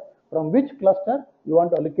choose here from which cluster you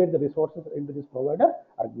want to allocate the resources into this provider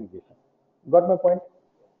organization. Got my point?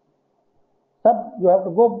 You have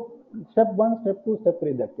to go step 1, step 2, step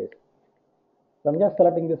 3 in that case. So I'm just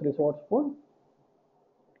selecting this resource pool.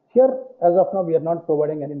 Here, as of now, we are not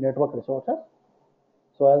providing any network resources.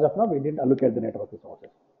 So as of now, we didn't allocate the network resources.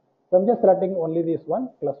 So I'm just selecting only this one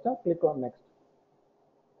cluster, click on next.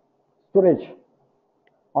 Storage.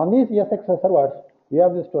 On these ESXi servers, we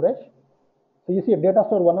have the storage. So you see data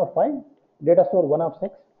store 1 of 5, data store 1 of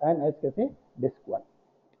 6, and HKC disk 1.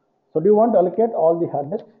 So do you want to allocate all the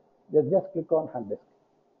hard disks? Just click on hard disk.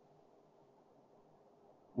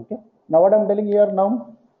 Okay. Now what I'm telling you here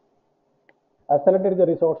now, I selected the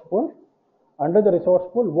resource pool. Under the resource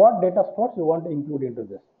pool, what data stores you want to include into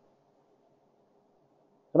this?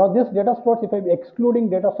 So now this data stores, if I'm excluding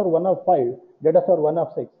data store 1 of 5, data store 1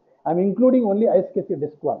 of 6, I'm including only ISKC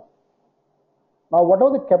disk 1. Now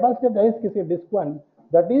whatever the capacity of the ISKC disk 1,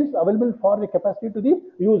 that is available for the capacity to the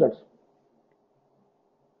users.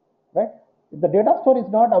 Right? If the data store is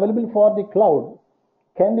not available for the cloud,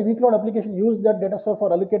 can the Vcloud application use that data store for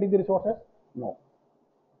allocating the resources? No.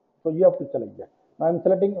 So you have to select that. Now I'm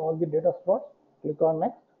selecting all the data stores. Click on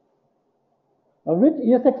next. Now which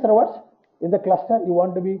ESX servers in the cluster you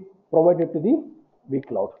want to be provided to the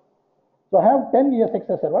Vcloud? So I have 10 ESX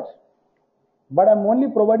servers, but I'm only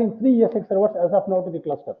providing 3 ESX servers as of now to the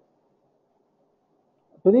cluster,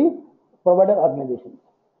 to the provider organizations.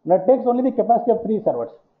 Now it takes only the capacity of 3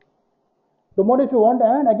 servers. Tomorrow if you want to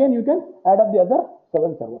add, again you can add up the other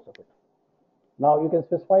 7 servers of it. Now you can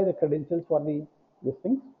specify the credentials for these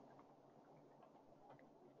things.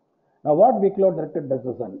 Now what Vcloud Director does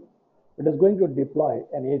is, it is going to deploy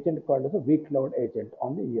an agent called as a Vcloud agent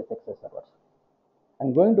on the ESX servers.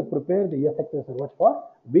 I'm going to prepare the ESX servers for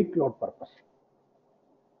Vcloud purpose.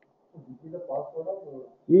 This is the password of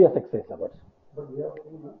ESX servers. but we have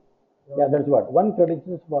seen, Yeah, that's what. One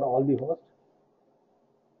credentials for all the hosts.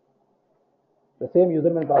 The same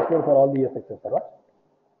username and password for all the ESX servers.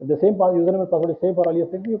 If the same username and password is same for all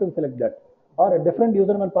ESX, you can select that. Or a different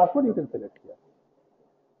username and password, you can select here.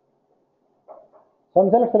 So I'm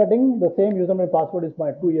selecting the same username and password is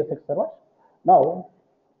my 2 ESX servers. Now,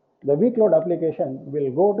 the Vcloud application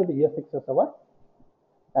will go to the ESX server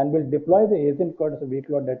and will deploy the agent called as a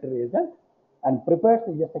Vcloud Director agent and prepares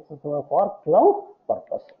the ESX server for cloud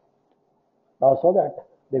purpose. Now, so that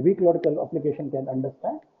the Vcloud application can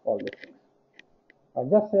understand all these things. Now,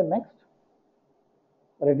 just say next,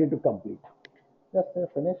 ready to complete. Just say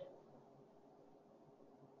finish.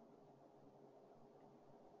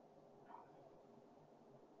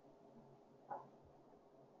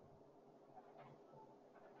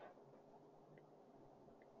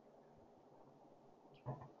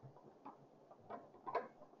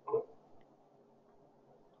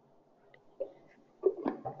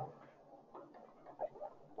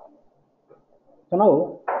 So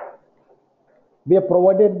now we have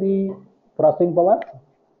provided the processing power,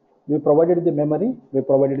 we provided the memory, we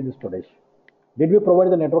provided the storage. Did we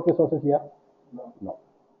provide the network resources here? no. No.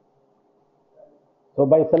 So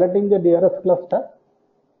by selecting the DRS cluster,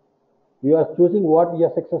 you are choosing what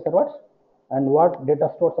ESX servers and what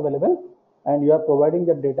data stores available, and you are providing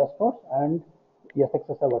the data stores and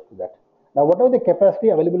ESX servers to that. Now, whatever the capacity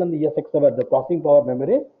available on the ESX server, the processing power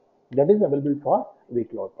memory, that is available for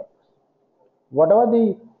Vcloud purpose. Whatever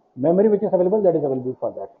the memory which is available, that is available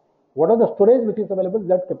for that. Whatever the storage which is available,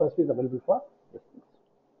 that capacity is available for this thing.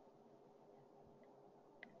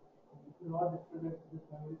 It will not display this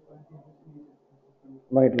memory point in this system.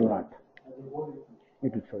 No, it will not. As a whole,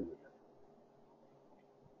 It will show you.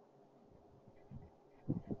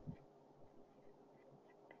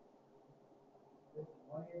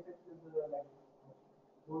 one ASX is like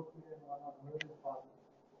close to one or another is fast.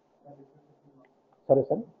 That is Sorry,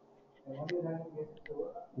 sir. and only having ASX over,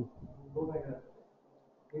 go by that.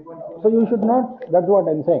 So you should not, that's what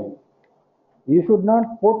I'm saying. You should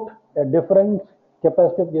not put a different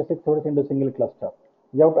capacity of ESX servers into a single cluster.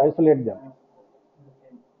 You have to isolate them.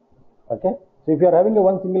 Okay. So if you are having a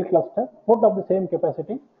one single cluster, put of the same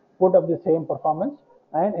capacity, put of the same performance,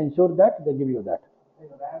 and ensure that they give you that.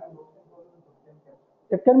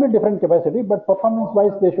 It can be different capacity, but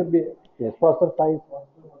performance-wise, they should be, yes, processor size,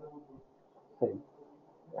 same.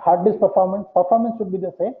 Hard disk performance should be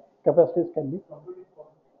the same. Capacities can be,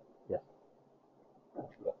 yes.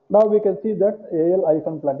 Now we can see that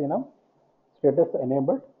AL-Platinum status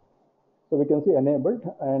enabled. So we can see enabled,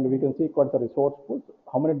 and we can see what the resource pools.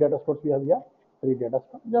 How many data stores we have here? 3 data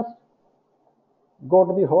stores. Just go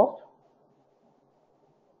to the host.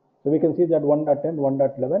 So we can see that 1.10,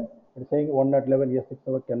 1.11. It's saying 1.11 ESX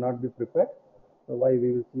server cannot be prepared. So why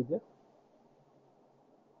we will see this?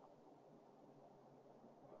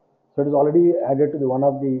 So it is already added to the one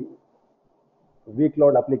of the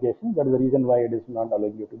vCloud application. That is the reason why it is not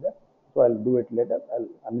allowing you to that. So I'll do it later. I'll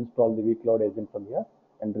uninstall the vCloud agent from here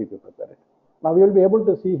and prepare it. Now we will be able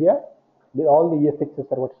to see here all the ES6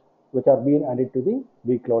 servers which are being added to the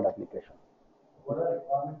vCloud application. What are the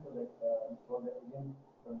requirements to install the agent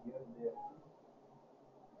from here to there?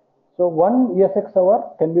 So one ESX server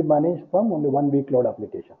can be managed from only one vCloud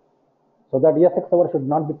application. So that ESX server should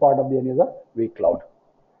not be part of the any other vCloud.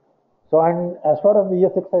 So, and as far as the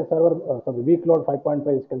ESXi server, so the vCloud 5.5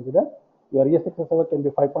 is considered, your ESXi server can be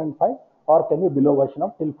 5.5 or can be below version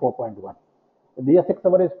of till 4.1. If the ESX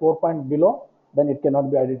server is 4 point below, then it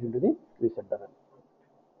cannot be added into the vCenter.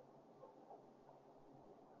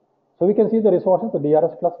 So we can see the resources, the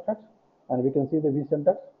DRS clusters, and we can see the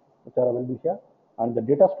vCenters which are available here, and the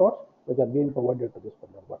data stores which are being provided to this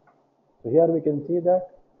particular one. So here we can see that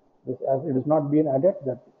this, as it is not being added,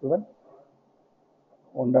 that even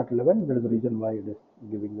 1.11, that is the reason why it is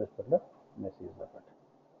giving this particular message of it.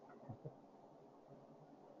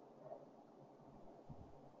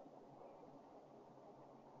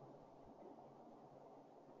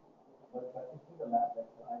 But practicing the lab,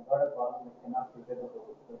 I got a problem, I cannot prepare the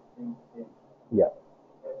thing. Yeah.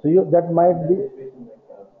 So you, that might be,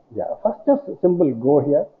 yeah, first just simple, go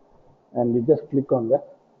here and you just click on that.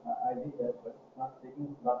 I did that, but it's not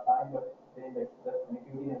taking a lot of time, but saying like the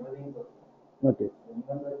connectivity and everything. Okay.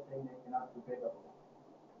 Even though it's saying they cannot prepare the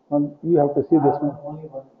And you have to see this one. only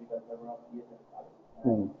one because I want to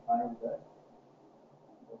find that.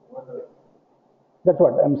 That's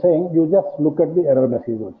what I'm saying. You just look at the error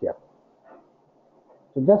message over here.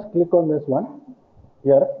 So just click on this one.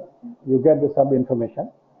 Here you get the sub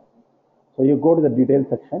information. So you go to the detail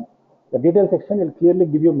section. The detail section will clearly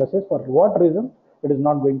give you a message for what reason it is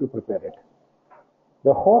not going to prepare it.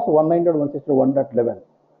 The host 192.168.1.11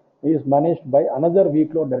 is managed by another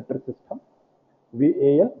vCloud directory system,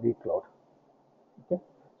 VAL vCloud. Okay.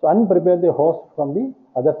 So unprepare the host from the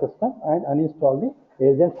other system and uninstall the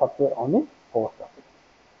agent software on the host of it.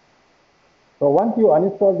 So once you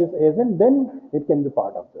uninstall this agent, then it can be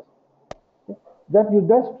part of this. Okay. That you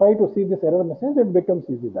just try to see this error message, it becomes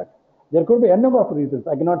easy that. There could be a number of reasons.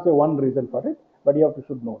 I cannot say one reason for it, but you have to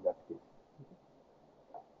should know that.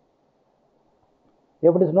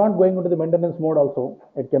 If it is not going into the maintenance mode also,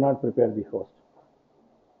 it cannot prepare the host.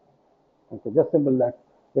 Okay, just simple that.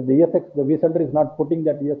 If the ESX, the vCenter is not putting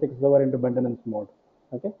that ESX server into maintenance mode,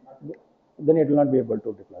 okay, then it will not be able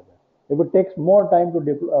to deploy that. If it takes more time to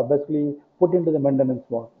deploy, basically put into the maintenance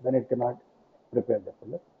mode, then it cannot prepare the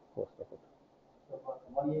full host of it. So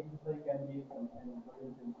one exercise can be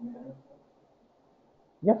maintenance.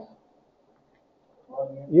 Yes.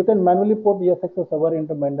 You can manually put ESX server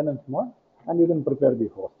into maintenance mode and you can prepare the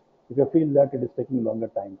host if you feel that it is taking longer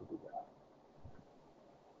time to do that.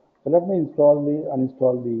 So let me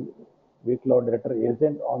uninstall the vCloud directory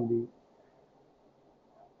agent on the,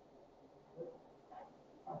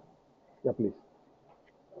 yeah please.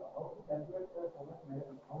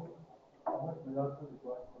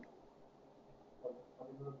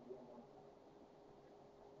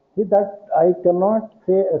 See that I cannot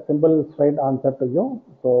say a simple straight answer to you.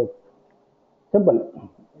 So simple.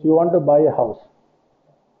 So you want to buy a house.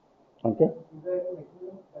 Okay.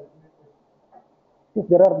 Yes,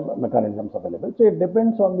 there are mechanisms available. So it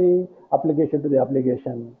depends on the application to the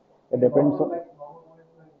application. It depends on.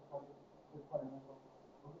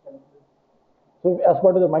 So as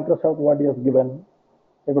part of the Microsoft what he has given,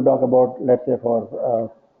 if we talk about, let's say for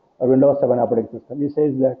a Windows 7 operating system, he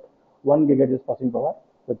says that 1 gigabyte is processing power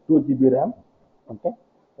with 2 GB RAM, okay,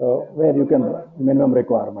 where you can minimum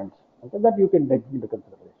requirements, okay, that you can take into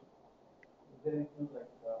consideration. Is there anything like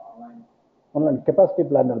online? Online capacity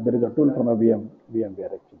planner, there is a tool from a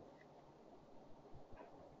VMware actually.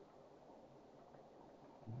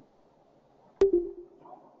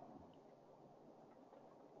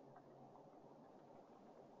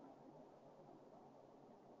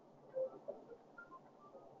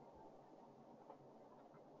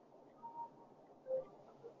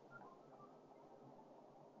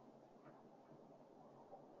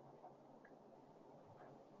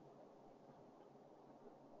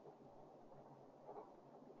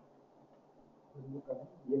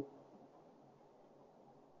 Yes.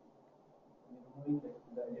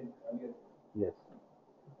 Yes.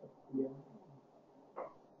 Yeah.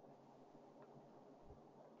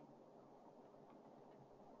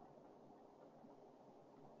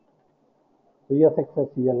 So ESXi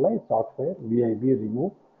CLI software VIB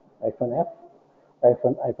remove -F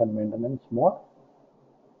 -maintenance mode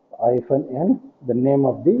 -N the name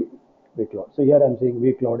of the vCloud. So here I'm saying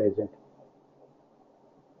vCloud agent.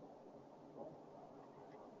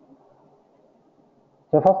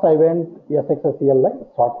 So first I went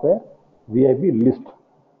SXSCLI software VIB list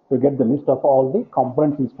to get the list of all the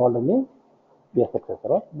components installed in the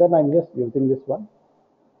SXSR. Then I'm just using this one.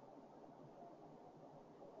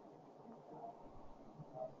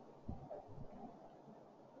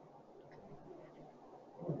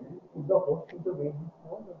 Is the host in the maintenance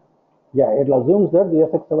mode? Yeah, it assumes that the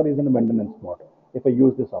SX server is in a maintenance mode if I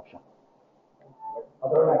use this option.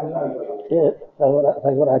 Yes,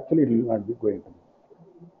 server actually it will not be going to be.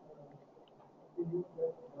 Is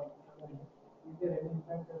there any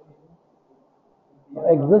impact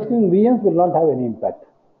Existing VMs will not have any impact.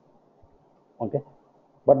 Okay,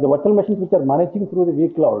 but the virtual machines which are managing through the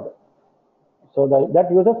vCloud, so that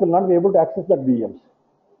users will not be able to access that VMs.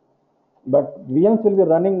 But VMs will be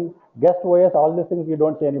running guest OS, all these things, we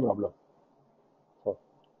don't see any problem. So,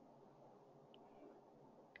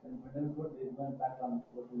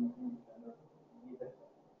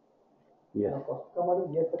 yes. the first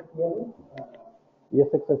command is SXSCLI,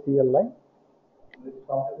 ESXSCLI. with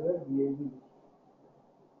software VIB.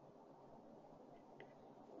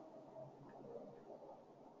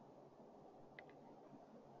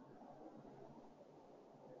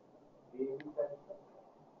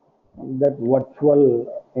 That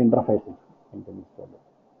virtual interfaces.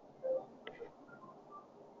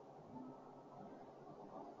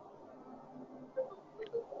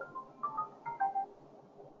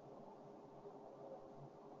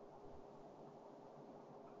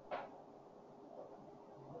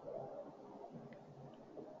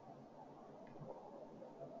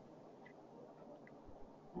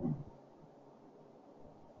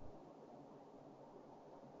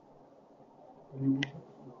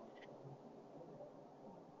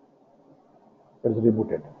 It's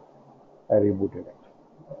rebooted. I rebooted it.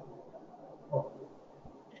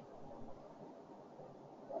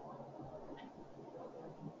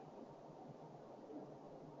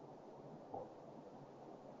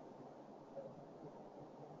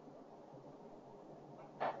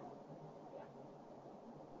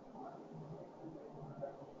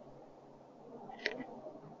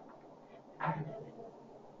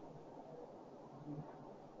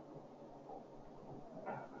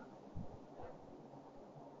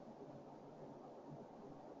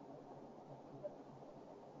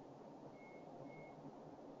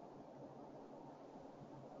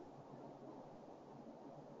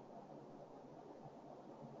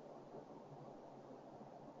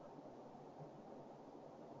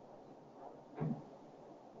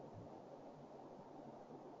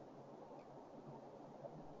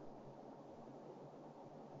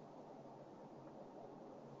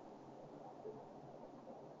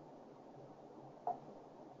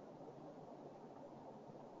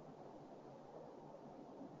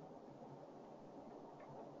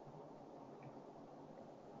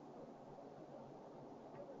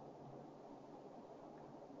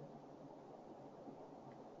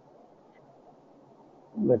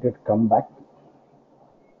 Let it come back.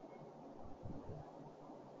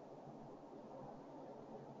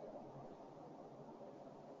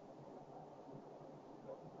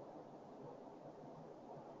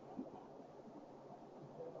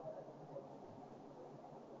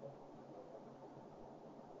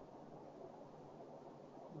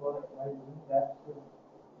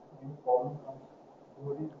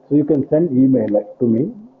 So you can send email to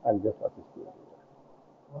me. I'll just assist you.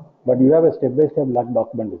 But you have a step-by-step log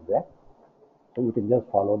document is there. So you can just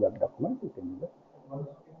follow that document. You can do that.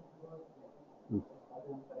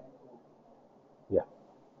 Yeah.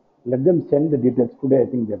 Let them send the details today. I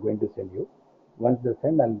think they're going to send you. Once they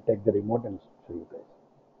send, I'll take the remote and show you guys.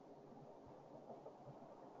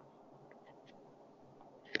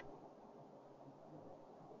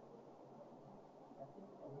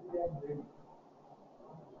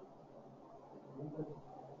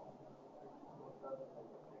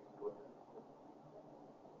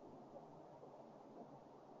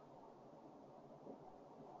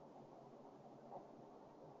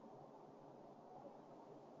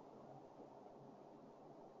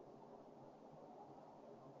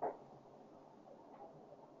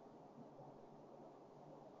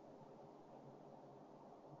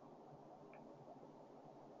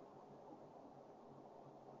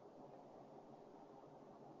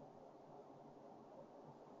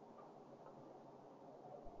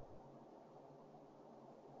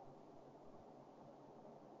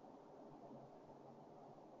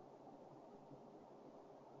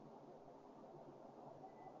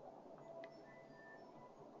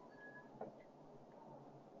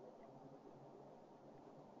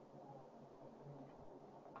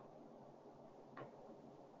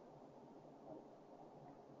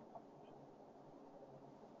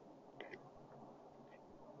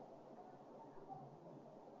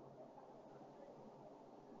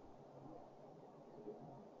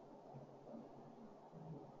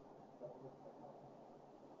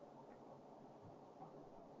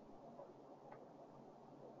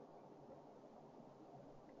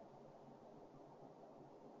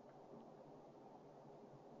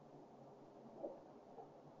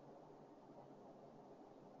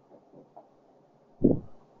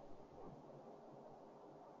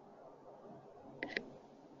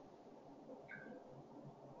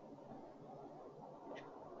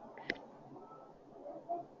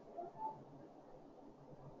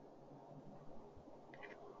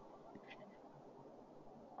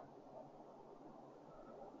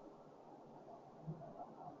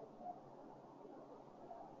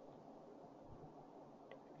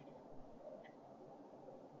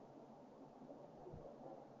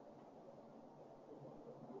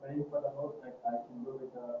 page for the host, like I can do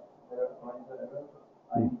with the according to error,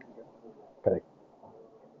 I need to get through it. Correct.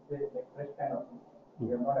 It's a like fresh kind of thing.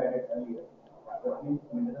 We have not added earlier. That means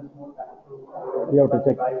maintenance mode has to You have to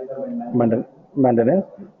check try with the maintenance.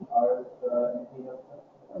 or anything else.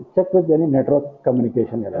 Check with any network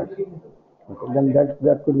communication errors. Okay. Then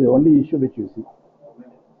that could be the only issue which you see.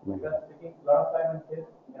 Because taking a lot of time and space,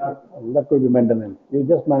 That could be maintenance. You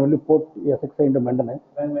just manually put SXI into maintenance.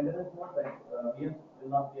 when maintenance mode, like VMs will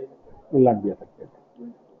not be affected. Will not be affected.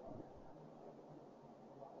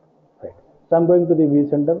 Right. So I'm going to the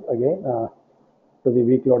vCenter again, to the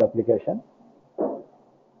vCloud application.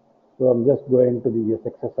 So I'm just going to the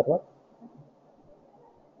SXS server.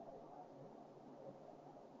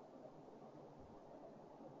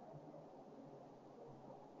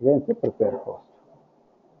 Again, say prepare host.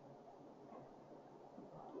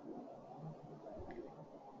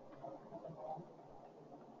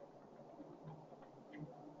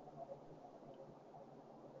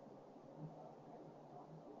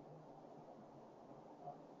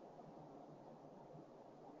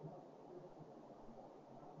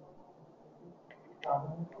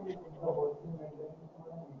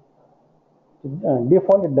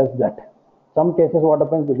 Default it does that. Some cases what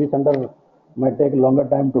happens, the vCenter might take longer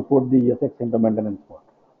time to put the SX into maintenance mode.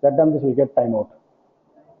 That time this will get timeout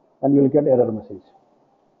and you will get error message.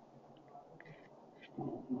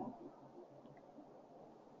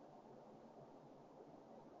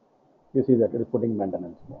 You see that it is putting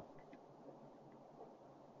maintenance mode.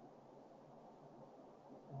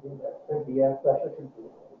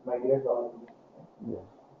 Yes.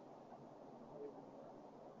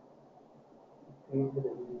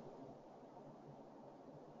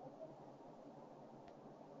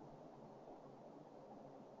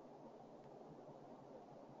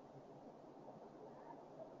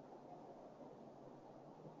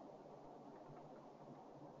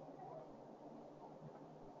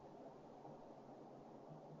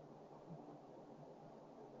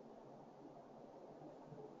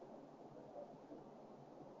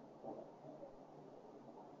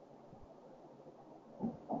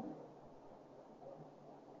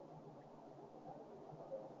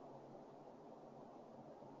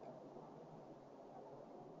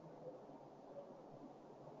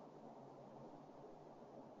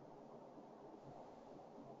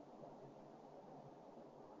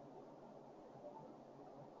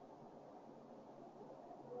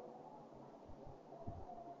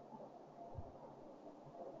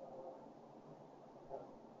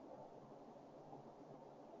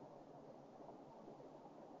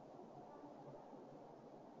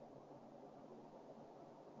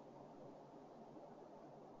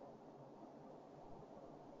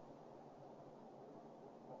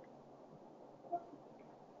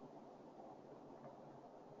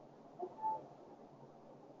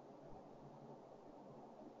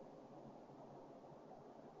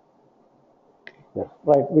 Yes,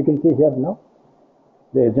 right. We can see here now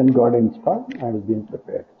the agent got installed and is being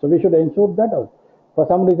prepared. So we should ensure that for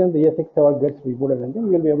some reason the ESX server gets rebooted and then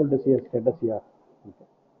we will be able to see a status here. Okay.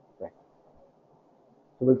 Right.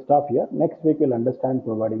 So we'll stop here. Next week we'll understand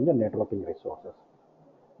providing the networking resources.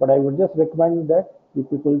 But I would just recommend that you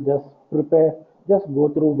people just prepare, just go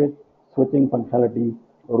through with switching functionality,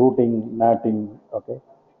 routing, NATing, okay,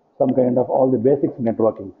 some kind of all the basics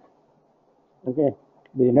networking. Okay,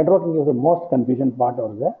 the networking is the most confusion part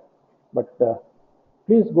over there, but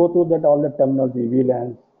please go through that all the terminology,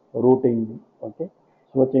 VLANs, routing, okay,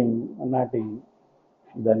 switching, NATing,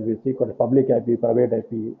 then we see public IP, private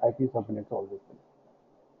IP subnets, all these things.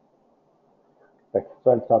 Right.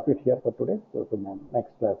 So I'll stop it here for today. So tomorrow,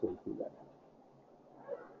 next class we'll see that.